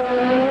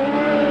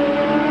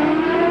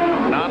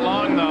 Not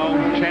long, though.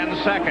 10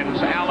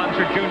 seconds. Al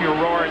Unser Jr.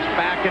 roars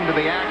back into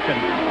the action,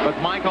 but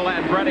Michael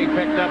Andretti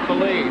picked up the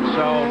lead.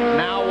 So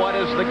now what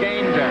is the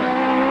game,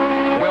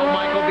 Derek? Will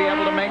Michael be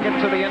able to make it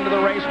to the end of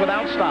the race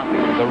without stopping?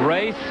 The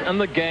race and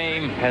the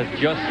game has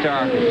just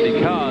started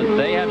because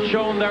they have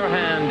shown their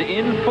hand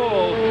in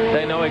full.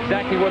 They know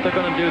exactly what they're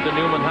going to do, the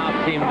Newman Haas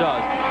team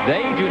does.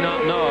 They do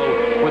not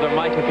know whether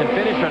Michael can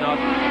finish or not.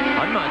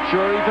 I'm not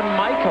sure even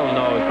Michael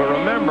knows. But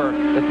remember,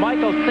 if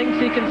Michael thinks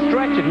he can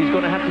stretch it, he's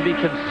going to have to be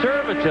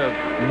conservative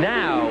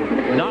now,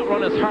 not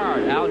run as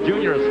hard. Al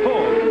Jr. is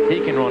full.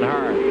 He can run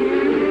hard.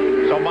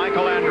 So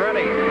Michael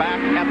Andretti back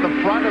at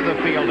the front of the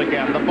field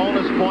again. The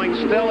bonus point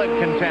still in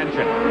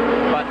contention.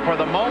 But for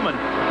the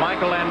moment,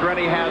 Michael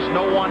Andretti has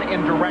no one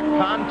in direct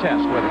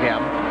contest with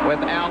him,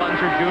 with Al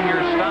Unser Jr.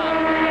 stop.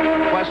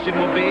 The question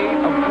will be,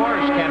 of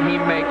course, can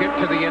he make it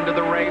to the end of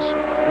the race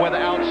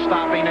without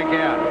stopping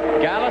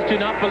again? Gallus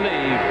do not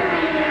believe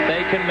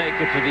they can make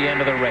it to the end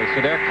of the race,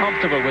 so they're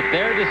comfortable with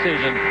their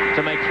decision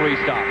to make 3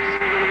 stops.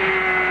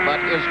 But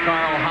is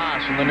Carl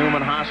Haas and the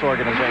Newman Haas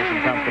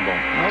organization comfortable?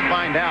 We'll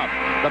find out.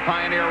 The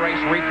Pioneer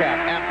Race recap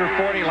after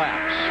 40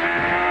 laps.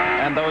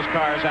 And those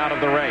cars out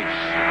of the race.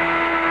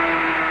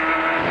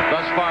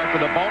 Thus far for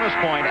the bonus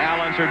point,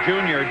 Al Unser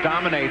Jr.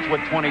 dominates with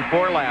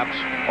 24 laps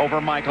over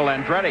Michael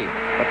Andretti.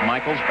 But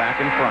Michael's back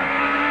in front.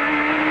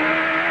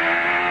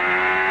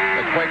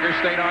 The Quaker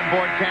State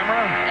onboard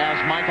camera as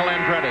Michael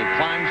Andretti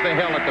climbs the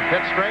hill at the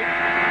pit straight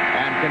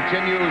and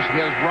continues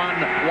his run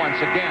once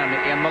again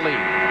in the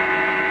lead.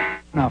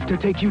 Enough to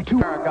take you to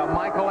America.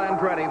 Michael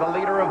Andretti, the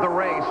leader of the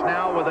race,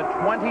 now with a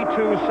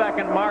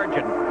 22-second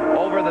margin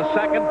over the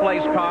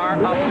second-place car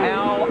of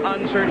Al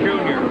Unser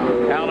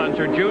Jr. Al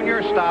Unser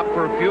Jr. stopped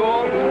for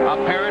fuel.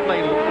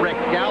 Apparently, Rick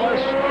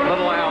Gallus,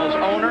 Little Al's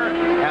owner,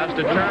 has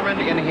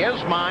determined in his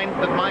mind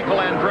that Michael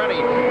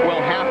Andretti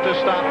will have to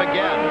stop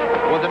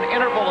again. With an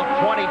interval of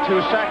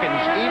 22 seconds,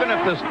 even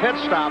if this pit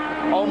stop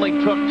only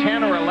took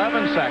 10 or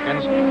 11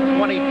 seconds,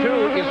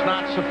 22 is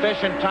not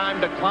sufficient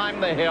time to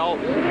climb the hill,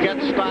 get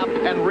stopped,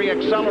 and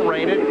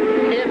re-accelerated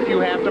if you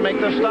have to make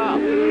the stop.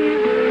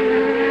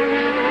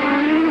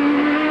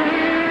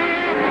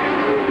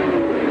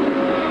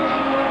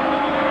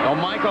 So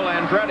Michael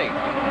Andretti,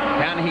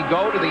 can he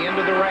go to the end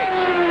of the race?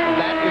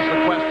 That is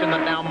the question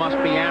that now must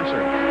be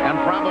answered. And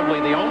probably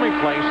the only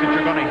place that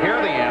you're going to hear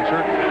the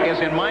answer is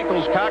in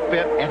Michael's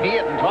cockpit, and he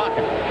isn't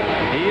talking.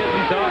 He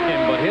isn't talking,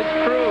 but his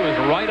crew is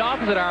right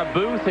opposite our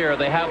booth here.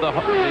 They have the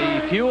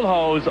fuel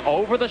hose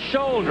over the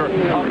shoulder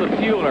of the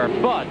fueler,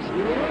 but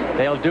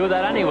they'll do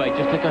that anyway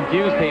just to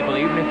confuse people,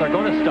 even if they're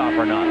going to stop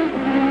or not.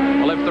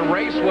 Well, if the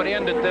race would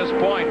end at this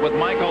point with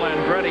Michael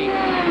Andretti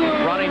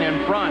running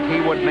in front, he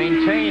would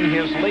maintain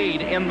his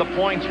lead in the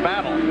points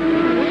battle,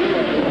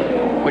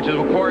 which is,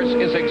 of course,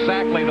 is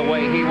exactly the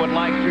way he would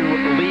like to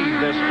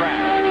lead this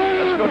track.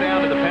 Let's go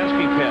down to the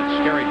Penske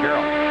pits. Gary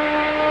Gerald.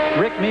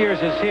 Rick Mears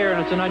is here,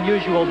 and it's an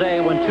unusual day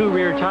when two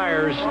rear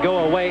tires go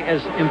away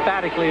as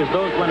emphatically as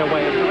those went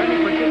away. Is there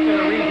any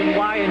particular reason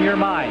why in your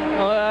mind?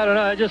 Well, I don't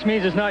know. It just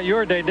means it's not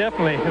your day,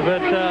 definitely.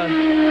 But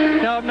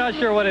no, I'm not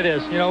sure what it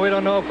is. You know, we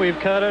don't know if we've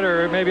cut it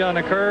or maybe on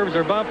the curbs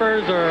or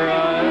bumpers or,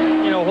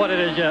 you know, what it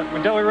is yet.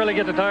 Until we really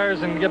get the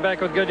tires and get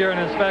back with Goodyear and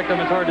inspect them,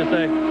 it's hard to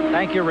say.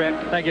 Thank you, Rick.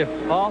 Thank you.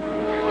 Paul?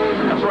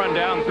 Let's run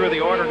down through the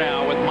order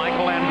now with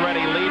Michael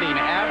Andretti leading,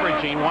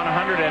 averaging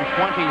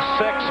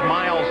 126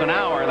 miles an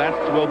hour.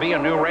 That will be a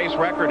new race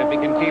record if he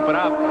can keep it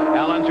up.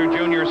 Al Unser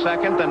Jr.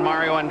 second, then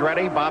Mario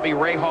Andretti. Bobby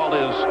Rahal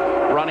is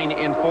running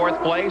in fourth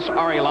place.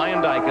 Ari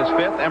Luyendyk is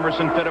fifth.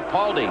 Emerson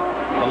Fittipaldi,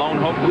 the lone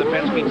hope for the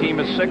Penske team,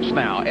 is sixth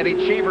now.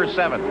 Eddie Cheever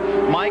seventh.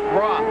 Mike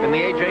Roth in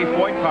the A.J.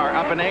 Foyt car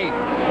up in eighth.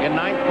 In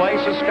ninth place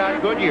is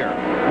Scott Goodyear.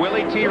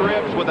 Willie T.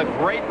 Ribbs with a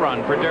great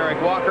run for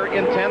Derek Walker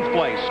in 10th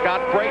place.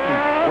 Scott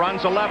Brayton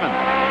runs 11th.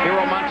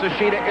 Hiro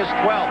Matsushita is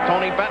 12th.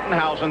 Tony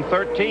Bettenhausen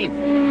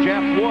 13th.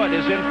 Jeff Wood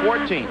is in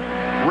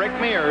 14th. Rick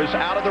Mears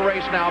out of the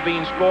race now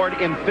being scored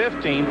in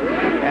 15th.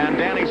 And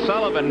Danny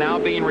Sullivan now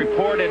being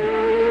reported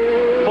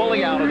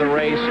fully out of the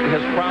race.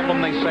 His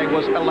problem, they say,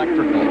 was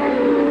electrical.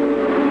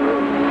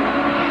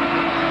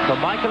 So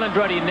Michael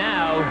Andretti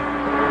now,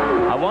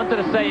 I wanted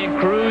to say in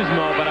cruise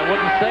mode, but I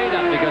wouldn't say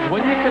that because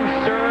when you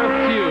conserve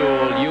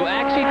fuel, you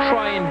actually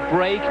try and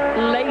brake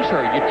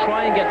later. You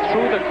try and get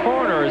through the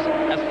corners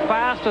as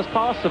fast as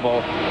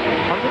possible.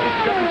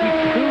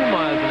 172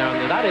 miles an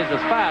hour, that is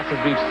as fast as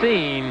we've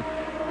seen,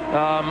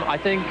 I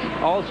think,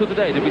 all through the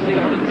day. Did we see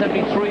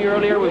 173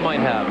 earlier? We might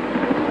have.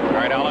 All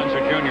right, Al Unser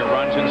Jr.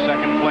 runs in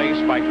second place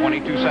by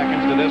 22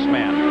 seconds to this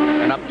man.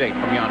 An update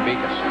from Jan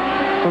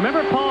Beekes.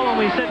 Remember, Paul, when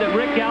we said that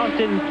Rick Gallus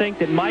didn't think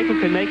that Michael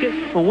could make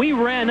it? When we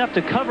ran up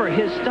to cover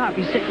his stop,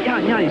 he said,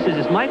 Jan, he says,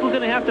 is Michael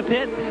going to have to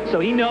pit? So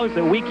he knows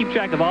that we keep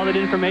track of all that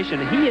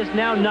information. He is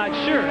now not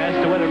sure as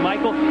to whether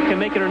Michael can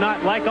make it or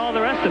not, like all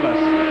the rest of us.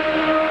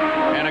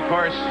 And, of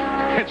course,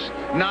 it's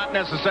not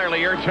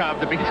necessarily your job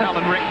to be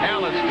telling Rick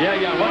Gallus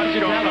what's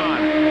going on.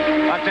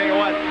 I'll tell you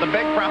what, the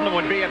big problem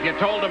would be if you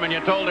told him and you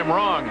told him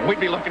wrong. We'd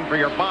be looking for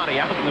your body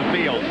out in the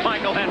field.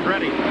 Michael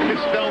Andretti is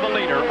still the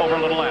leader over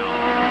Little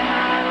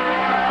Al.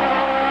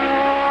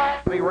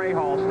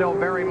 Rahal still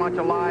very much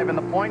alive in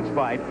the points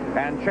fight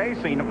and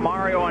chasing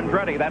Mario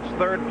Andretti. That's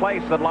third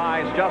place that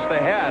lies just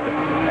ahead.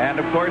 And,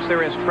 of course,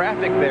 there is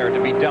traffic there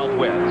to be dealt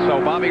with. So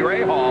Bobby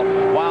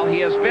Rahal, while he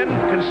has been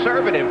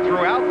conservative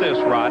throughout this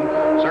run,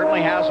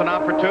 certainly has an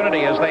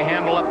opportunity as they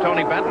handle up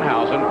Tony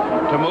Bettenhausen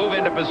to move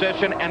into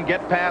position and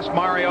get past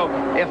Mario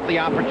if the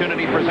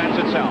opportunity presents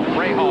itself.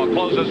 Rahal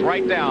closes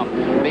right down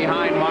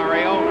behind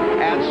Mario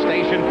at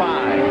Station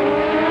 5.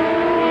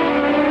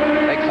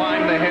 They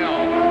climb the hill.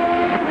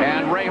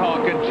 And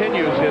Rahal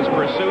continues his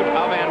pursuit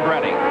of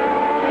Andretti.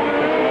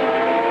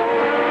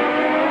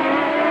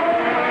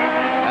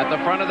 At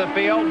the front of the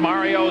field,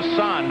 Mario's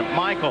son,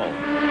 Michael.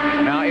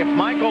 Now, if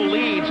Michael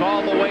leads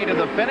all the way to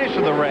the finish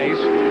of the race,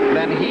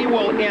 then he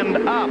will end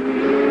up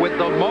with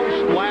the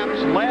most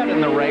laps led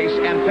in the race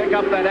and pick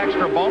up that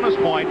extra bonus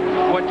point,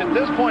 which at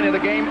this point of the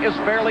game is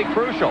fairly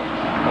crucial.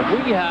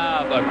 We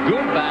have a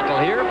good battle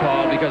here,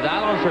 Paul, because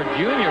Al Unser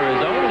Jr.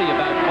 is only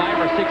about 5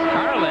 or 6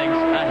 car lengths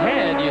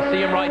ahead. You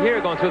see him right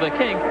here going through the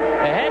kink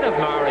ahead of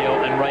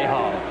Mario and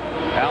Rahal.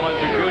 Al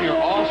Unser Jr.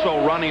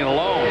 also running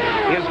alone.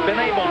 He has been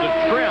able to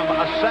trim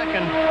a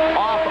second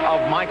off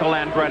of Michael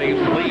Andretti's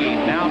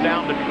lead, now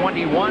down to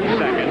 21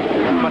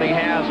 seconds, but he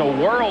has a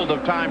world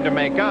of time to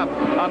make up,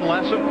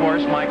 unless, of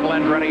course, Michael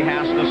Andretti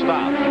has to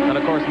stop. And,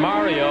 of course,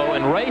 Mario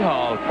and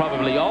Rahal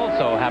probably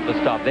also have to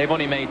stop. They've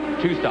only made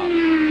 2 stops.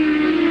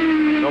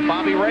 So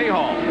Bobby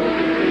Rahal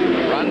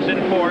runs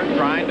in fourth,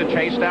 trying to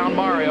chase down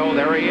Mario.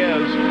 There he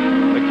is,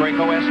 the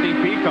Craco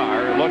SDP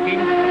car, looking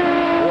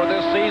for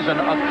this season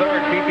a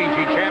third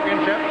PPG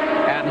championship,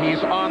 and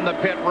he's on the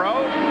pit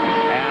road,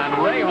 and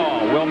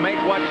Rahal will make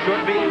what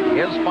should be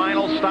his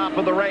final stop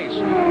of the race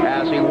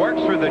as he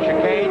works through the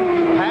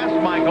chicane past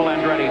Michael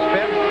Andretti's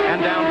pit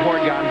and down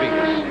toward Jan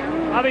Beekes.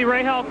 Bobby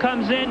Rahal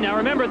comes in. Now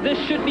remember, this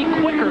should be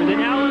quicker than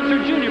Al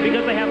Unser Jr.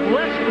 because they have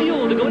less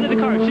fuel to go into the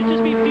car. It should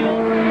just be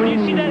fuel. When you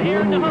see that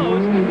air in the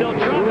hose, they'll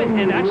drop it,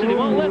 and actually they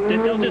won't lift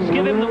it. They'll just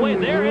give him the weight.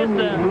 There is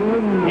the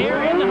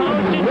air in the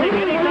hose. Didn't take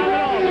any time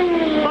at all.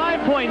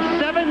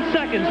 5.7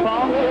 seconds,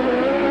 Paul.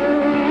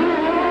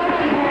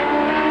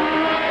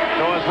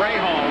 So as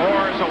Rahal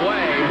roars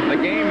away,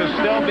 the game is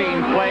still being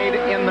played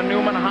in the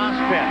Newman-Haas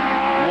pit.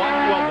 What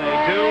will they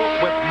do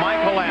with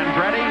Michael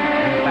Andretti?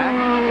 In fact,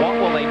 what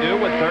will they do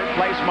third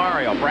place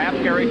Mario. Perhaps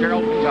Gary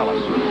Gerald can tell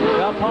us.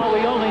 Well, Paul, we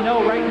only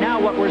know right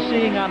now what we're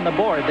seeing on the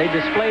board. They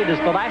displayed as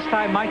the last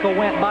time Michael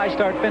went by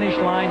start-finish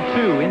line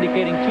 2,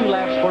 indicating 2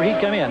 laps before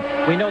he'd come in.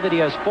 We know that he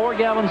has 4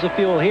 gallons of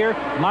fuel here.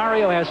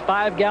 Mario has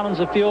 5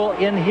 gallons of fuel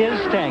in his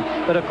tank.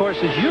 But, of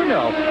course, as you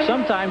know,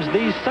 sometimes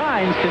these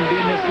signs can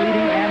be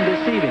misleading and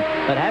deceiving.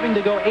 But having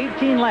to go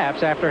 18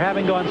 laps after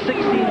having gone 16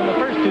 in the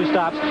first 2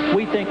 stops,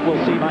 we think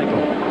we'll see Michael.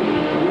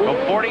 Well,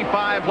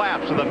 45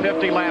 laps of the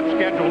 50-lap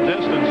scheduled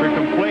distance are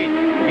complete.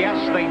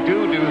 Yes, they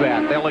do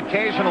that. They'll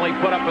occasionally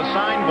put up a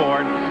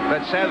signboard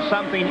that says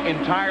something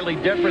entirely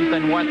different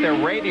than what they're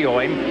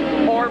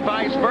radioing, or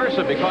vice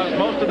versa, because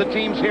most of the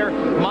teams here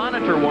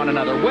monitor one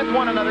another with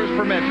one another's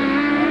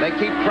permission. They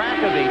keep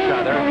track of each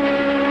other,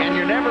 and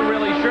you're never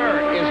really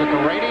sure. Is it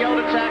the radio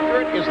that's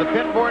accurate? Is the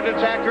pit board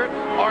that's accurate?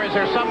 Or is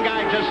there some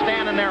guy just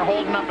standing there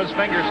holding up his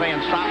finger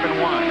saying, stop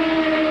and watch?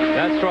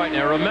 That's right.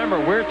 Now, remember,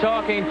 we're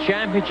talking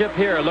championship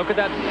here. Look at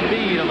that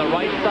speed on the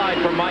right side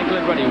for Michael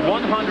Andretti,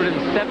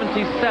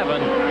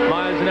 177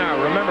 miles an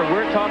hour. Remember,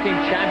 we're talking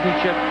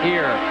championship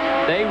here.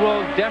 They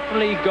will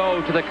definitely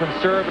go to the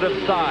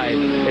conservative side.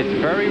 It's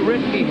very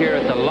risky here.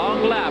 It's a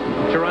long lap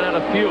to run out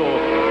of fuel.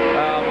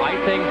 I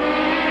think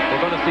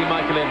we're going to see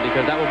Michael in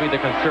because that will be the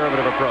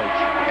conservative approach.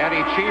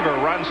 Eddie Cheever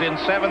runs in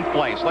 7th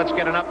place. Let's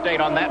get an update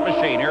on that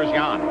machine. Here's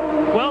Jan.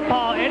 Well,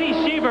 Paul, Eddie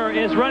Cheever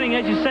is running,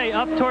 as you say,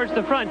 up towards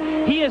the front.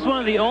 He is one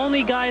of the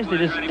only guys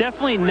that is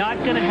definitely not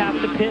going to have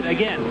to pit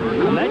again.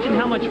 Imagine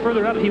how much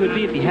further up he would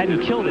be if he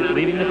hadn't killed it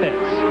leaving the pits.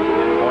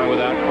 Boy,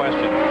 without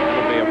question,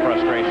 it'll be a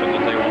frustration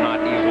that they will not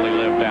easily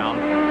live down.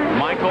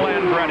 Michael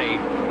Andretti,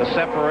 the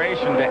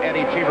separation to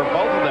Eddie Cheever,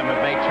 both of them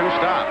have made 2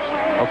 stops.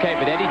 Okay,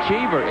 but Eddie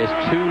Cheever is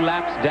 2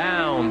 laps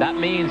down. That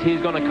means he's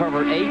going to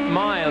cover 8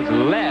 miles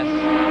less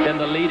than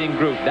the leading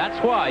group. That's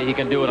why he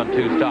can do it on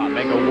 2 stops.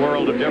 Make a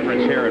world of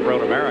difference here at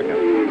Road America.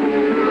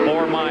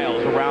 4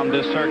 miles around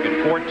this circuit,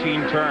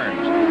 14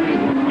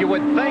 turns. You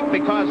would think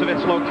because of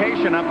its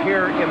location up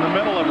here in the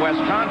middle of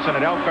Wisconsin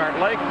at Elkhart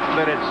Lake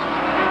that it's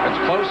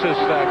close to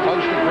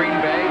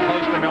Green Bay,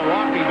 close to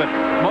Milwaukee, but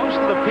most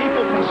of the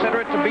people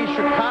consider it to be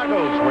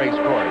Chicago's race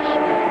course.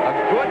 A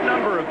good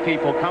number of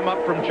people come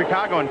up from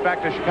Chicago. In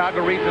fact, the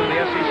Chicago region of the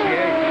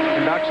SCCA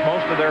conducts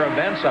most of their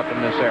events up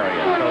in this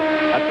area. So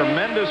a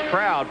tremendous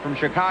crowd from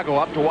Chicago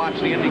up to watch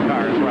the Indy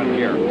cars run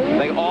here.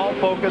 They all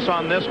focus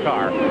on this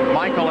car.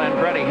 Michael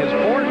Andretti, his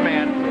Ford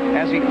man,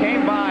 as he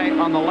came by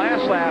on the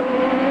last lap,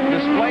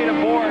 displayed a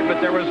board,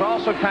 but there was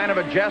also kind of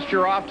a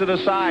gesture off to the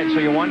side, so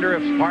you wonder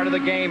if part of the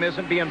game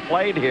isn't being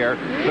played here.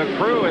 The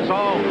crew is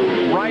all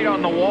right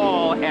on the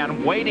wall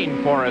and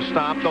waiting for a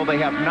stop, though they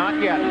have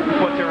not yet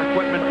put their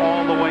equipment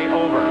all the way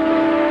over.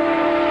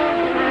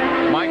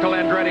 Michael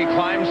Andretti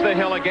climbs the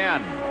hill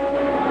again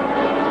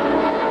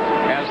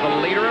as the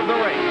leader of the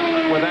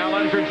race, with Al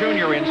Unser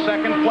Jr. in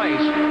 2nd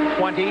place,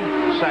 20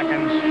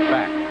 seconds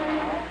back.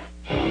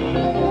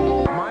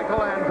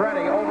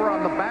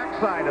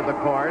 Side of the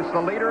course, the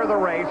leader of the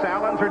race,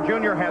 Al Unser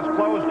Jr., has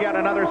closed yet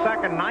another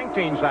second,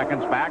 19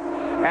 seconds back,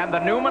 and the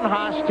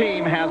Newman-Haas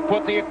team has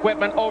put the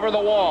equipment over the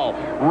wall,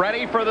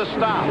 ready for the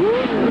stop.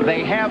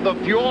 They have the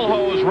fuel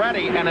hose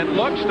ready, and it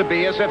looks to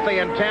be as if they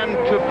intend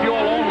to fuel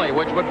only,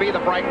 which would be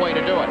the right way to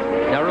do it.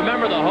 Now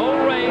remember, the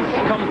whole race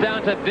comes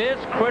down to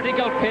this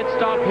critical pit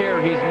stop here.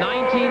 He's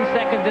 19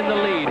 seconds in the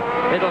lead.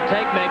 It'll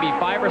take maybe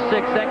 5 or 6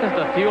 seconds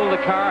to fuel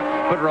the car,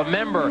 but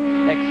remember,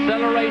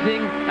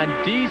 accelerating and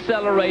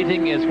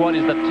decelerating is what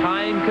is the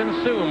time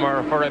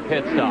consumer for a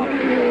pit stop.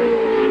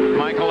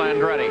 Michael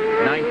Andretti,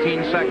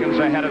 19 seconds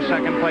ahead of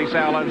 2nd place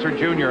Al Unser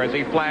Jr. as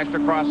he flashed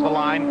across the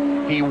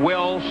line. He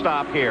will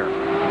stop here.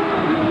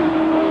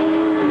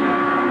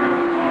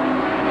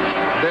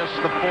 This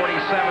the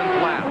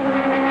 47th lap.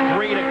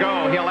 3 to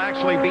go. He'll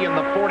actually be in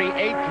the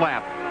 48th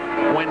lap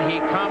when he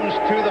comes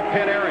to the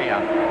pit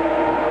area.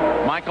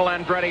 Michael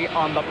Andretti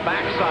on the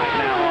backside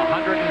now,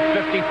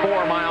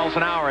 154 miles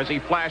an hour as he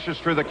flashes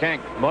through the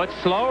kink. Much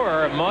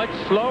slower,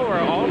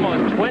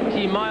 almost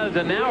 20 miles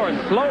an hour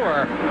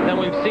slower than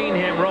we've seen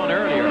him run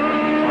earlier.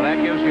 Well,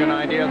 that gives you an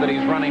idea that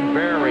he's running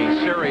very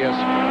serious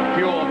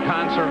fuel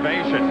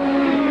conservation.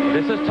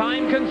 This is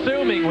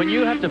time-consuming. When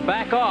you have to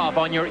back off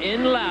on your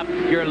in-lap,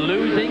 you're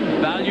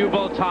losing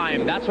valuable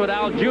time. That's what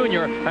Al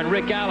Jr. and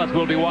Rick Allis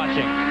will be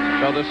watching.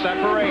 So the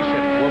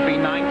separation will be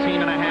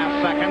 19 and a half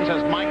seconds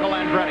as Michael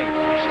Andretti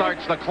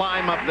starts the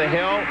climb up the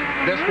hill.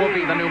 This will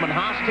be the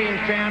Newman-Haas team's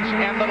chance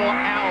and little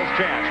Al's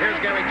chance. Here's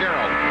Gary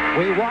Gerald.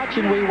 We watch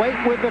and we wait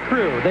with the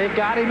crew. They've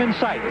got him in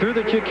sight. Through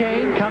the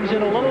chicane, comes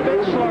in a little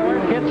bit slower,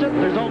 hits it.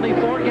 There's only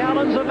 4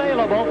 gallons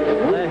available.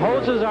 The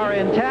hoses are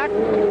intact.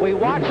 We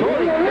watch.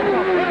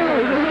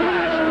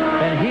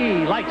 And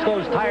he likes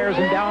those tires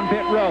in down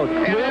pit road.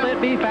 Will it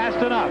be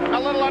fast enough? A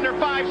little under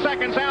 5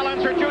 seconds. Al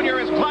Unser Jr.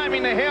 is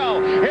climbing the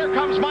hill. Here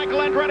comes Michael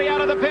Andretti out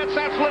of the pits.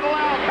 That's little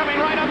Al coming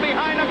right up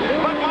behind him.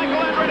 But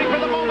Michael Andretti for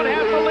the moment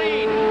has the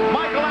lead.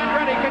 Michael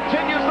Andretti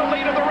continues the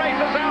lead of the race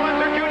as Al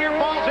Unser Jr.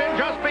 falls in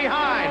just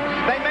behind.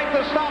 They make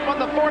the stop on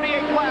the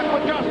 48th lap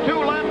with just 2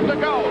 laps to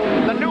go.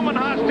 The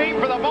Newman-Haas team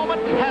for the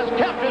moment has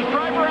kept his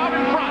driver out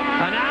in front.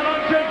 And Al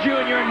Unser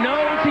Jr.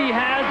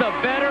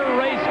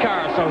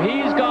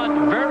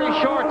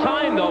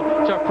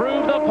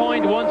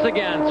 point once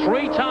again.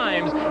 3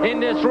 times in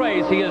this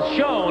race he has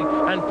shown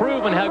and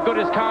proven how good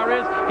his car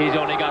is. He's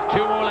only got 2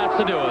 more laps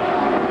to do it.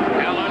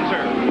 Al Unser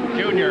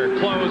Jr.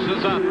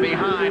 closes up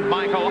behind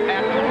Michael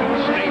at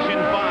Station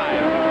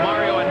 5.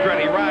 Mario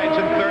Andretti rides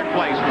in 3rd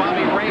place.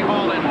 Bobby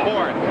Rahal in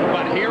 4th.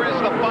 But here is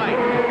the fight.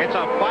 It's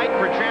a fight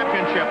for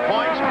championship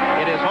points.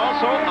 It is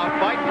also a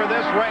fight for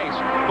this race.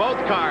 Both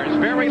cars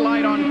very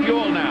light on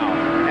fuel now.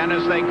 And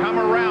as they come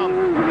around,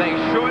 they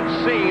should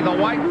see the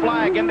white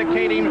flag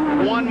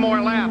indicating 1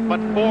 more lap, but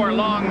 4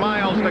 long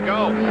miles to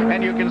go.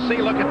 And you can see,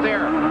 look at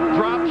there,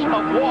 drops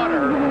of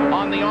water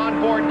on the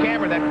onboard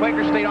camera. That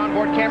Quaker State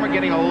onboard camera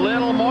getting a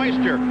little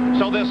moisture.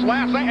 So this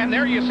last thing, and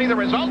there you see the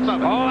results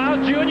of it. Oh,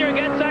 Al Jr.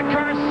 gets that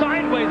car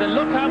sideways, and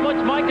look how much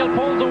Michael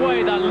pulls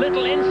away. That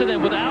little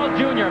incident with Al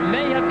Jr.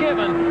 may have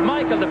given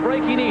Michael the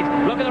break he needs.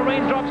 Look at the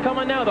raindrops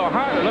coming now, though,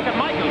 harder. Look at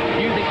Michael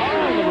using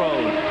all the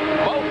road.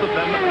 Both of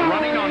them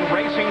running on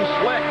racing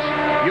slicks.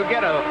 You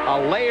get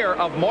a layer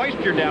of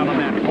moisture down on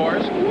that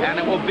course, and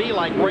it will be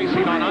like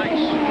racing on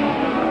ice.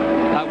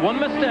 That one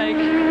mistake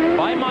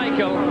by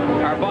Michael,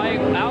 or by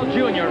Al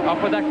Jr.,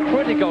 up with that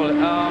critical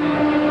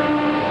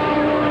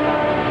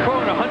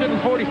corner,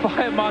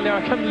 145 mile an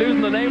hour. I'm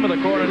losing the name of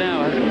the corner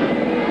now.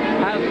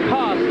 Has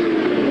cost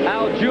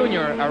Al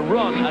Jr. a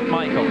run at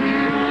Michael.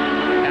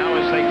 Now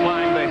as they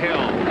climb the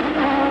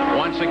hill,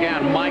 once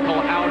again,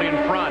 Michael out in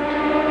front.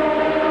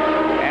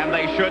 And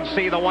they should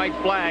see the white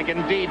flag.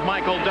 Indeed,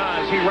 Michael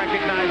does. He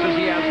recognizes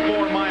he has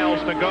 4 miles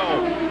to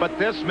go. But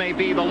this may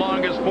be the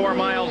longest 4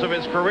 miles of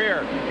his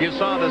career. You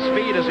saw the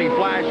speed as he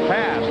flashed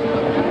past.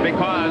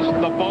 Because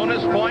the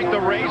bonus point,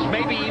 the race,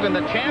 maybe even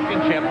the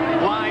championship,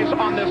 lies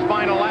on this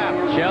final lap.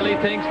 Shelley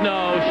thinks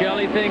no.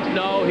 Shelley thinks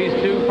no. He's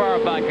too far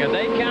back here.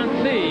 They can't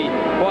see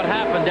what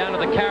happened down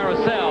at the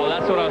carousel.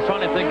 That's what I was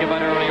trying to think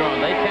about earlier on.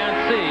 They can't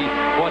see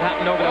what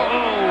happened over there.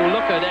 Oh,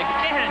 look at it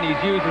again. He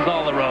uses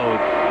all the road.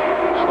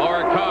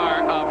 Slower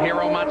car of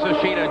Hiro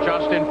Matsushita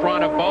just in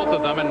front of both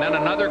of them, and then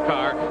another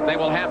car. They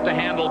will have to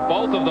handle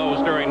both of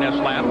those during this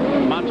lap.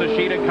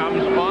 Matsushita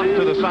comes off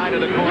to the side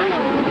of the course,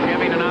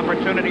 giving an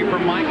opportunity for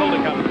Michael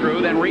to come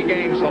through, then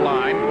regains the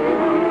line.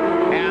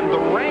 And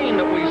the rain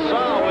that we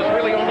saw was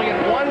really only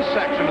in one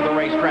section of the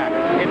racetrack.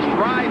 It's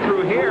dry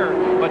through here,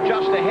 but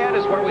just ahead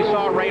is where we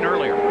saw rain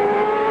earlier.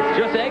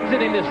 Just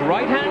exiting this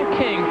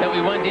right-hand kink that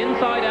we went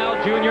inside Al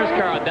Jr.'s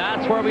car.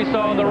 That's where we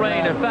saw the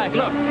rain. In fact,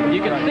 look,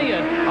 you can see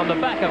it on the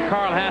back of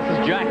Carl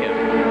Haas's jacket.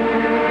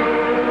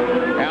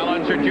 Al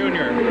Unser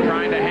Jr.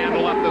 trying to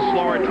handle up the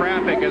slower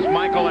traffic as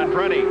Michael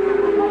Andretti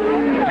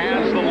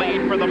has the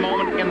lead for the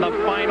moment in the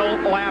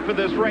final lap of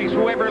this race.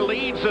 Whoever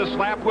leads this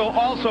lap will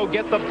also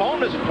get the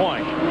bonus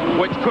point,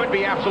 which could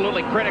be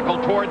absolutely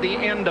critical toward the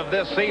end of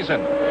this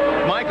season.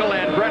 Michael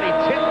Andretti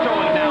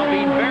tiptoeing now,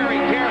 being very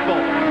careful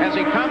as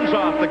he comes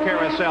off the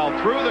carousel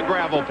through the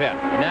gravel pit.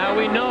 Now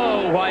we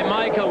know why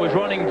Michael was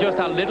running just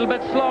a little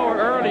bit slower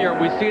earlier.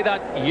 We see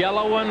that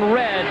yellow and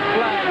red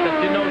flag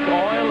that denotes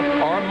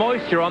oil or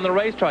moisture on the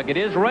racetrack. It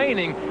is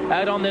raining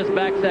out on this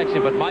back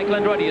section, but Michael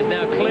Andretti is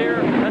now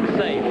clear and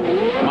safe.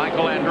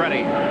 Michael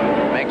Andretti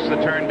makes the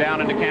turn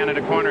down into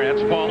Canada Corner.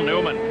 That's Paul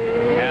Newman.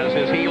 As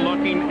is he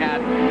looking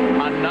at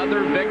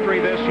another victory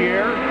this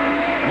year?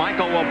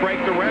 Michael will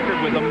break the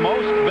record with the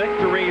most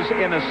victories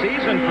in a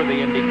season for the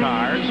Indy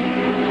cars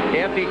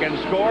if he can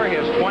score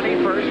his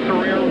 21st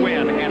career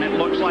win, and it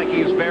looks like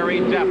he's very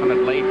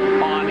definitely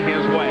on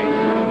his way.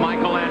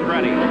 Michael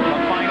Andretti,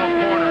 the final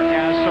corner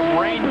as some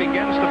rain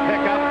begins to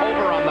pick up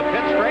over on the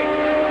pit straight.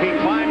 He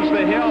climbs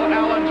the hill.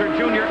 Al Unser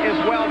Jr. is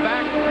well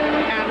back,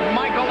 and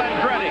Michael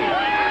Andretti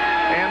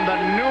and the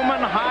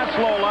Newman Haas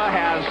Lola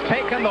has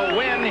taken the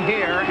win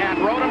here at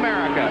Road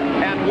America,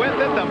 and with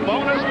it the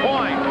bonus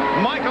point.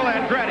 Michael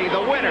Andretti,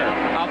 the winner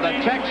of the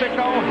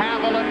Texaco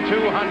Havoline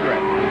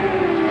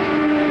 200.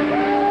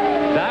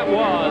 That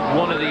was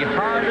one of the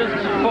hardest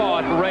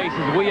fought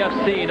races we have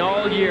seen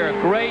all year.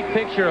 Great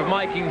picture of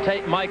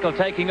Michael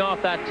taking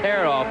off that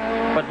tear-off.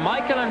 But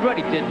Michael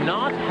Andretti did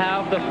not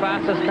have the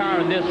fastest car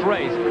in this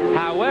race.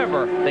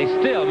 However, they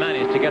still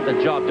managed to get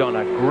the job done.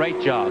 A great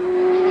job.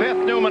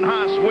 5th Newman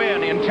Haas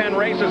win in 10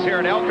 races here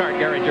at Elkhart,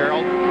 Gary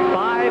Gerald.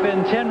 5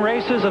 in 10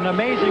 races, an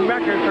amazing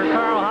record for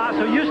Carl Haas,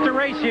 who used to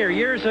race here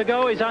years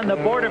ago. He's on the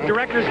board of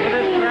directors for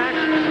this track.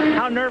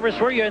 How nervous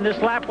were you in this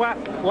last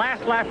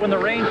lap when the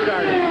rain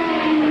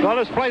started? Well,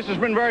 this place has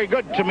been very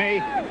good to me.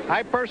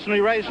 I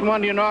personally raced and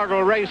won the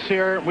inaugural race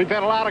here. We've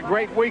had a lot of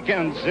great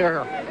weekends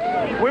here.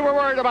 We were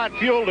worried about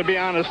fuel, to be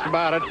honest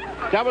about it.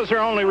 That was our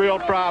only real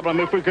problem,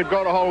 if we could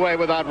go the whole way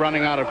without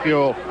running out of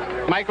fuel.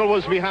 Michael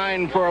was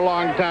behind for a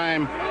long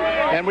time,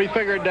 and we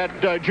figured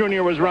that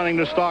Junior was running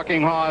the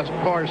stalking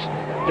horse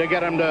to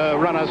get him to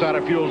run us out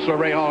of fuel so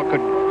Ray Hall could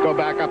go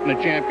back up in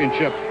the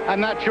championship. I'm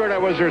not sure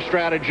that was their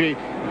strategy,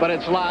 but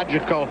it's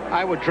logical.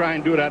 I would try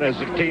and do that as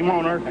a team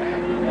owner.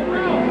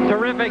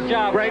 Terrific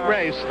job. Great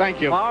race.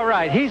 Thank you. All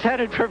right. He's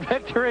headed for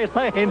victory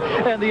lane,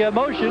 and the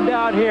emotion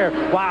down here.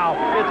 Wow.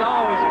 It's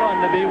always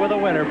fun to be with a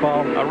winner,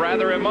 Paul. A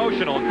rather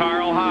emotional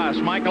Carl Haas.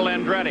 Michael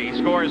Andretti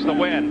scores the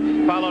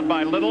win, followed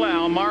by Little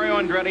Al,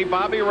 Mario Andretti,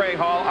 Bobby Rahal,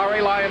 Ari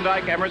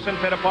Luyendyk, Emerson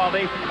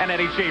Fittipaldi, and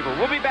Eddie Cheever.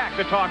 We'll be back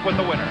to talk with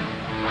the winner.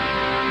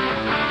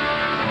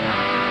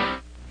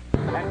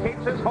 And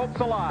keeps his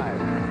hopes alive.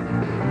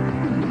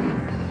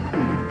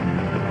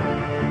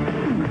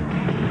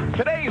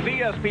 Today's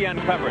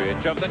ESPN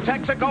coverage of the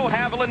Texaco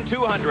Havoline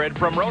 200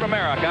 from Road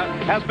America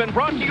has been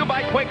brought to you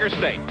by Quaker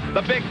State.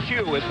 The Big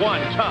Q is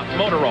one tough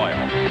motor oil.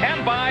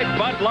 And by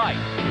Bud Light.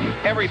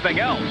 Everything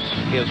else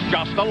is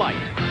just a light.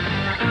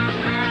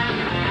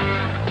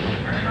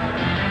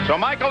 So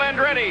Michael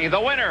Andretti,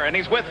 the winner, and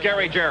he's with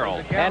Gary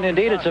Gerald. And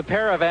indeed, it's a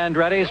pair of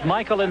Andrettis.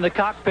 Michael in the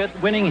cockpit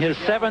winning his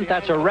 7th.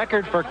 That's a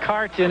record for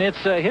CART in its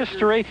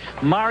history.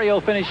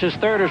 Mario finishes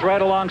 3rd, is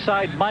right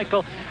alongside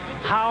Michael.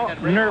 How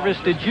nervous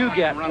did you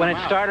get when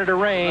it started to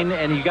rain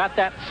and you got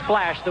that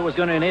splash that was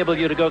going to enable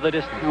you to go the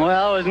distance?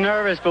 Well, I was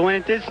nervous, but when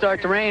it did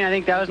start to rain, I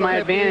think that was my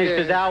advantage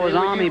because Al was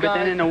on me. But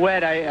then in the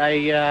wet,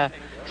 I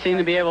seemed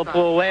to be able to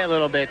pull away a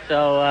little bit.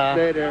 So,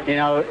 you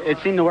know, it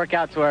seemed to work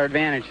out to our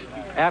advantage.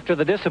 After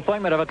the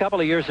disappointment of a couple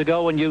of years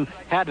ago when you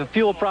had a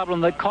fuel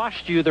problem that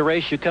cost you the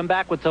race, you come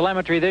back with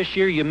telemetry this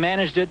year. You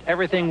managed it.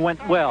 Everything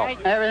went well.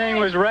 Everything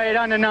was right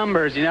on the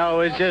numbers. You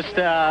know, it was just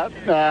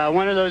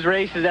one of those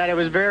races that it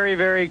was very,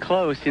 very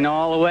close, you know,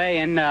 all the way.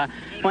 And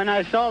when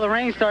I saw the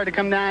rain start to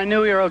come down, I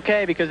knew we were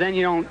okay because then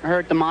you don't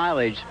hurt the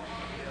mileage.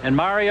 And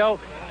Mario,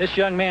 this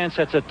young man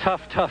sets a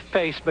tough, tough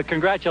pace, but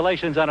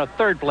congratulations on a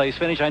 3rd place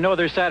finish. I know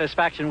there's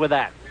satisfaction with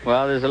that.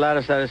 Well, there's a lot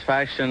of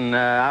satisfaction.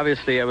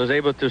 Obviously, I was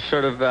able to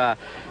sort of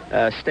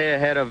stay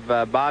ahead of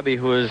Bobby,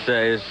 who is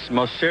his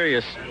most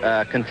serious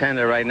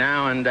contender right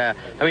now. And, I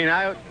mean,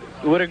 I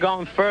would have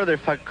gone further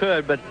if I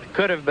could, but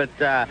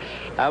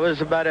I was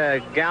about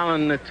a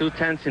gallon,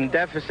 2/10 in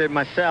deficit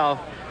myself.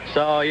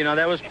 So, you know,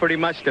 that was pretty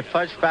much the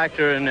fudge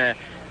factor in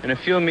a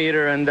fuel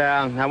meter. And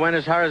I went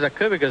as hard as I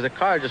could because the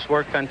car just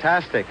worked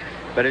fantastic.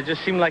 But it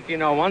just seemed like, you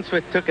know, once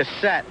we took a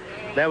set,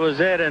 that was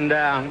it. And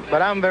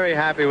but I'm very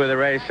happy with the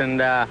race, and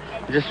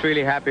just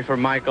really happy for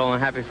Michael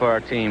and happy for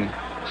our team.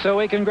 So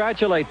we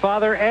congratulate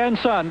father and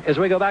son as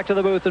we go back to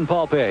the booth and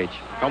Paul Page.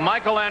 Well,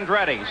 Michael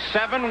Andretti,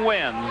 7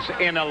 wins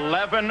in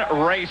 11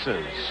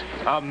 races.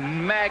 A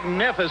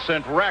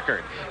magnificent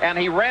record. And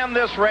he ran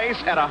this race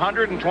at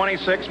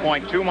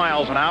 126.2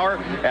 miles an hour.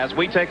 As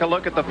we take a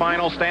look at the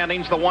final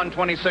standings, the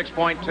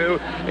 126.2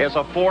 is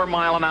a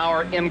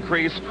 4-mile-an-hour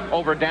increase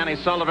over Danny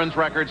Sullivan's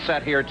record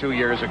set here 2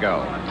 years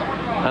ago.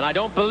 And I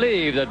don't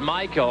believe that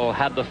Michael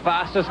had the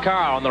fastest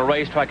car on the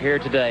racetrack here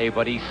today,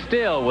 but he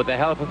still, with the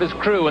help of his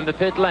crew in the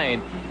pit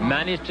lane,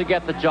 managed to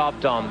get the job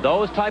done.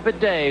 Those type of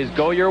days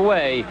go your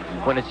way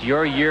when it's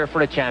your year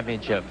for the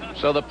championship.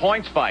 So the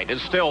points fight is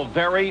still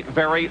very,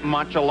 very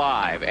much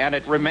alive, and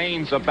it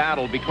remains a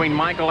battle between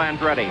Michael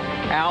Andretti,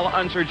 Al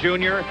Unser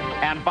Jr.,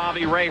 and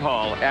Bobby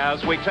Rahal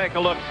as we take a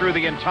look through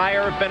the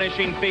entire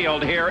finishing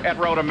field here at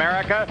Road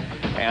America.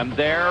 And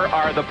there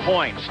are the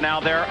points. Now,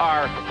 there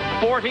are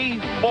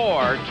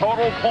 44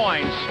 total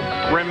points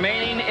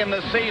remaining in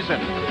the season.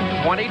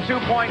 22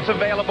 points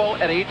available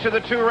at each of the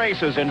 2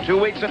 races in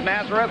 2 weeks at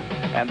Nazareth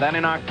and then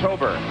in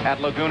October at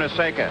Laguna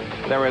Seca.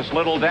 There is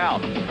little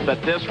doubt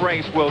that this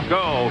race will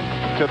go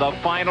to the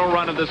final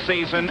run of the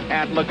season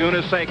at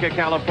Laguna Seca,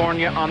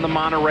 California on the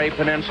Monterey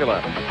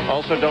Peninsula.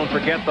 Also, don't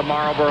forget the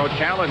Marlboro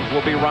Challenge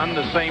will be run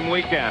the same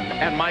weekend,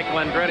 and Michael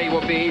Andretti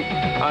will be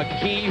a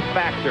key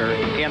factor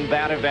in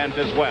that event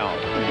as well.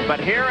 But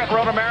here at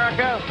Road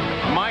America,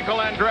 Michael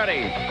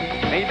Andretti,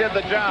 he did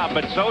the job,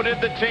 but so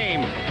did the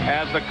team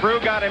as the crew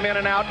got him in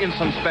and out in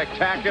some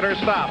spectacular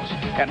stops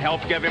and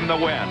helped give him the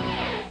win.